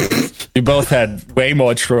 You both had way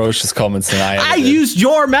more atrocious comments than I had. I used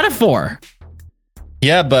your metaphor.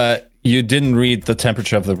 Yeah, but you didn't read the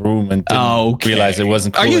temperature of the room and didn't realize it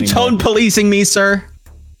wasn't cool. Are you anymore. tone policing me, sir?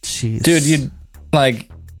 Jeez. Dude,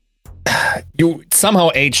 you somehow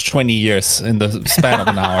aged 20 years in the span of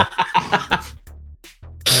an hour.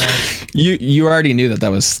 You already knew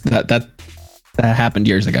that happened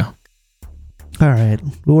years ago. All right,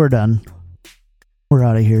 we're done. We're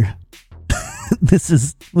out of here.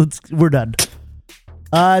 We're done.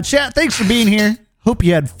 Chat, thanks for being here. Hope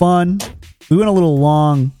you had fun. We went a little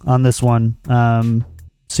long on this one.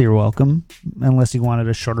 So you're welcome. Unless you wanted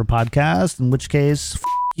a shorter podcast, in which case,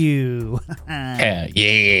 you. Yeah.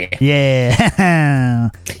 Yeah.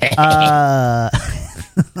 Oh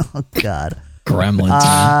God.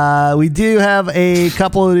 Gremlins. We do have a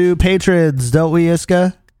couple of new patrons, don't we,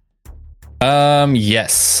 Iska?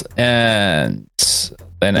 Yes. And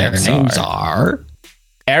their names are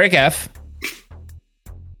Eric F.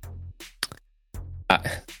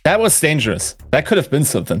 That was dangerous. That could have been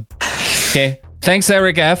something. Okay. Thanks,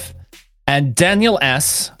 Eric F. And Daniel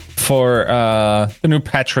S. for the new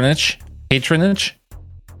patronage. Patronage?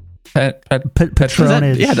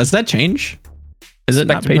 Patronage. Does that change? Is it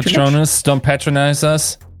not patronage? Don't patronize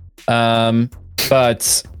us.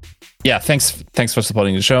 But yeah, thanks for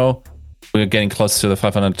supporting the show. We're getting close to the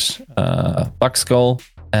 500 bucks goal.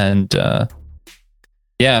 And by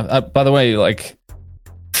the way, I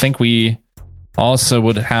think we also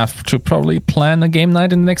would have to probably plan a game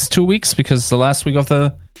night in the next 2 weeks, because the last week of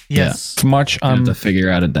the March, have to figure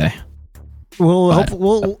out a day.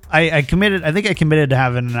 I committed. I think I committed to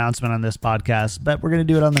have an announcement on this podcast, but we're going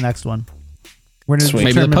to do it on the next one. We're going to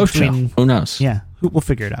maybe the post show. Who knows? Yeah, we'll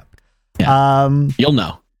figure it out. Yeah. You'll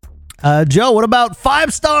know. Joe, what about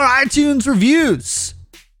 5-star iTunes reviews?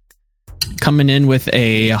 Coming in with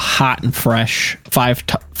a hot and fresh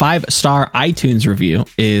 5-star iTunes review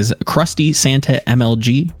is Krusty Santa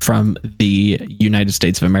MLG from the United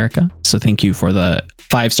States of America. So thank you for the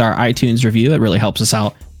 5-star iTunes review. It really helps us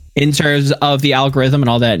out in terms of the algorithm and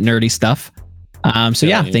all that nerdy stuff.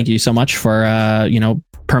 Thank you so much for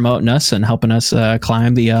promoting us and helping us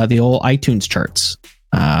climb the old iTunes charts.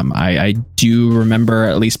 I do remember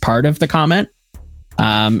at least part of the comment,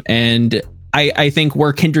 and I think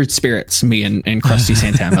we're kindred spirits, me and Krusty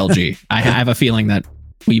Santa MLG. I have a feeling that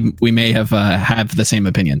we may have the same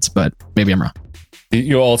opinions, but maybe I'm wrong.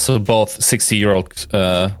 You're also both 60-year-old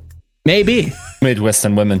maybe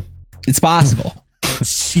Midwestern women. It's possible.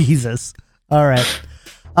 Jesus. All right.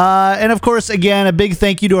 And of course, again, a big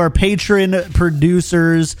thank you to our patron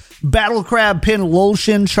producers: Battle Crab Pin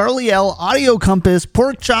Lotion, Charlie L, Audio Compass,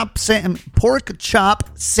 Pork Chop Sammy,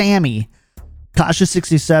 Kasha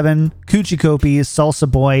 67, Coochie Kopi, Salsa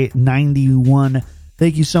Boy 91.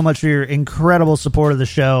 Thank you so much for your incredible support of the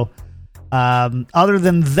show. Other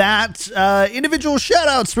than that, individual shout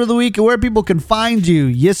outs for the week and where people can find you.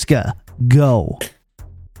 Yiska, go.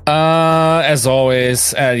 As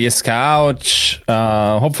always, at Yiska Ouch.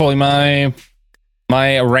 Hopefully my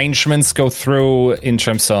arrangements go through in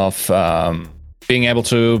terms of being able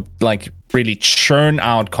to really churn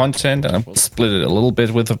out content, and we'll split it a little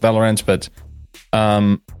bit with the Valorant, but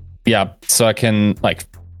so I can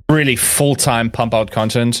really full-time pump out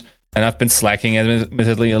content, and I've been slacking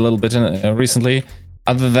admittedly a little bit recently.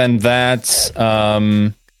 Other than that,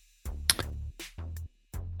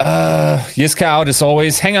 Yiska Out as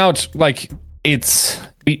always. Hang out, we've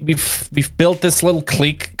built this little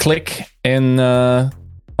click in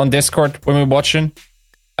on Discord when we're watching,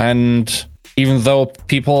 and even though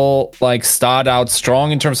people start out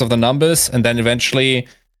strong in terms of the numbers, and then eventually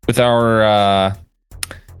with our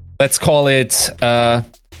let's call it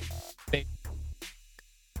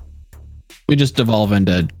we just devolve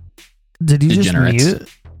into did he degenerates. Just mute?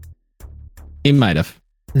 He might have.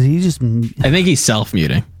 Did he just I think he's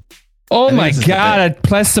self-muting. Oh my god, I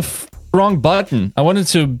pressed the wrong button. I wanted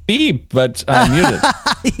to beep, but I muted.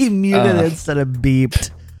 He muted instead of beeped.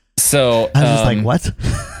 So I was just what?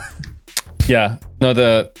 Yeah, no,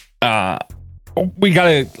 the we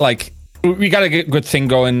gotta get a good thing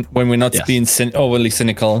going when we're not being overly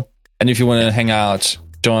cynical. And if you want to hang out,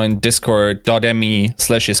 join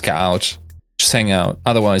discord.me/iscout. Just hang out.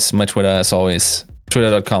 Otherwise, my Twitter, as always,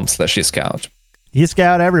 twitter.com/iscout.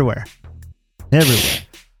 Iscout everywhere.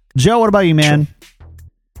 Joe, what about you, man? Sure.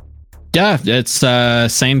 Yeah, it's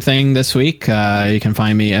same thing this week. You can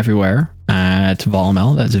find me everywhere at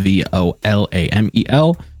Volamel. That's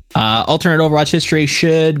VOLAMEL. Alternate Overwatch history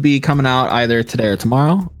should be coming out either today or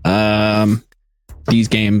tomorrow. These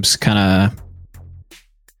games kind of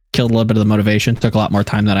killed a little bit of the motivation. Took a lot more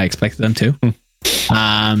time than I expected them to.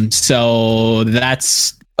 So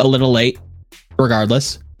that's a little late.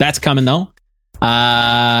 Regardless, that's coming though.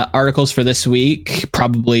 Articles for this week,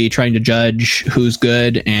 probably trying to judge who's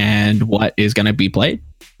good and what is going to be played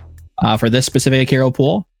for this specific hero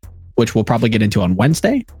pool, which we'll probably get into on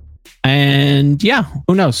Wednesday. And yeah,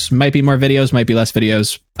 who knows? Might be more videos, might be less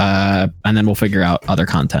videos, and then we'll figure out other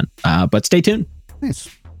content. But stay tuned. Nice.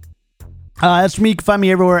 As for me, you can find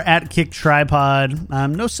me everywhere at Kick Tripod.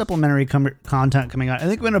 No supplementary content coming out. I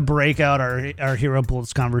think we're going to break out our Hero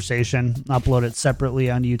Pools conversation, upload it separately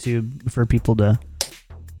on YouTube for people to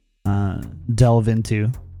delve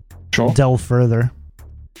into, delve further.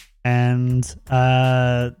 And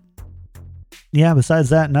yeah, besides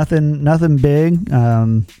that, nothing big.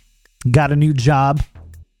 Got a new job.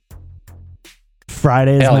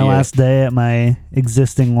 Friday is my last day at my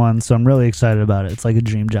existing one, so I'm really excited about it. It's like a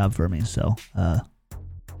dream job for me. So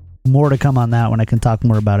more to come on that when I can talk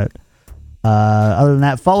more about it. Other than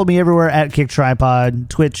that, follow me everywhere at Kick Tripod,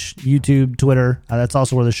 Twitch, YouTube, Twitter. That's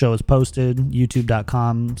also where the show is posted.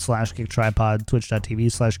 YouTube.com/Kick Tripod,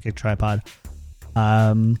 Twitch.tv/Kick Tripod.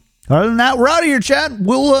 Other than that, we're out of here, chat.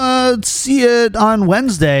 We'll see you on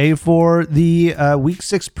Wednesday for the Week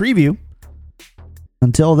 6 preview.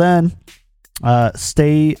 Until then,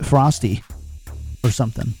 stay frosty or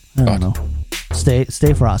something. I don't know.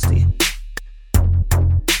 Stay frosty.